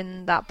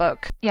in that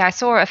book? Yeah, I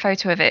saw a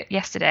photo of it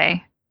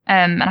yesterday,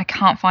 and I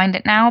can't find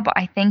it now, but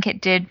I think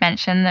it did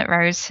mention that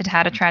Rose had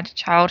had a tragic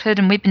childhood,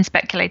 and we'd been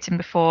speculating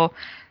before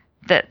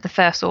that the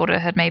First Order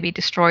had maybe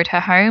destroyed her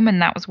home, and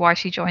that was why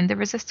she joined the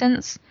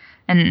Resistance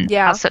and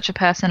had such a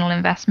personal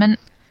investment.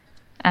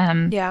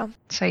 Yeah.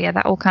 So yeah,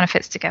 that all kind of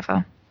fits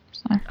together.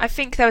 So. I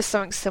think there was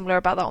something similar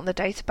about that on the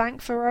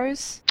databank for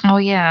Rose. Oh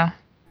yeah.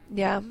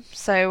 Yeah,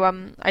 so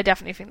I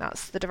definitely think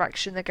that's the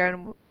direction they're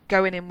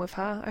going in with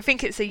her. I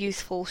think it's a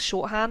useful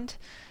shorthand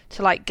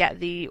to like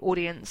get the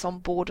audience on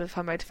board with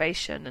her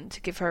motivation and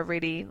to give her a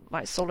really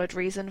like solid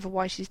reason for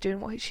why she's doing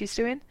what she's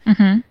doing.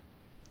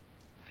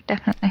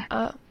 Definitely.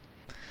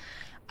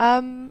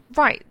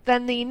 Right,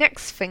 then the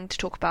next thing to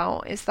talk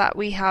about is that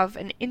we have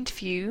an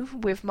interview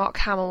with Mark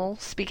Hamill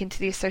speaking to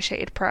the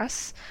Associated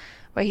Press,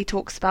 where he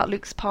talks about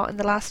Luke's part in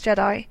The Last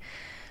Jedi.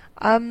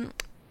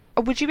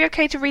 Would you be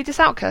okay to read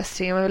this out,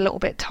 Kirsty? I'm a little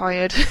bit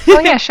tired.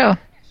 Oh yeah, sure.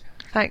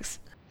 Thanks.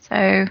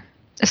 So,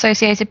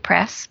 Associated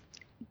Press.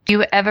 Do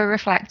you ever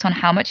reflect on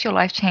how much your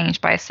life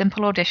changed by a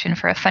simple audition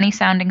for a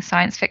funny-sounding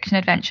science fiction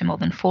adventure more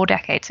than 4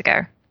 decades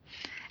ago?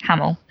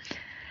 Hamill.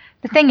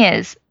 The thing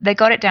is, they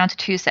got it down to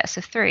 2 sets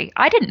of 3.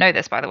 I didn't know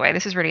this, by the way.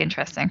 This is really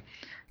interesting.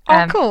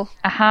 Oh, cool.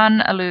 A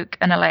Han, a Luke,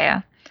 and a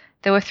Leia.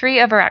 There were 3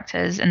 other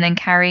actors, and then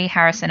Carrie,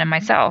 Harrison, and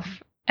myself.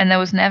 And there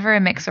was never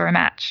a mix or a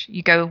match.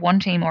 You go with one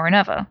team or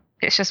another.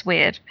 It's just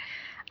weird.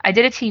 I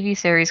did a TV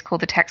series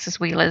called The Texas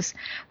Wheelers,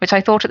 which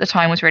I thought at the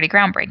time was really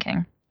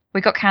groundbreaking.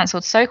 We got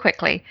cancelled so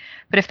quickly,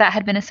 but if that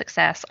had been a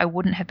success, I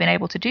wouldn't have been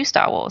able to do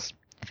Star Wars.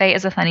 Fate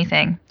is a funny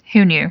thing.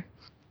 Who knew?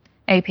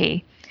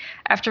 AP.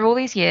 After all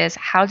these years,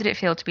 how did it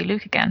feel to be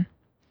Luke again?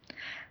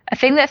 A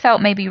thing that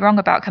felt maybe wrong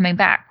about coming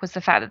back was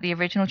the fact that the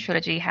original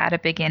trilogy had a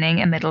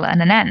beginning, a middle,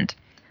 and an end.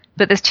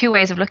 But there's 2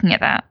 ways of looking at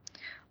that.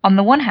 On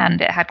the one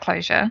hand, it had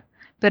closure,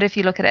 but if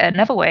you look at it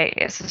another way,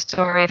 it's a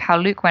story of how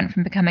Luke went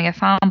from becoming a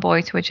farm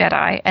boy to a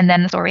Jedi, and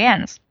then the story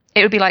ends.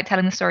 It would be like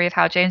telling the story of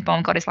how James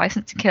Bond got his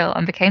license to kill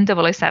and became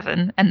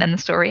 007, and then the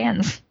story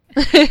ends.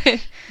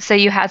 So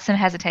you had some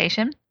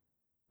hesitation.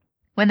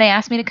 When they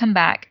asked me to come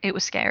back, it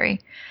was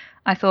scary.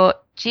 I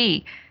thought,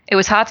 gee, it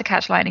was hard to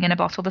catch lightning in a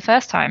bottle the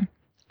first time.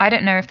 I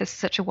don't know if this is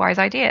such a wise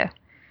idea.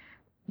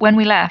 When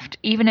we left,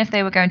 even if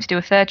they were going to do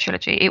a 3rd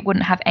trilogy, it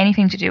wouldn't have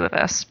anything to do with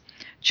us.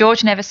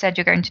 George never said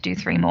you're going to do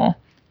 3 more.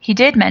 He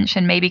did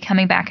mention maybe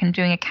coming back and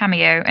doing a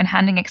cameo and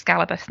handing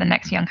Excalibur to the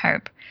next Young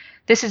Hope.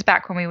 This is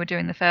back when we were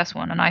doing the first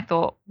one, and I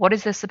thought, what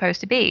is this supposed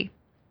to be?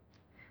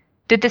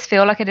 Did this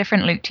feel like a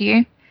different Luke to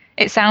you?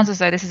 It sounds as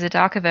though this is a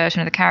darker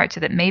version of the character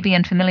that may be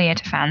unfamiliar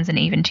to fans and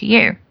even to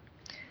you.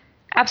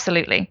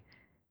 Absolutely.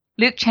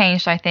 Luke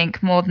changed, I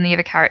think, more than the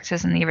other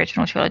characters in the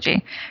original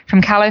trilogy,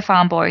 from callow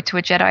farm boy to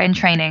a Jedi in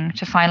training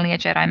to finally a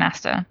Jedi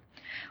Master.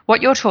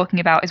 What you're talking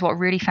about is what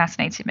really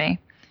fascinated me.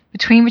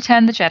 Between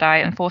Return of the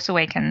Jedi and Force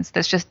Awakens,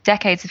 there's just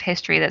decades of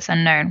history that's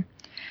unknown.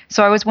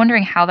 So I was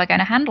wondering how they're going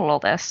to handle all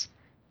this.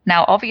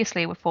 Now,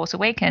 obviously, with Force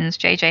Awakens,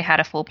 JJ had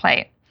a full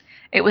plate.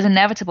 It was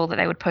inevitable that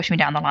they would push me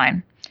down the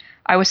line.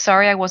 I was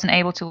sorry I wasn't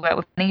able to work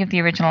with any of the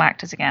original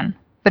actors again.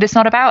 But it's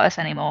not about us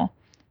anymore.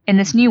 In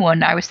this new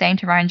one, I was saying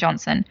to Rian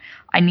Johnson,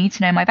 I need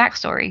to know my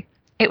backstory.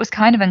 It was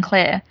kind of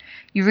unclear.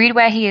 You read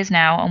where he is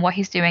now and what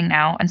he's doing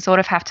now and sort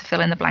of have to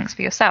fill in the blanks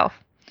for yourself.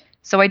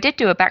 So I did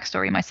do a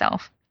backstory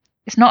myself.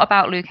 It's not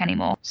about Luke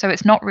anymore, so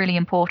it's not really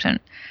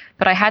important.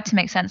 But I had to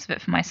make sense of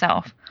it for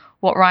myself.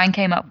 What Rian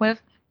came up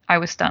with, I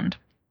was stunned.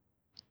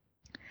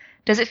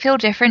 Does it feel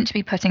different to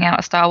be putting out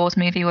a Star Wars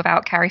movie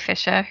without Carrie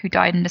Fisher, who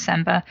died in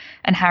December,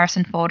 and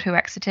Harrison Ford, who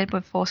exited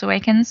with Force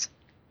Awakens?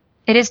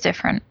 It is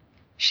different.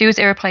 She was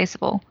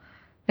irreplaceable.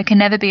 There can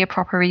never be a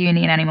proper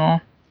reunion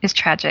anymore. It's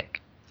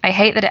tragic. I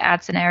hate that it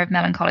adds an air of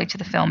melancholy to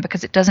the film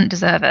because it doesn't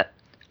deserve it.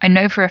 I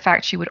know for a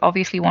fact she would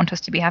obviously want us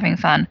to be having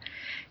fun.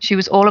 She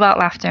was all about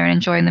laughter and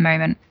enjoying the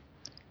moment.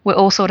 We're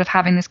all sort of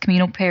having this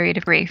communal period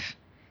of grief.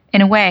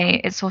 In a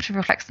way, it sort of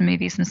reflects the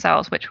movies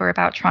themselves, which were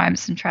about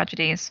triumphs and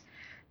tragedies.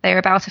 They are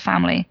about a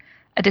family,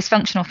 a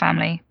dysfunctional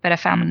family, but a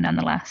family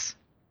nonetheless.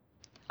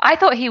 I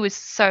thought he was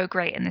so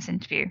great in this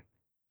interview.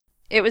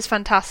 It was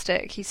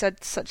fantastic. He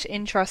said such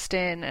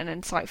interesting and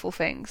insightful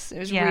things. It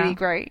was really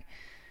great.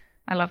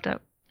 I loved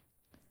it.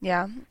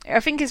 Yeah. I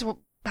think it's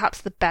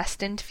perhaps the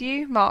best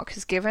interview Mark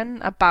has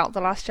given about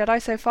The Last Jedi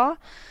so far,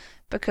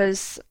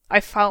 because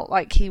I felt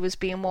like he was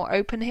being more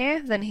open here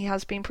than he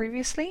has been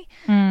previously.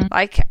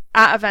 Like,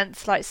 at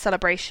events like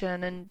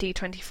Celebration and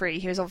D23,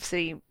 he was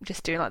obviously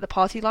just doing, like, the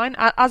party line,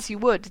 as you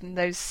would in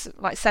those,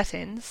 like,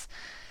 settings.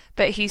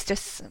 But he's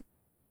just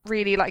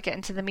really, like,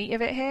 getting to the meat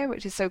of it here,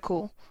 which is so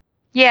cool.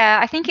 Yeah,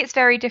 I think it's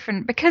very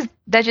different because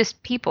they're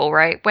just people,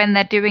 right? When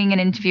they're doing an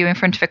interview in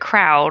front of a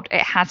crowd,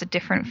 it has a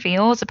different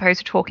feel as opposed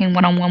to talking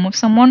one-on-one with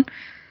someone.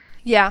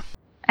 Yeah.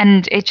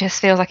 And it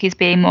just feels like he's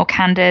being more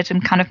candid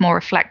and kind of more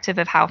reflective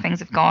of how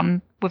things have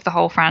gone with the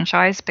whole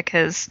franchise,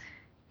 because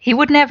he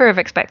would never have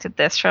expected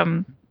this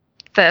from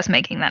first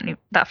making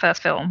that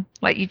first film.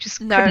 Like, you just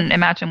couldn't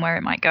imagine where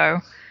it might go.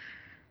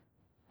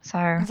 So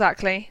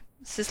exactly.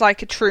 This is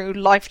like a true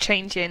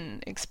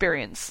life-changing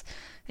experience,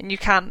 and you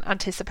can't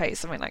anticipate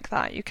something like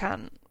that. You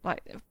can't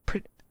like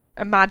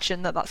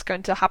imagine that that's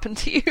going to happen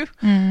to you.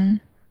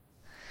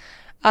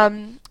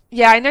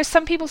 Yeah, I know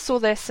some people saw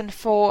this and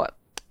thought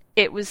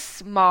it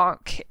was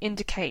Mark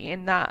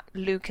indicating that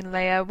Luke and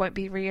Leia won't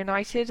be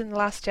reunited in The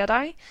Last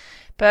Jedi,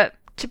 but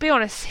to be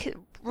honest,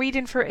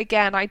 reading through it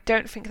again, I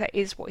don't think that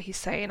is what he's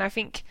saying. I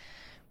think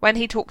when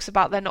he talks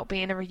about there not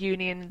being a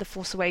reunion in The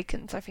Force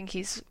Awakens, I think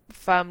he's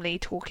firmly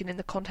talking in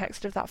the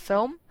context of that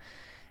film.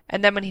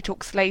 And then when he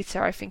talks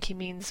later, I think he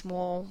means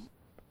more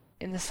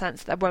in the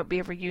sense that there won't be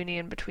a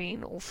reunion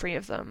between all three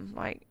of them,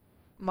 like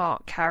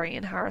Mark, Carrie,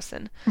 and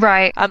Harrison.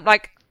 Right.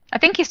 Like I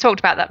think he's talked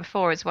about that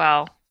before as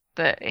well,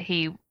 that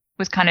he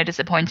was kind of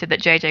disappointed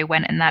that JJ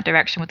went in that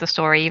direction with the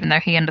story, even though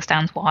he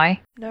understands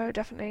why. No,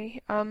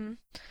 definitely.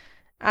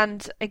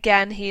 And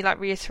again, he like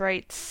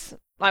reiterates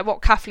like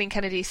what Kathleen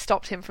Kennedy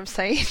stopped him from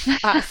saying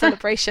at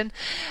Celebration,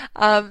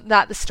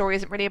 that the story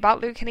isn't really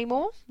about Luke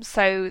anymore.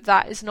 So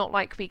that is not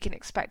like we can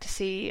expect to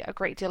see a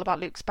great deal about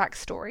Luke's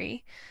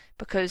backstory,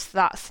 because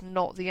that's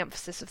not the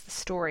emphasis of the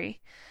story.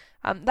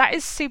 That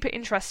is super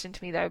interesting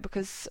to me though,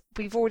 because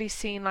we've already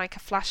seen like a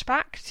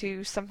flashback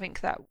to something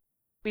that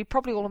we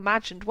probably all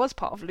imagined was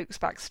part of Luke's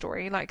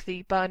backstory, like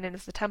the burning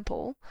of the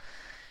temple.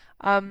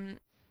 And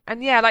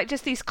yeah, like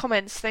just these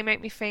comments, they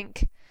make me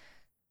think,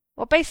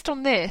 well, based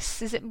on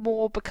this, is it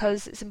more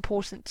because it's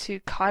important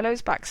to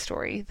Kylo's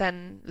backstory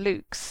than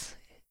Luke's?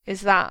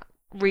 Is that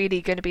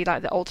really going to be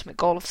like the ultimate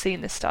goal of seeing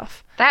this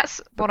stuff?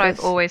 That's what I've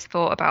always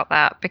thought about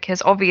that,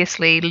 because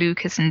obviously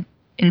Luke is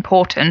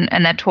important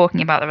and they're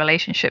talking about the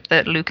relationship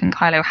that Luke and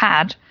Kylo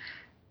had,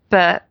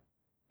 but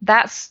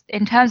that's,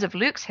 in terms of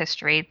Luke's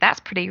history, that's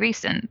pretty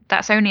recent.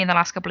 That's only in the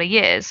last couple of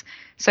years.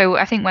 So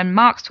I think when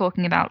Mark's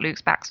talking about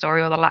Luke's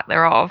backstory, or the lack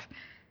thereof,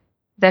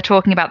 they're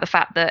talking about the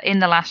fact that in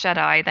The Last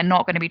Jedi, they're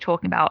not going to be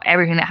talking about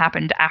everything that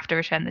happened after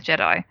Return of the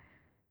Jedi.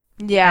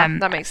 Yeah,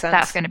 that makes sense.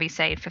 That's going to be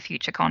saved for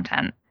future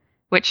content,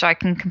 which I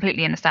can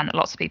completely understand that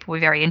lots of people were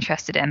very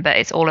interested in, but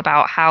it's all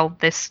about how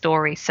this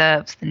story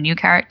serves the new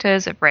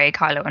characters of Rey,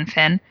 Kylo, and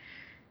Finn.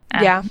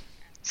 Yeah.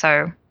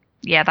 So,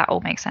 yeah, that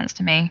all makes sense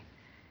to me.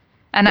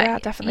 And yeah,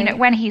 definitely. You know,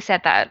 when he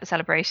said that at the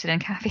Celebration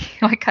and Kathy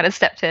like kind of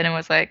stepped in and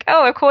was like,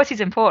 oh, of course he's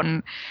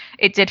important,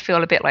 it did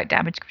feel a bit like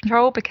damage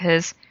control,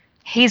 because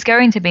he's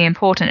going to be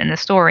important in the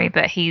story,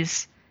 but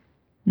he's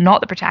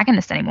not the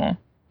protagonist anymore.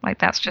 Like,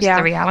 that's just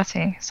the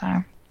reality.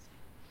 So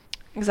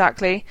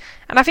exactly.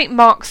 And I think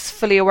Mark's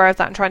fully aware of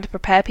that and trying to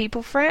prepare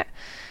people for it,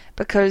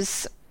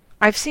 because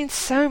I've seen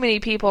so many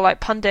people, like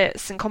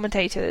pundits and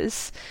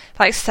commentators,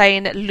 like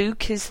saying that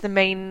Luke is the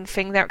main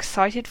thing they're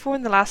excited for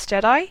in The Last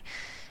Jedi.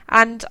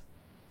 And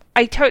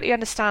I totally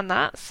understand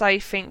that. So I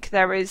think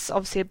there is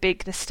obviously a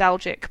big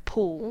nostalgic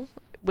pull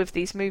with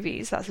these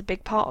movies. That's a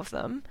big part of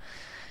them.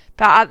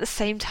 But at the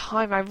same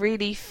time, I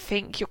really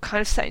think you're kind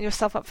of setting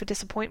yourself up for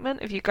disappointment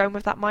if you're going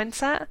with that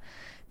mindset,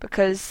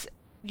 because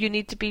you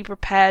need to be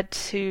prepared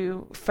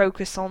to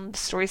focus on the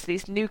stories of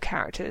these new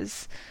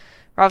characters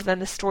rather than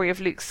the story of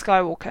Luke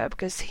Skywalker,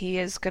 because he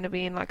is going to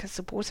be in like a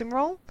supporting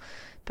role.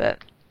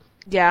 But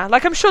yeah,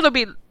 like I'm sure there'll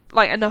be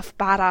like enough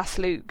badass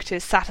Luke to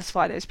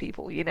satisfy those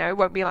people, you know. It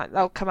won't be like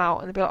they'll come out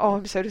and they'll be like, oh,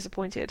 I'm so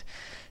disappointed.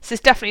 So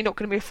it's definitely not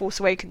going to be a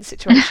Force Awakens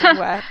situation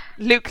where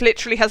Luke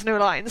literally has no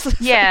lines.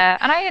 Yeah,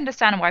 and I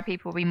understand why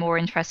people will be more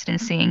interested in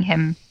seeing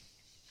him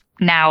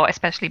now,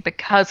 especially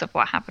because of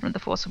what happened with The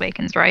Force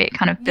Awakens, right? It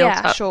kind of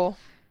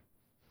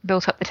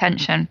built up the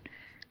tension.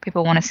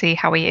 People want to see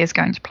how he is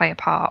going to play a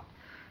part.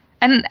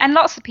 And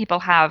lots of people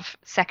have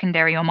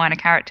secondary or minor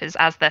characters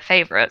as their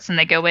favourites, and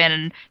they go in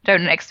and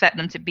don't expect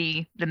them to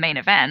be the main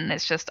event.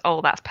 It's just,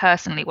 oh, that's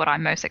personally what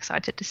I'm most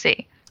excited to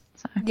see.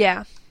 So.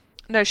 Yeah.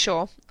 No,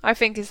 sure. I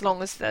think as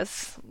long as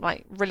there's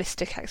like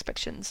realistic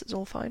expectations, it's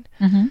all fine.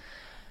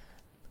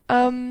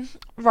 Mm-hmm.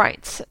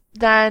 Right.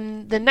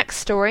 Then the next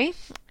story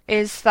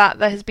is that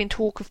there has been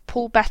talk of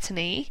Paul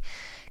Bettany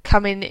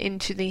coming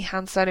into the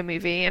Han Solo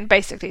movie, and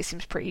basically it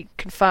seems pretty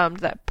confirmed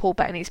that Paul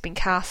Bettany's been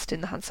cast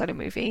in the Han Solo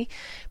movie,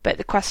 but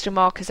the question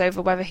mark is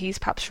over whether he's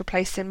perhaps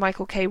replacing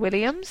Michael K.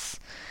 Williams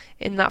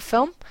in that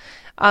film.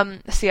 So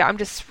yeah, I'm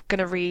just going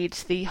to read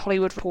the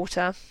Hollywood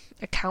Reporter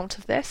account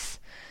of this,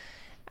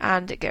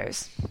 and it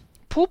goes: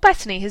 Paul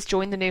Bettany has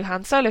joined the new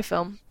Han Solo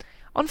film.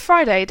 On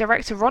Friday,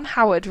 director Ron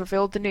Howard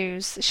revealed the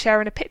news,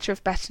 sharing a picture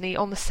of Bettany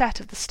on the set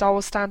of the Star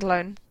Wars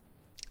standalone.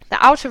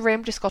 The Outer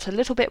Rim just got a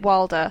little bit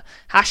wilder.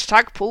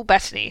 # Paul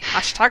Bettany.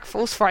 #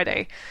 Force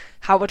Friday,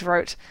 Howard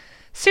wrote.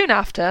 Soon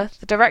after,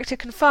 the director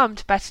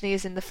confirmed Bettany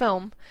is in the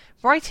film,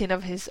 writing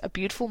of his A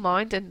Beautiful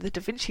Mind and the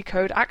Da Vinci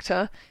Code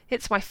actor,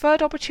 "It's my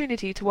third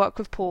opportunity to work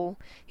with Paul.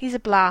 He's a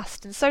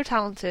blast and so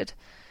talented."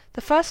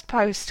 The first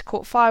post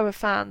caught fire with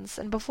fans,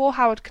 and before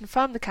Howard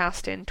confirmed the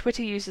casting,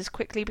 Twitter users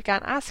quickly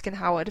began asking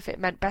Howard if it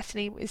meant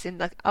Bettany is in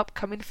the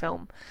upcoming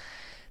film.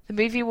 The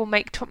movie will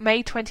make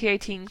May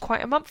 2018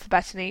 quite a month for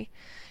Bettany.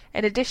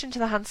 In addition to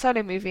the Han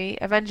Solo movie,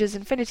 Avengers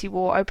Infinity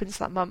War opens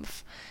that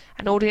month,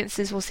 and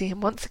audiences will see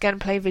him once again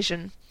play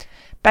Vision.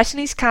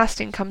 Bettany's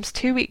casting comes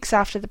 2 weeks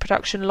after the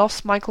production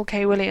lost Michael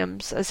K.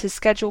 Williams, as his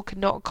schedule could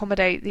not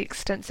accommodate the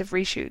extensive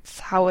reshoots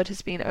Howard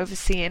has been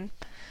overseeing.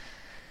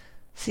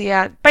 So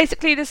yeah,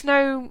 basically there's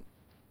no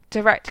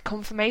direct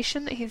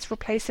confirmation that he's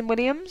replacing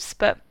Williams,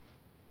 but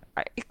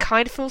it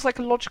kind of feels like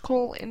a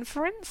logical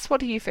inference. What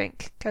do you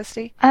think,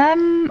 Kirsty?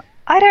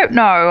 I don't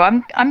know.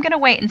 I'm going to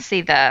wait and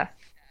see there,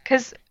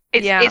 because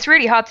it's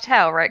really hard to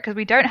tell, right? Because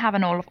we don't have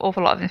an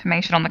awful lot of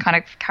information on the kind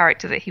of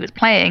character that he was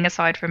playing,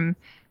 aside from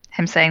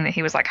him saying that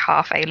he was like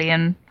half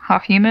alien,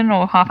 half human,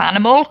 or half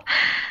animal.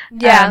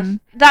 Yeah,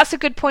 that's a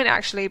good point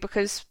actually,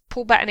 because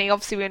Paul Bettany,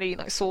 obviously we only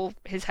saw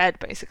his head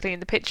basically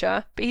in the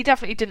picture, but he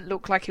definitely didn't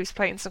look like he was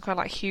playing some kind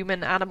of like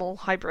human animal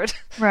hybrid.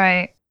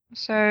 Right.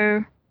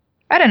 So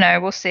I don't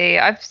know. We'll see.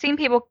 I've seen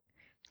people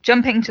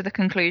jumping to the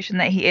conclusion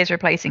that he is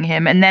replacing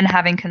him, and then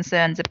having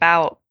concerns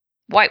about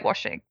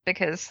whitewashing,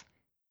 because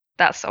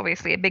that's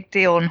obviously a big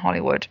deal in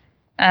Hollywood.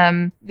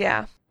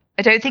 Yeah.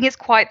 I don't think it's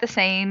quite the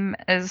same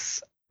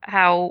as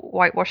how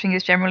whitewashing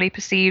is generally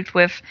perceived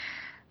with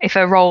if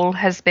a role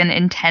has been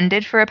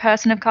intended for a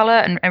person of color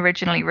and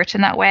originally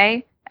written that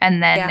way,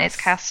 and then it's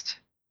cast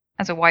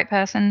as a white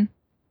person.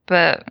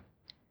 But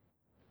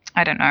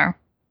I don't know.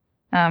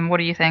 What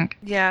do you think?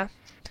 Yeah,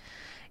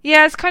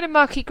 it's kind of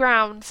murky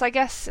grounds. I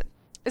guess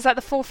it's at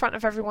the forefront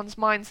of everyone's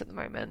minds at the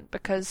moment,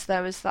 because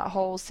there was that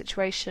whole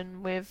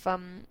situation with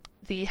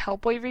the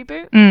Hellboy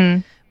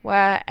reboot,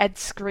 where Ed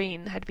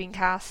Skrein had been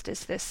cast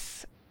as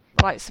this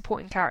like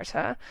supporting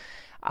character.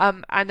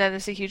 And then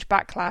there's a huge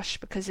backlash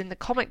because in the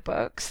comic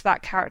books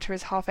that character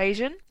is half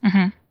Asian,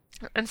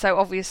 and so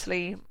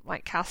obviously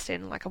like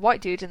casting like a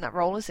white dude in that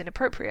role is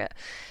inappropriate.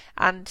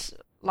 And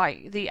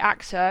like the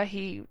actor,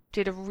 he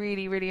did a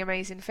really, really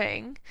amazing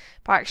thing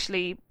by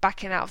actually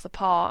backing out of the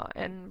part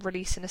and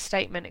releasing a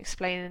statement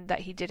explaining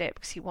that he did it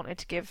because he wanted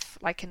to give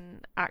like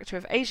an actor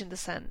of Asian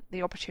descent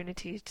the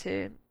opportunity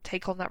to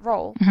take on that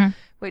role,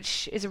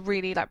 which is a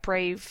really like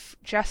brave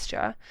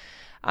gesture.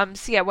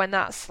 So yeah, when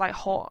that's like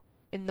hot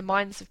in the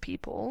minds of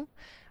people,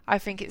 I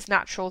think it's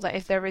natural that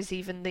if there is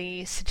even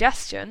the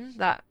suggestion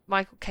that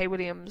Michael K.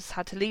 Williams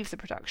had to leave the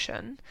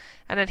production,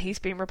 and then he's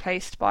been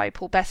replaced by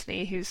Paul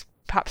Bettany, who's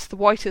perhaps the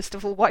whitest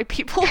of all white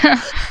people.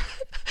 And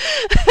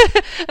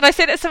I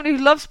say that as somebody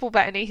who loves Paul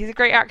Bettany, he's a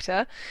great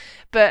actor,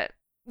 but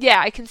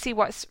yeah, I can see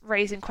what's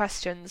raising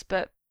questions,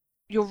 but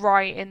you're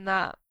right in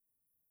that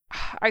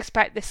I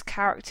expect this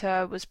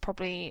character was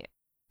probably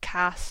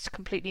cast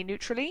completely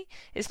neutrally.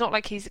 It's not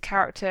like he's a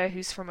character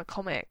who's from a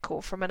comic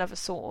or from another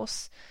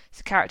source. It's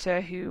a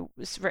character who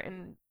was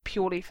written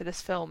purely for this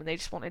film, and they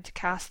just wanted to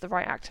cast the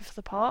right actor for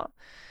the part.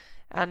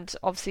 And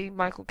obviously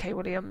Michael K.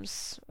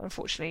 Williams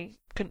unfortunately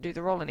couldn't do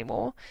the role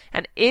anymore.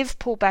 And if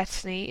Paul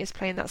Bettany is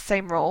playing that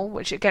same role,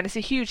 which again is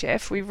a huge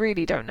if, we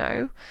really don't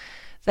know,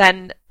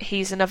 then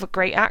he's another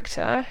great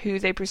actor who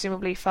they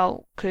presumably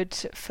felt could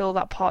fill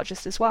that part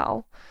just as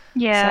well.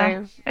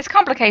 Yeah, so it's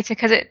complicated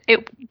because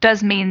it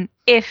does mean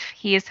if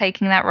he is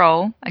taking that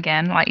role,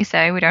 again, like you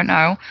say, we don't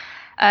know,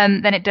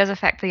 then it does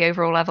affect the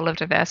overall level of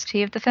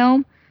diversity of the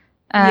film.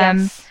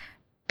 Yes.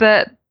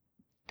 But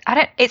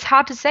it's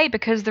hard to say,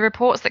 because the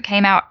reports that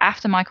came out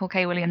after Michael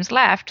K. Williams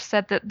left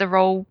said that the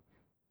role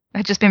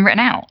had just been written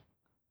out.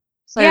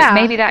 So yeah,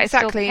 maybe that is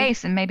still the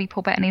case, and maybe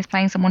Paul Bettany is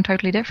playing someone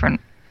totally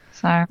different.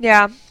 So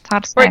yeah, it's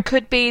hard to say. Or it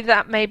could be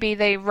that maybe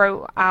they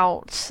wrote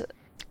out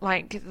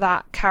like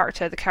that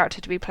character, the character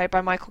to be played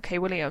by Michael K.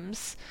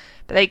 Williams,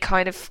 but they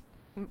kind of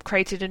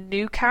created a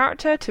new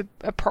character to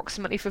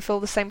approximately fulfill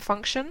the same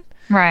function.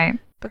 Right.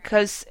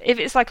 Because if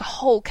it's like a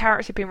whole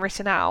character being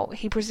written out,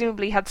 he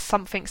presumably had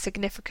something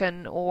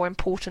significant or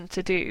important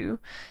to do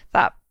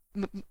that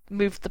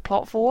moved the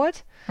plot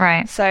forward.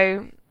 Right.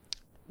 So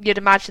you'd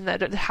imagine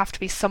that there'd have to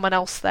be someone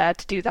else there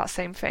to do that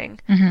same thing.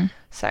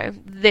 So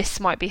this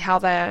might be how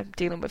they're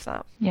dealing with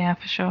that. Yeah,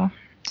 for sure.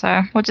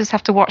 So we'll just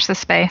have to watch the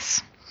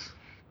space.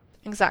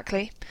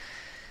 Exactly.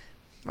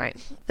 Right.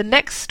 The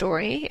next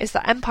story is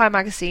that Empire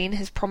magazine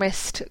has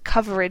promised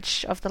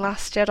coverage of The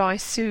Last Jedi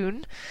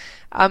soon,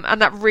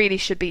 and that really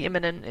should be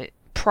imminent.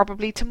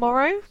 Probably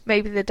tomorrow,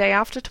 maybe the day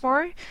after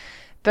tomorrow,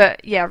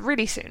 but yeah,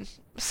 really soon.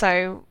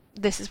 So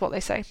this is what they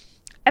say.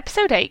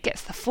 Episode 8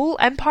 gets the full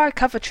Empire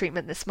cover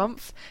treatment this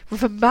month,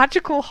 with a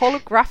magical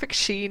holographic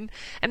sheen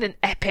and an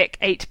epic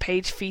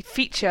 8-page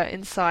feature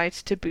inside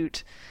to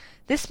boot.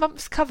 This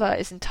month's cover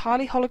is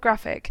entirely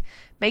holographic,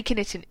 making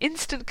it an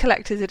instant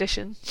collector's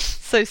edition.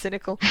 So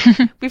cynical.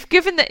 We've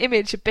given the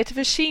image a bit of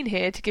a sheen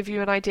here to give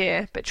you an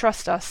idea, but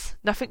trust us,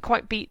 nothing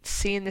quite beats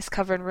seeing this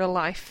cover in real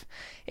life.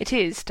 It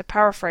is, to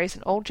paraphrase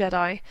an old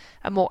Jedi,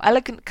 a more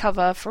elegant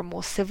cover for a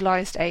more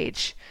civilized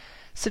age.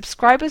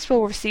 Subscribers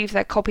will receive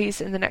their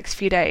copies in the next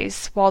few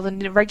days, while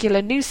the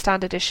regular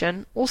newsstand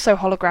edition, also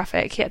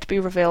holographic, yet to be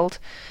revealed,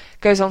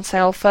 goes on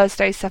sale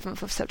Thursday,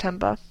 7th of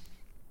September.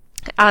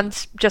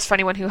 And just for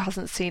anyone who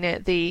hasn't seen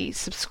it, the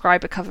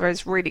subscriber cover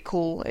is really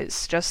cool.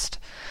 It's just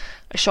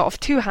a shot of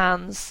two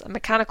hands, a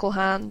mechanical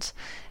hand,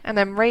 and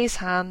then Rey's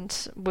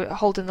hand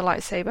holding the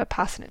lightsaber,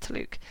 passing it to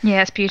Luke.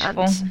 Yeah, it's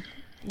beautiful. And,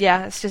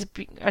 yeah, it's just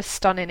a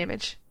stunning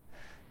image.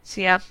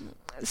 So yeah,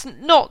 it's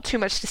not too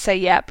much to say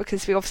yet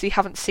because we obviously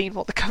haven't seen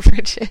what the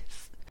coverage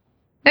is.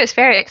 No, it's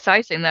very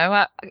exciting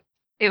though.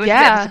 It was a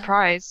bit of a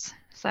surprise.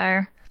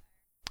 So.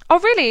 Oh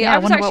really? Yeah, I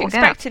was actually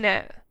expecting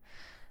it.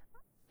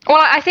 Well,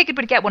 I think it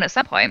would get one at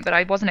some point, but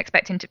I wasn't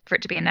expecting for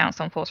it to be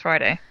announced on Force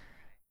Friday.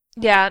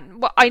 Yeah,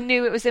 well, I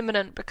knew it was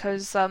imminent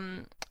because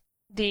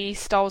the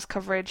Star Wars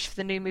coverage for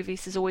the new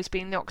movies has always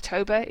been the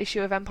October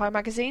issue of Empire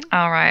magazine.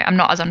 All right, I'm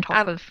not as on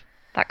top of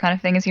that kind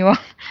of thing as you are.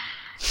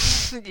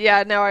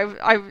 Yeah, no,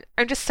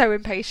 I'm just so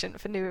impatient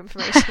for new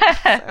information. So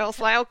I was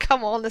like, oh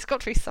come on, there's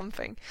got to be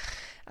something.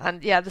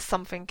 And yeah, the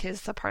something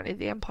is apparently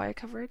the Empire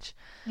coverage.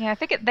 Yeah, I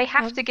think they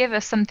have to give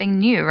us something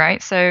new,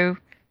 right? So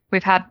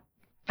we've had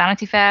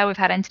Vanity Fair, we've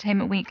had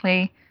Entertainment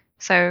Weekly,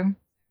 so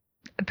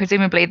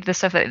presumably the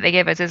stuff that they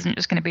give us isn't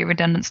just going to be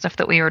redundant stuff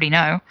that we already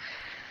know.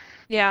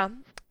 Yeah,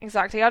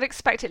 exactly. I'd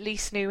expect at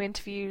least new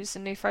interviews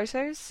and new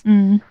photos,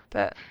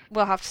 but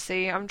we'll have to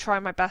see. I'm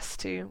trying my best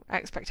to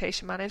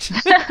expectation manage,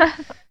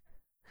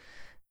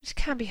 which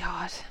can be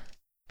hard.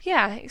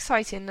 Yeah,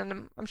 exciting,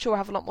 and I'm sure we'll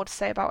have a lot more to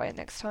say about it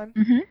next time.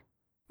 Mm-hmm.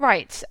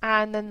 Right,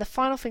 and then the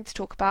final thing to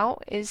talk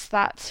about is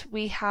that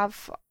we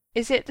have...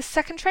 Is it the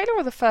second trailer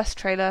or the first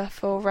trailer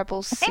for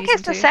Rebels Season 2? I think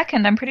it's the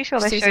second. I'm pretty sure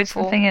they showed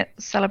something at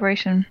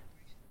Celebration.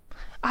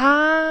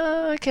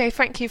 Ah, okay.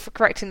 Thank you for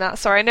correcting that.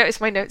 Sorry, I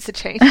noticed my notes had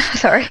changed.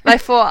 Sorry. And I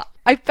thought,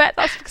 I bet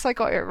that's because I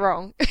got it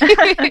wrong.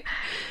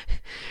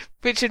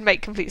 Which would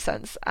make complete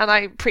sense. And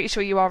I'm pretty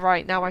sure you are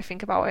right now I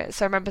think about it.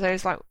 So I remember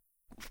those like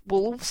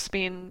wolves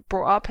being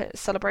brought up at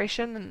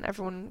Celebration and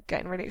everyone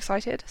getting really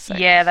excited. So.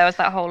 Yeah, there was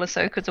that whole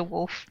Ahsoka's a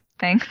wolf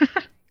thing.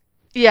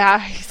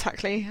 Yeah,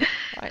 exactly.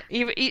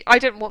 I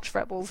didn't watch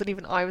Rebels, and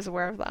even I was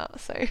aware of that,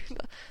 so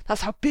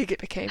that's how big it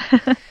became.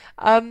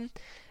 But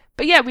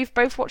yeah, we've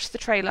both watched the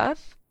trailer.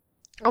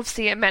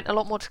 Obviously, it meant a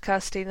lot more to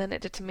Kirsty than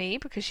it did to me,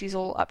 because she's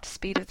all up to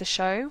speed with the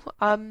show.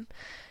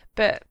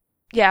 But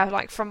yeah,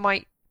 like from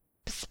my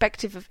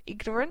perspective of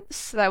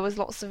ignorance, there was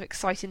lots of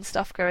exciting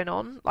stuff going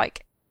on.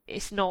 Like,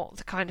 it's not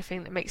the kind of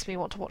thing that makes me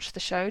want to watch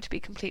the show, to be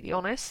completely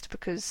honest,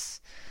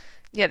 because,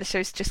 yeah, the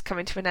show's just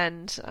coming to an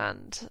end,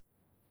 and...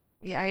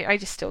 yeah, I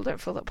just still don't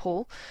feel that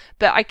pull.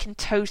 But I can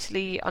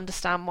totally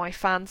understand why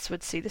fans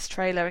would see this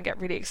trailer and get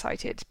really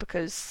excited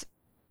because,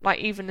 like,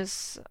 even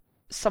as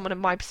someone in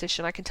my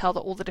position, I can tell that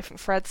all the different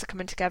threads are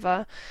coming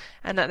together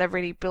and that they're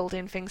really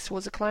building things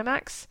towards a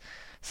climax.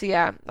 So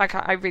yeah, like,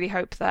 I really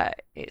hope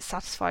that it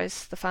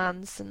satisfies the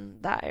fans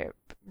and that it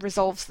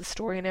resolves the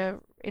story in a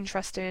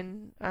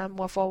interesting,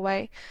 worthwhile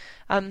way.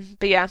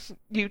 But yeah,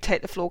 you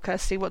take the floor,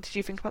 Kirsty. What did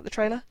you think about the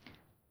trailer?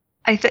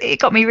 It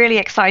got me really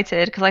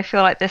excited because I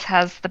feel like this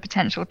has the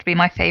potential to be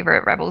my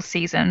favorite Rebels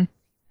season,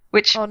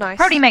 which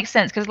probably makes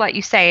sense because, like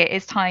you say, it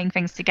is tying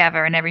things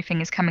together and everything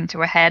is coming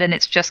to a head, and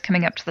it's just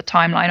coming up to the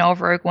timeline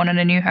of Rogue One and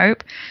A New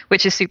Hope,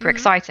 which is super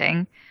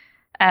exciting.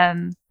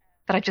 But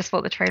I just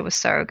thought the trailer was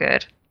so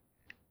good.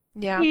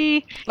 Yeah.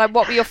 Like,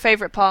 what were your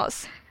favorite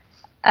parts?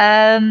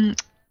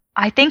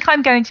 I think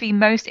I'm going to be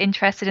most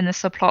interested in the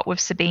subplot with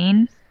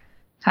Sabine.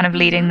 Kind of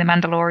leading the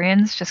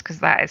Mandalorians, just because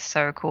that is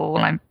so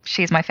cool.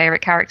 She's my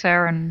favorite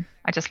character, and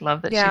I just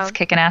love that she's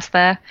kicking ass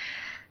there.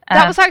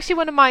 That was actually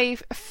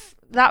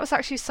that was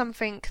actually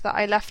something that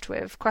I left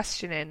with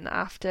questioning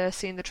after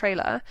seeing the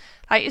trailer.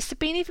 Like, is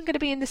Sabine even going to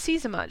be in the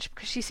season much?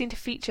 Because she seemed to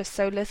feature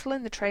so little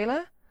in the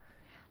trailer.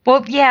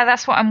 Well, yeah,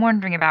 that's what I'm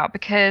wondering about,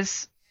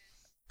 because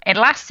in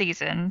last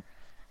season,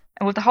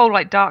 with the whole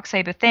like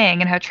Darksaber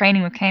thing and her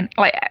training with Kanan,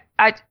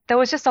 there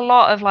was just a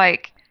lot of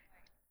like,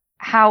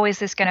 how is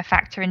this going to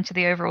factor into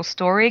the overall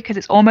story? Because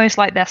it's almost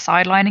like they're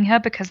sidelining her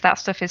because that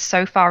stuff is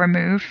so far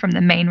removed from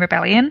the main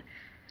rebellion.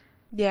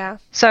 Yeah.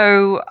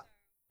 So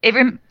it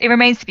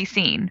remains to be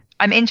seen.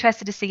 I'm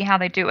interested to see how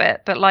they do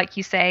it. But like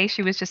you say,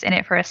 she was just in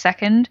it for a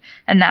second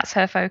and that's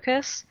her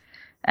focus.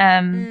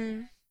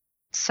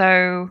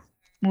 So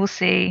we'll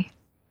see.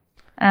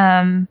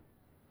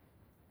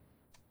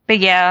 But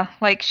yeah,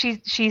 like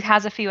she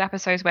has a few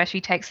episodes where she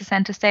takes the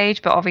center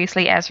stage, but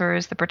obviously Ezra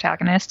is the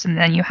protagonist, and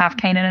then you have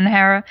Kanan and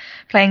Hera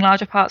playing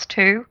larger parts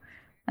too.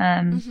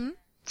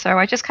 So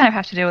I just kind of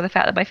have to deal with the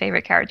fact that my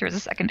favorite character is a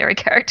secondary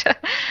character.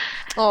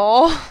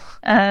 Oh.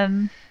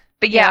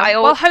 But yeah,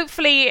 well,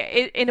 hopefully,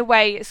 in a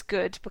way, it's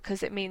good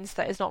because it means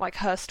that it's not like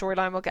her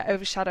storyline will get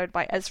overshadowed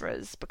by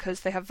Ezra's because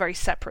they have very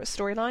separate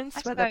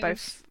storylines where they're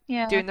both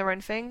doing their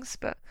own things.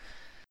 But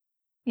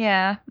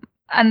yeah,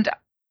 and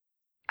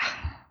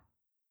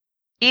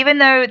even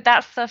though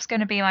that stuff's going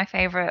to be my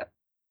favorite,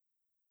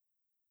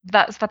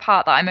 that's the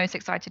part that I'm most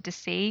excited to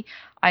see.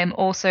 I am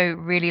also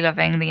really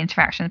loving the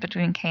interactions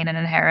between Kanan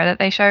and Hera that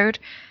they showed.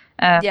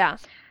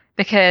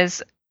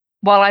 Because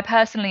while I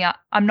personally,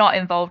 I'm not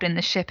involved in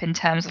the ship in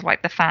terms of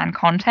like the fan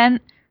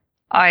content,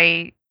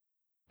 I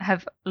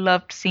have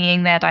loved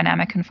seeing their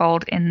dynamic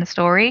unfold in the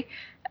story.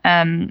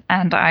 And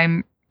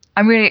I'm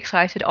really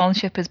excited on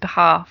Shipper's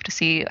behalf to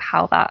see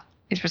how that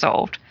is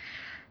resolved.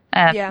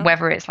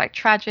 Whether it's like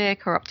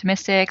tragic or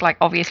optimistic, like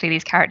obviously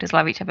these characters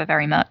love each other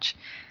very much,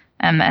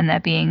 and they're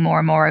being more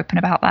and more open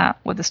about that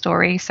with the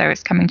story, so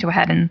it's coming to a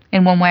head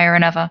in one way or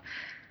another.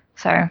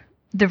 So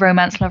the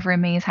romance lover in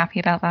me is happy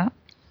about that.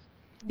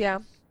 Yeah.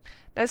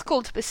 It's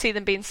cool to see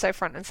them being so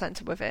front and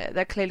center with it.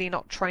 They're clearly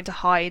not trying to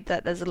hide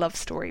that there's a love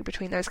story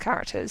between those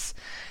characters.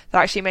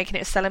 They're actually making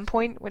it a selling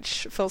point,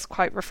 which feels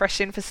quite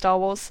refreshing for Star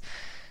Wars.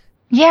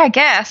 Yeah, I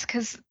guess,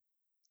 because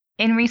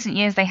in recent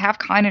years they have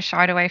kind of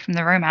shied away from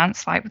the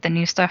romance, like with the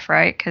new stuff,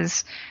 right?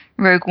 Because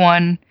Rogue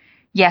One,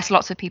 yes,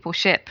 lots of people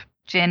ship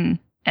Jyn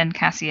and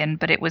Cassian,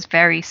 but it was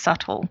very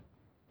subtle.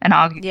 And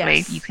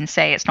arguably, you can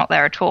say it's not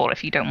there at all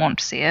if you don't want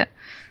to see it.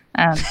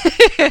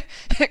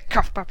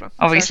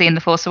 Obviously, in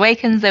The Force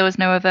Awakens, there was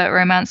no overt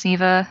romance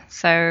either.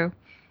 So,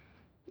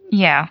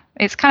 yeah,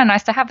 it's kind of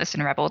nice to have this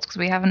in Rebels because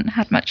we haven't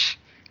had much,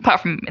 apart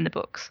from in the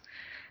books.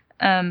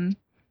 And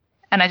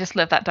I just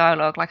love that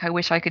dialogue. Like, I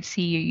wish I could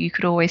see you. You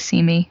could always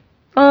see me.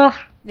 Oh,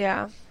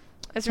 yeah,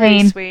 it's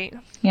really sweet.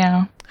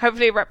 Yeah.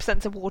 Hopefully, it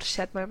represents a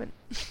watershed moment.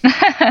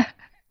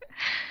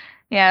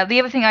 Yeah, the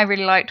other thing I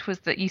really liked was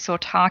that you saw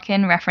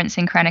Tarkin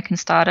referencing Krennic and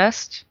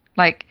Stardust.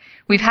 Like,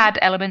 we've had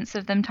elements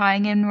of them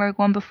tying in Rogue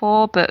One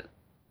before, but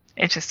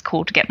it's just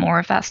cool to get more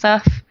of that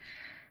stuff.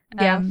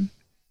 Yeah.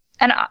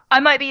 And I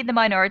might be in the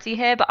minority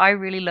here, but I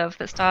really love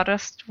that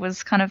Stardust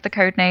was kind of the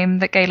code name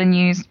that Galen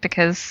used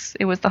because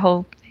it was the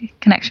whole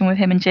connection with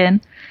him and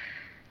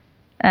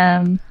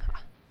Jyn.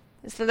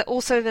 It's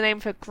also the name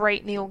for a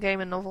great Neil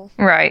Gaiman novel.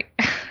 Right.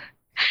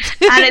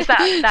 And is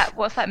that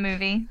what's that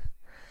movie?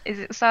 Is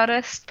it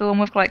Stardust? The one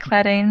with like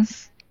Claire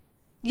Danes?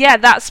 Yeah,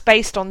 that's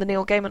based on the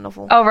Neil Gaiman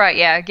novel. Oh, right,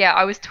 yeah.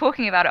 I was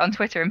talking about it on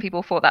Twitter and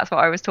people thought that's what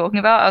I was talking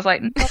about. I was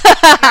like,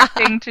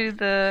 reacting to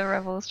the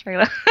Rebels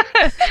trailer.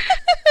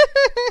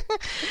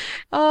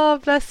 Oh,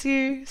 bless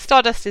you.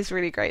 Stardust is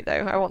really great, though.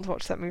 I want to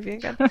watch that movie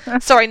again.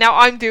 Sorry, now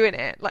I'm doing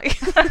it. Like,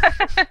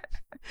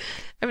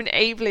 I'm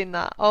enabling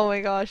that. Oh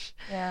my gosh.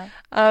 Yeah.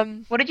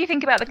 What did you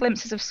think about the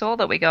glimpses of Saw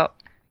that we got?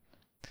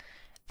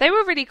 They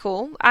were really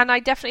cool, and I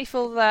definitely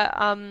feel that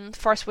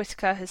Forrest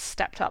Whitaker has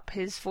stepped up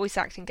his voice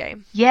acting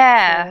game.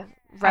 Yeah.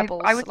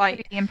 Rebels. I was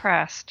really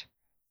impressed.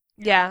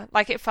 Yeah,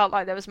 like it felt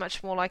like there was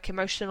much more like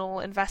emotional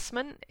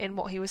investment in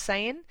what he was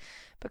saying,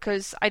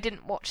 because I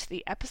didn't watch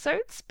the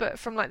episodes, but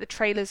from like the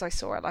trailers I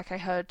saw it, like I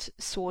heard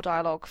Saw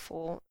dialogue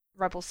for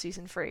Rebels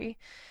season 3,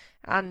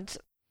 and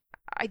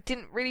I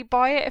didn't really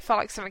buy it. It felt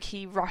like something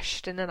he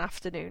rushed in an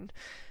afternoon.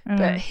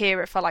 But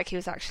here it felt like he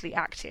was actually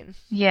acting.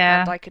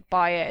 Yeah. And I could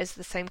buy it as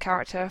the same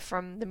character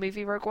from the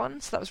movie Rogue One,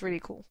 so that was really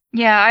cool.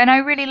 Yeah, and I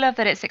really love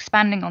that it's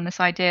expanding on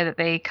this idea that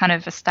they kind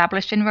of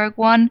established in Rogue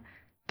One,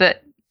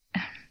 but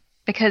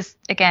because,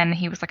 again,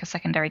 he was like a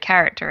secondary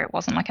character, it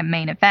wasn't like a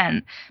main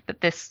event,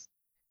 but this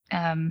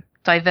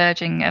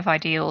diverging of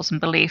ideals and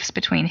beliefs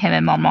between him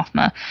and Mon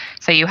Mothma.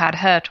 So you had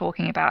her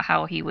talking about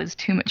how he was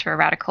too much of a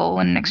radical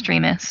and an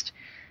extremist.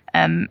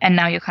 And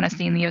now you're kind of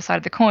seeing the other side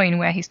of the coin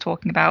where he's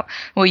talking about,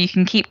 well, you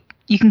can keep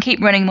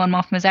running Mon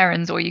Mothma's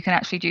errands, or you can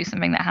actually do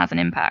something that has an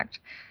impact.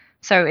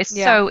 So it's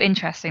so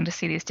interesting to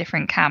see these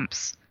different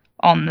camps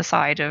on the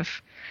side of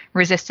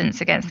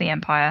resistance against the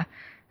Empire,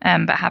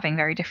 but having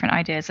very different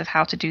ideas of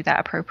how to do that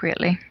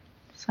appropriately.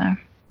 So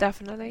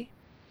definitely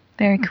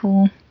very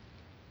cool.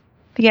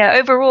 But yeah,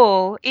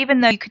 overall,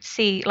 even though you could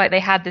see like they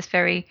had this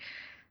very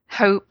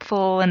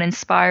hopeful and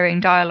inspiring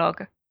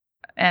dialogue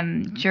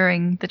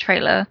during the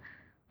trailer,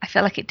 I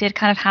felt like it did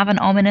kind of have an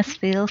ominous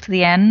feel to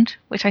the end,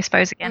 which I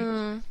suppose,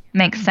 again,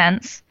 makes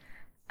sense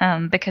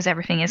because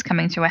everything is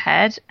coming to a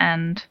head.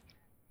 And,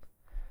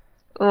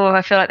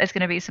 I feel like there's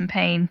going to be some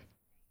pain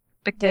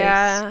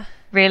because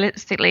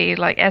realistically,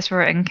 like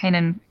Ezra and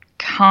Kanan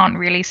can't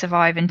really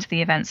survive into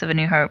the events of A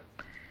New Hope.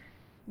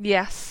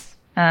 Yes.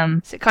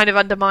 So it kind of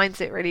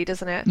undermines it, really,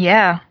 doesn't it?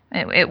 Yeah,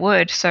 it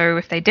would. So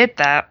if they did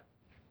that,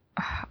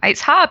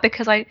 it's hard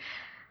because I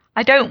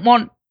don't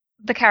want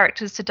the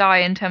characters to die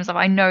in terms of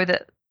I know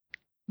that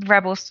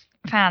Rebels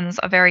fans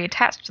are very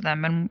attached to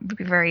them and would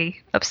be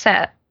very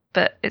upset,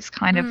 but it's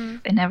kind of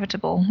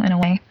inevitable in a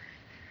way.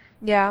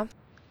 Yeah.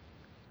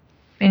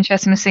 Be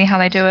interesting to see how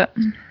they do it.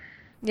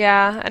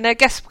 Yeah, and I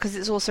guess because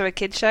it's also a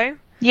kid show.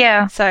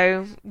 Yeah.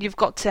 So you've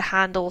got to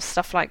handle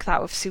stuff like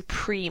that with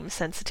supreme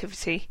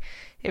sensitivity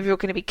if you're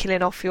going to be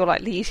killing off your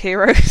like lead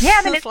heroes.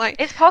 Yeah, I mean,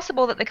 it's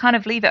possible that they kind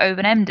of leave it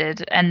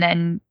open-ended and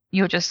then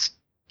you're just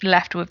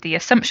left with the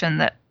assumption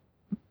that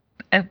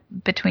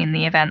between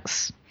the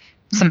events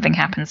something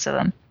happens to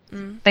them.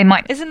 They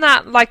might. Isn't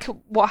that like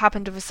what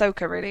happened to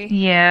Ahsoka, really?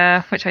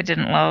 Yeah, which I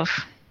didn't love.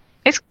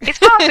 It's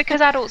hard because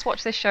adults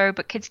watch this show,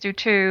 but kids do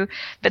too.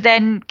 But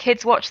then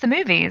kids watch the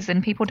movies,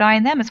 and people die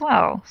in them as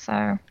well.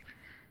 So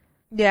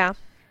yeah,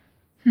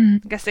 I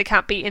guess they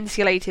can't be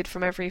insulated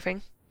from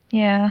everything.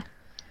 Yeah.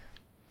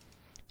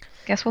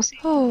 Guess we'll see.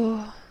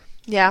 Oh,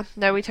 yeah.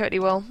 No, we totally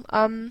will.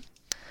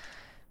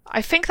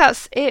 I think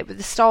that's it with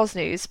the Star Wars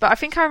news, but I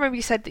think I remember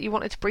you said that you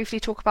wanted to briefly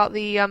talk about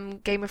the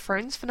Game of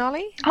Thrones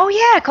finale. Oh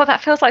yeah, God,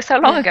 that feels like so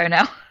long ago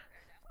now.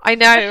 I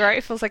know, right?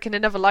 It feels like in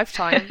another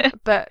lifetime.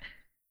 But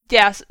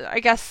yes, I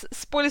guess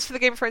spoilers for the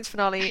Game of Thrones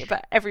finale,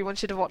 but everyone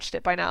should have watched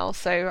it by now,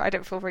 so I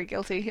don't feel very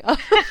guilty.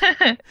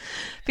 But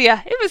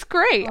yeah, it was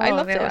great. I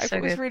loved it. I thought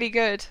it was really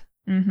good.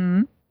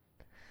 Mm-hmm.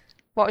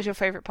 What was your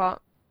favourite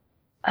part?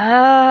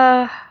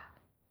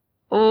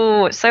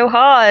 It's so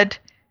hard.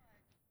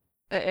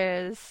 It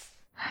is.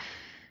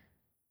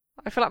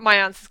 I feel like my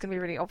answer is going to be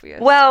really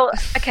obvious. Well,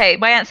 okay,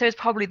 my answer is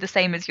probably the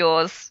same as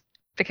yours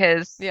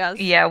because, yes.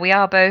 yeah, we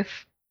are both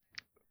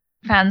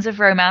fans of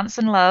romance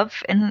and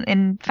love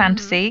in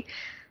fantasy.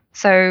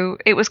 So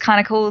it was kind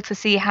of cool to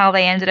see how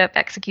they ended up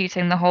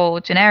executing the whole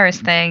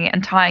Daenerys thing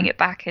and tying it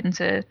back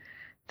into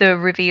the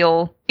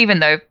reveal, even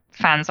though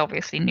fans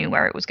obviously knew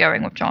where it was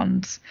going with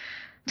Jon's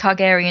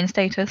Targaryen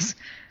status.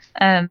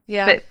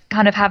 But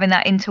kind of having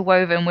that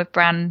interwoven with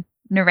Bran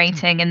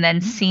narrating and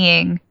then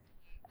seeing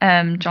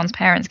Jon's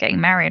parents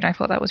getting married, I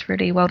thought that was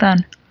really well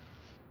done.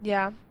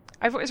 Yeah,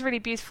 I thought it was really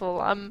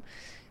beautiful.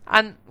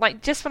 And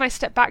like just when I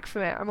step back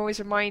from it, I'm always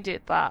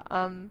reminded that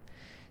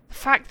the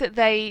fact that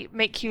they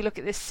make you look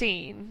at this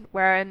scene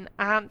where an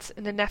aunt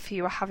and a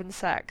nephew are having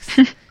sex,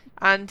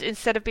 and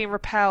instead of being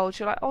repelled,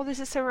 you're like, oh, this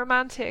is so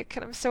romantic,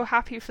 and I'm so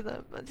happy for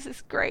them. This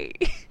is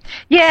great.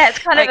 Yeah, it's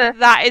kind of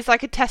that is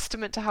like a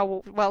testament to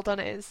how well done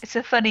it is. It's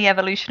a funny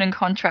evolution and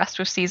contrast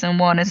with season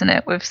 1, isn't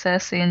it, with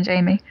Cersei and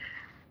Jaime?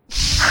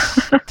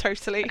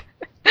 Totally.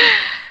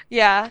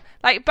 Yeah,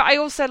 like, but I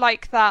also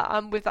like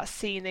that with that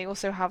scene they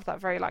also have that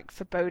very like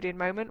foreboding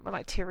moment when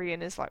like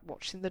Tyrion is like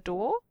watching the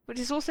door, which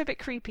is also a bit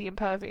creepy and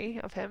pervy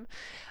of him.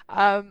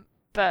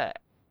 But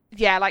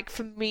yeah, like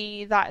for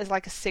me that is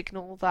like a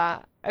signal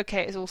that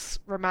okay, it's all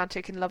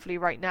romantic and lovely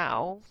right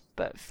now,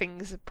 but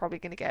things are probably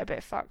going to get a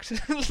bit fucked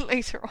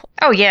later on.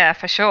 Oh yeah,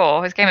 for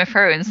sure. With Game of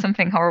Thrones,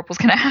 something horrible's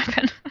going to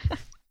happen.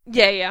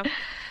 Yeah.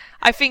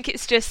 I think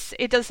it's just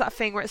it does that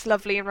thing where it's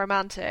lovely and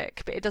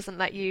romantic, but it doesn't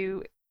let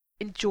you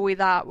enjoy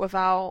that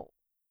without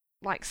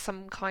like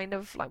some kind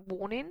of like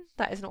warning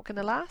that is not going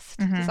to last.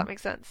 Does that make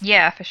sense?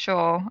 Yeah, for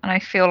sure. And I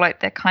feel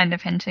like they're kind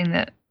of hinting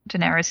that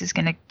Daenerys is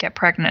going to get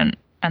pregnant,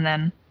 and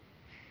then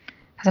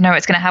I don't know,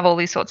 it's going to have all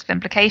these sorts of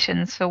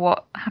implications for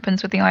what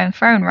happens with the Iron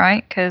Throne,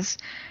 right? Because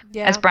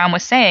as Bran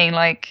was saying,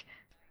 like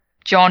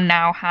Jon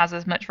now has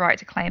as much right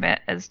to claim it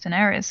as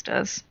Daenerys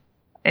does,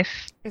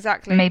 if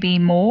maybe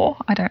more.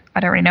 I don't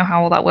really know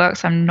how all that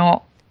works. I'm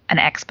not an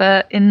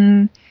expert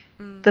in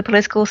the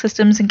political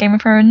systems in Game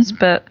of Thrones,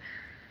 but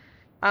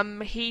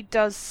he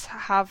does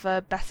have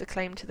a better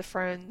claim to the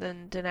throne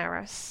than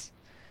Daenerys,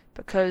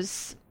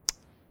 because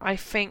I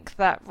think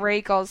that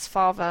Rhaegar's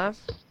father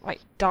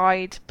like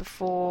died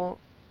before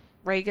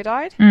Rhaegar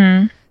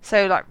died.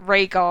 So like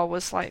Rhaegar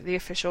was like the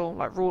official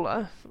like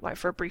ruler like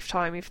for a brief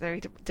time, even though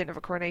he didn't have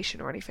a coronation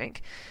or anything.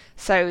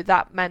 So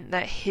that meant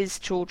that his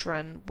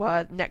children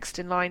were next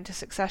in line to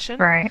succession,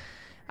 right?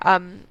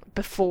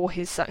 Before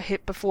his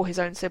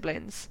own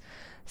siblings.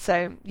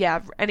 So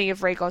yeah, any of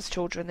Rhaegar's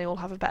children, they all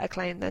have a better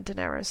claim than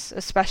Daenerys,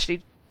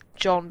 especially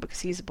Jon because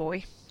he's a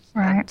boy.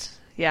 Right. And,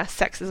 yeah,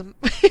 sexism.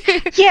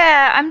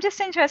 Yeah, I'm just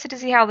interested to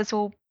see how this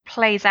all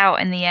plays out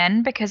in the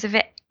end, because if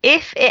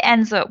it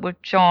ends up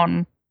with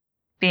Jon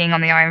being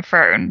on the Iron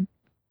Throne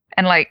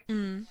and like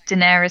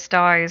Daenerys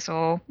dies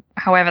or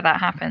however that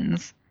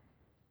happens,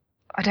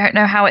 I don't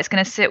know how it's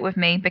going to sit with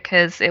me,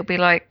 because it'll be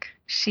like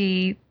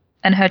she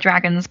and her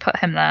dragons put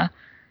him there,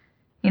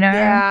 you know?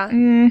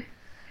 Yeah.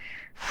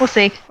 We'll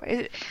see.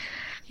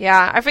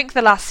 Yeah, I think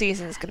the last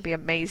season is going to be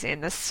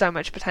amazing. There's so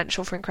much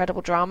potential for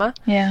incredible drama.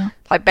 Yeah.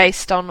 Like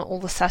based on all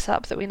the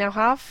setup that we now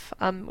have,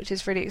 which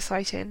is really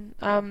exciting.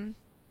 What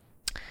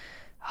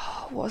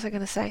was I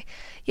going to say?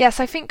 Yes,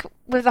 I think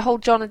with the whole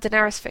Jon and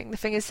Daenerys thing, the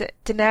thing is that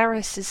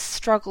Daenerys has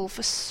struggled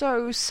for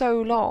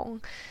so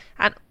long,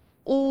 and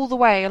all the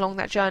way along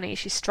that journey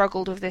she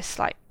struggled with this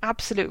like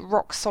absolute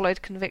rock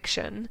solid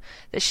conviction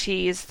that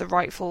she is the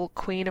rightful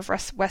queen of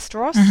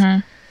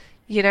Westeros.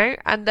 You know,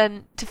 and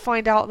then to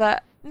find out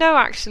that no,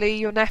 actually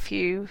your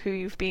nephew who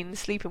you've been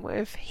sleeping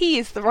with, he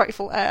is the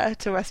rightful heir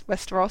to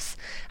Westeros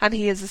and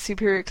he has a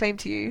superior claim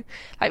to you.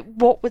 Like,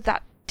 what would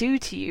that do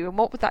to you, and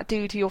what would that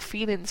do to your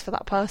feelings for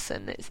that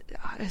person?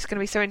 It's going to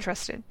be so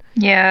interesting.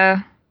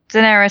 Yeah,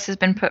 Daenerys has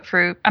been put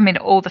through, I mean,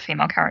 all the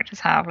female characters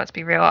have, let's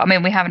be real. I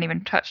mean, we haven't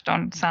even touched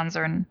on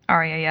Sansa and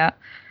Arya yet.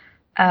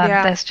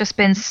 There's just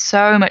been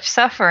so much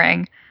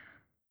suffering.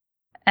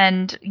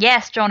 And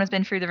yes, Jon has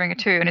been through the ringer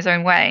too in his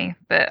own way,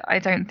 but I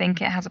don't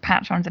think it has a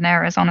patch on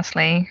Daenerys,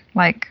 honestly.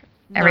 Like,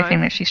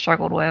 everything that she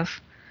struggled with.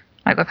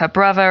 Like, with her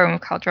brother and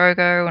with Khal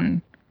Drogo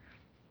and...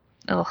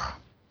 Ugh.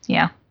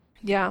 Yeah.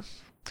 Yeah.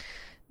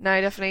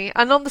 No, definitely.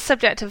 And on the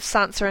subject of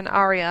Sansa and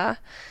Arya,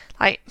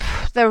 like,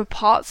 there were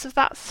parts of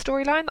that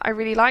storyline that I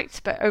really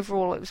liked, but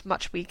overall it was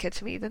much weaker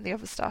to me than the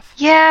other stuff.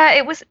 Yeah,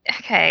 it was...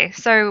 Okay,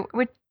 so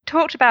we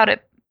talked about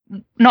it,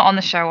 not on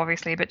the show,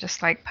 obviously, but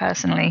just, like,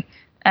 personally.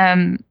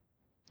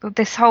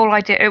 This whole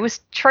idea, it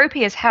was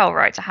tropey as hell,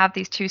 right, to have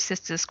these two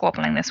sisters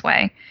squabbling this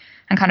way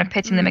and kind of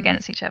pitting them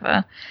against each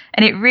other.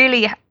 And it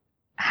really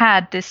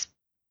had this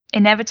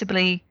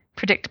inevitably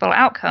predictable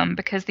outcome,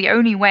 because the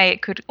only way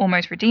it could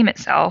almost redeem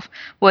itself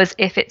was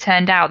if it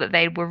turned out that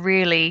they were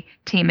really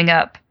teaming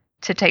up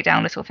to take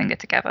down Littlefinger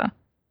together.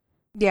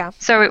 Yeah,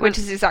 so which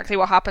is exactly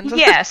what happened.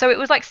 Yeah, so it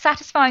was like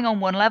satisfying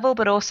on one level,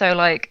 but also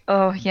like,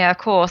 oh yeah, of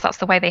course, that's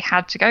the way they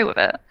had to go with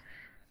it.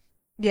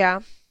 Yeah.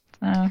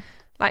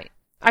 Like,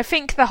 I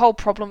think the whole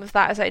problem with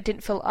that is that it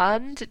didn't feel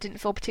earned. It didn't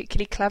feel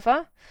particularly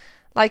clever.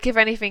 Like, if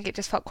anything, it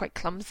just felt quite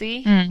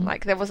clumsy.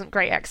 Like, there wasn't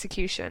great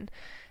execution.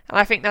 And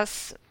I think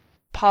that's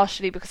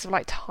partially because of,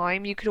 like,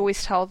 time. You could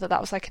always tell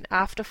that was, like, an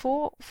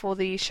afterthought for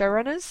the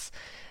showrunners.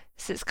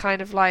 So it's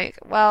kind of like,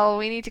 well,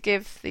 we need to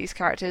give these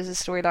characters a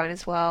storyline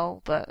as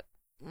well, but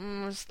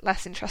I was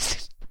less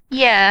interested.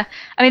 Yeah.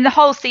 I mean, the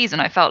whole season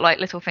I felt like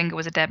Littlefinger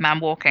was a dead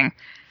man walking.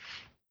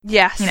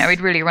 Yes. You know,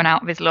 he'd really run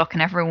out of his luck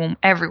and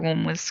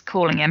everyone was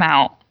calling him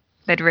out.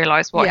 They'd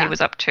realised what he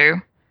was up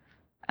to.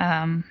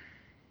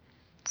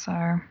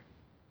 So,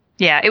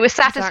 yeah, it was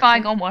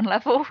satisfying on one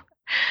level.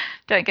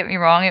 Don't get me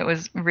wrong, it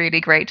was really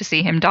great to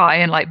see him die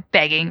and, like,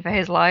 begging for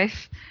his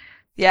life.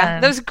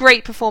 Yeah, that was a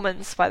great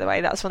performance, by the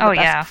way. That was one of the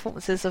best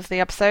performances of the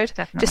episode.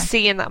 Definitely. Just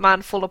seeing that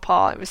man fall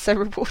apart, it was so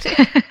rewarding.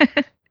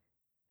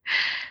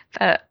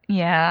 But,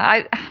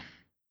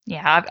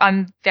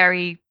 I'm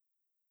very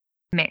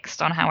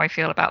mixed on how I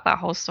feel about that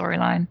whole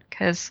storyline,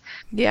 because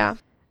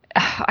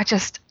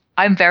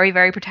I'm very,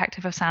 very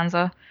protective of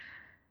Sansa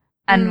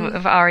and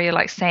of Arya,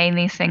 like, saying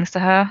these things to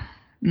her,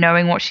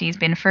 knowing what she's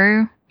been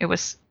through. It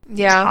was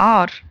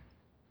hard.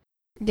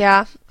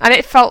 Yeah, and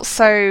it felt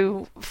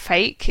so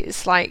fake.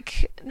 It's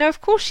like, no,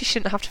 of course she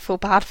shouldn't have to feel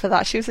bad for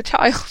that. She was a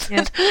child.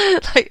 Yeah.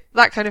 Like,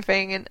 that kind of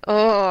thing. And,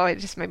 it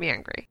just made me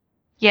angry.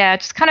 Yeah,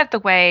 just kind of the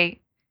way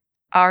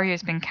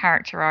Arya's been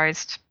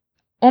characterized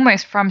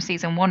almost from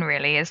season 1,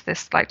 really, as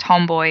this, like,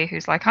 tomboy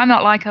who's like, I'm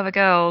not like other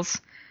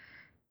girls.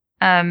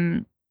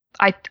 I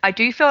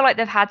do feel like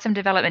they've had some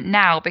development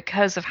now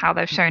because of how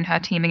they've shown her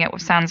teaming up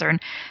with Sansa,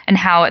 and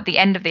how at the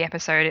end of the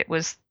episode it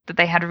was that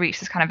they had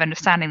reached this kind of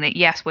understanding that,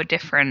 yes, we're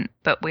different,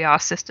 but we are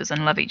sisters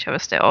and love each other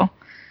still.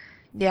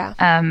 Yeah.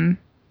 I'm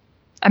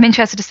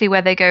interested to see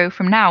where they go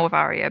from now with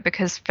Arya,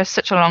 because for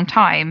such a long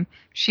time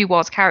she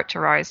was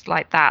characterized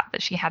like that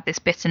she had this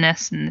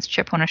bitterness and this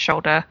chip on her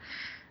shoulder.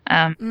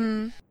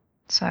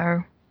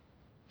 So,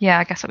 yeah,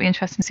 I guess it'll be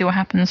interesting to see what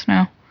happens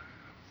now.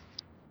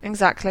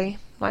 Exactly.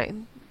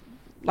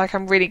 Like,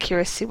 I'm really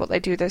curious to see what they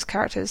do with those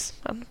characters.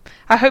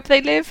 I hope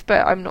they live,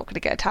 but I'm not going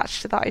to get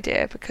attached to that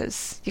idea,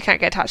 because you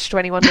can't get attached to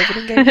anyone living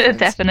in Game of Thrones.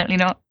 Definitely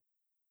not.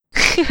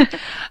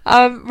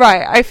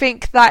 Right, I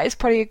think that is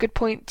probably a good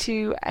point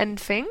to end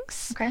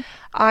things. Okay.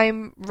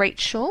 I'm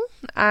Rachel,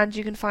 and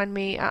you can find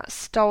me at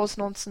Star Wars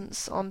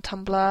Nonsense on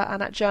Tumblr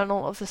and at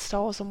Journal of the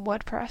Star Wars on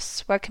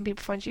WordPress. Where can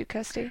people find you,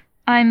 Kirsty?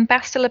 I'm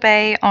Bastila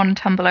Bay on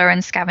Tumblr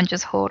and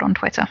Scavengers Horde on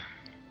Twitter.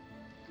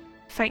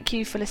 Thank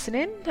you for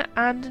listening,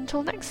 and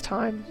until next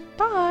time,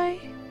 bye!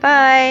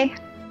 Bye!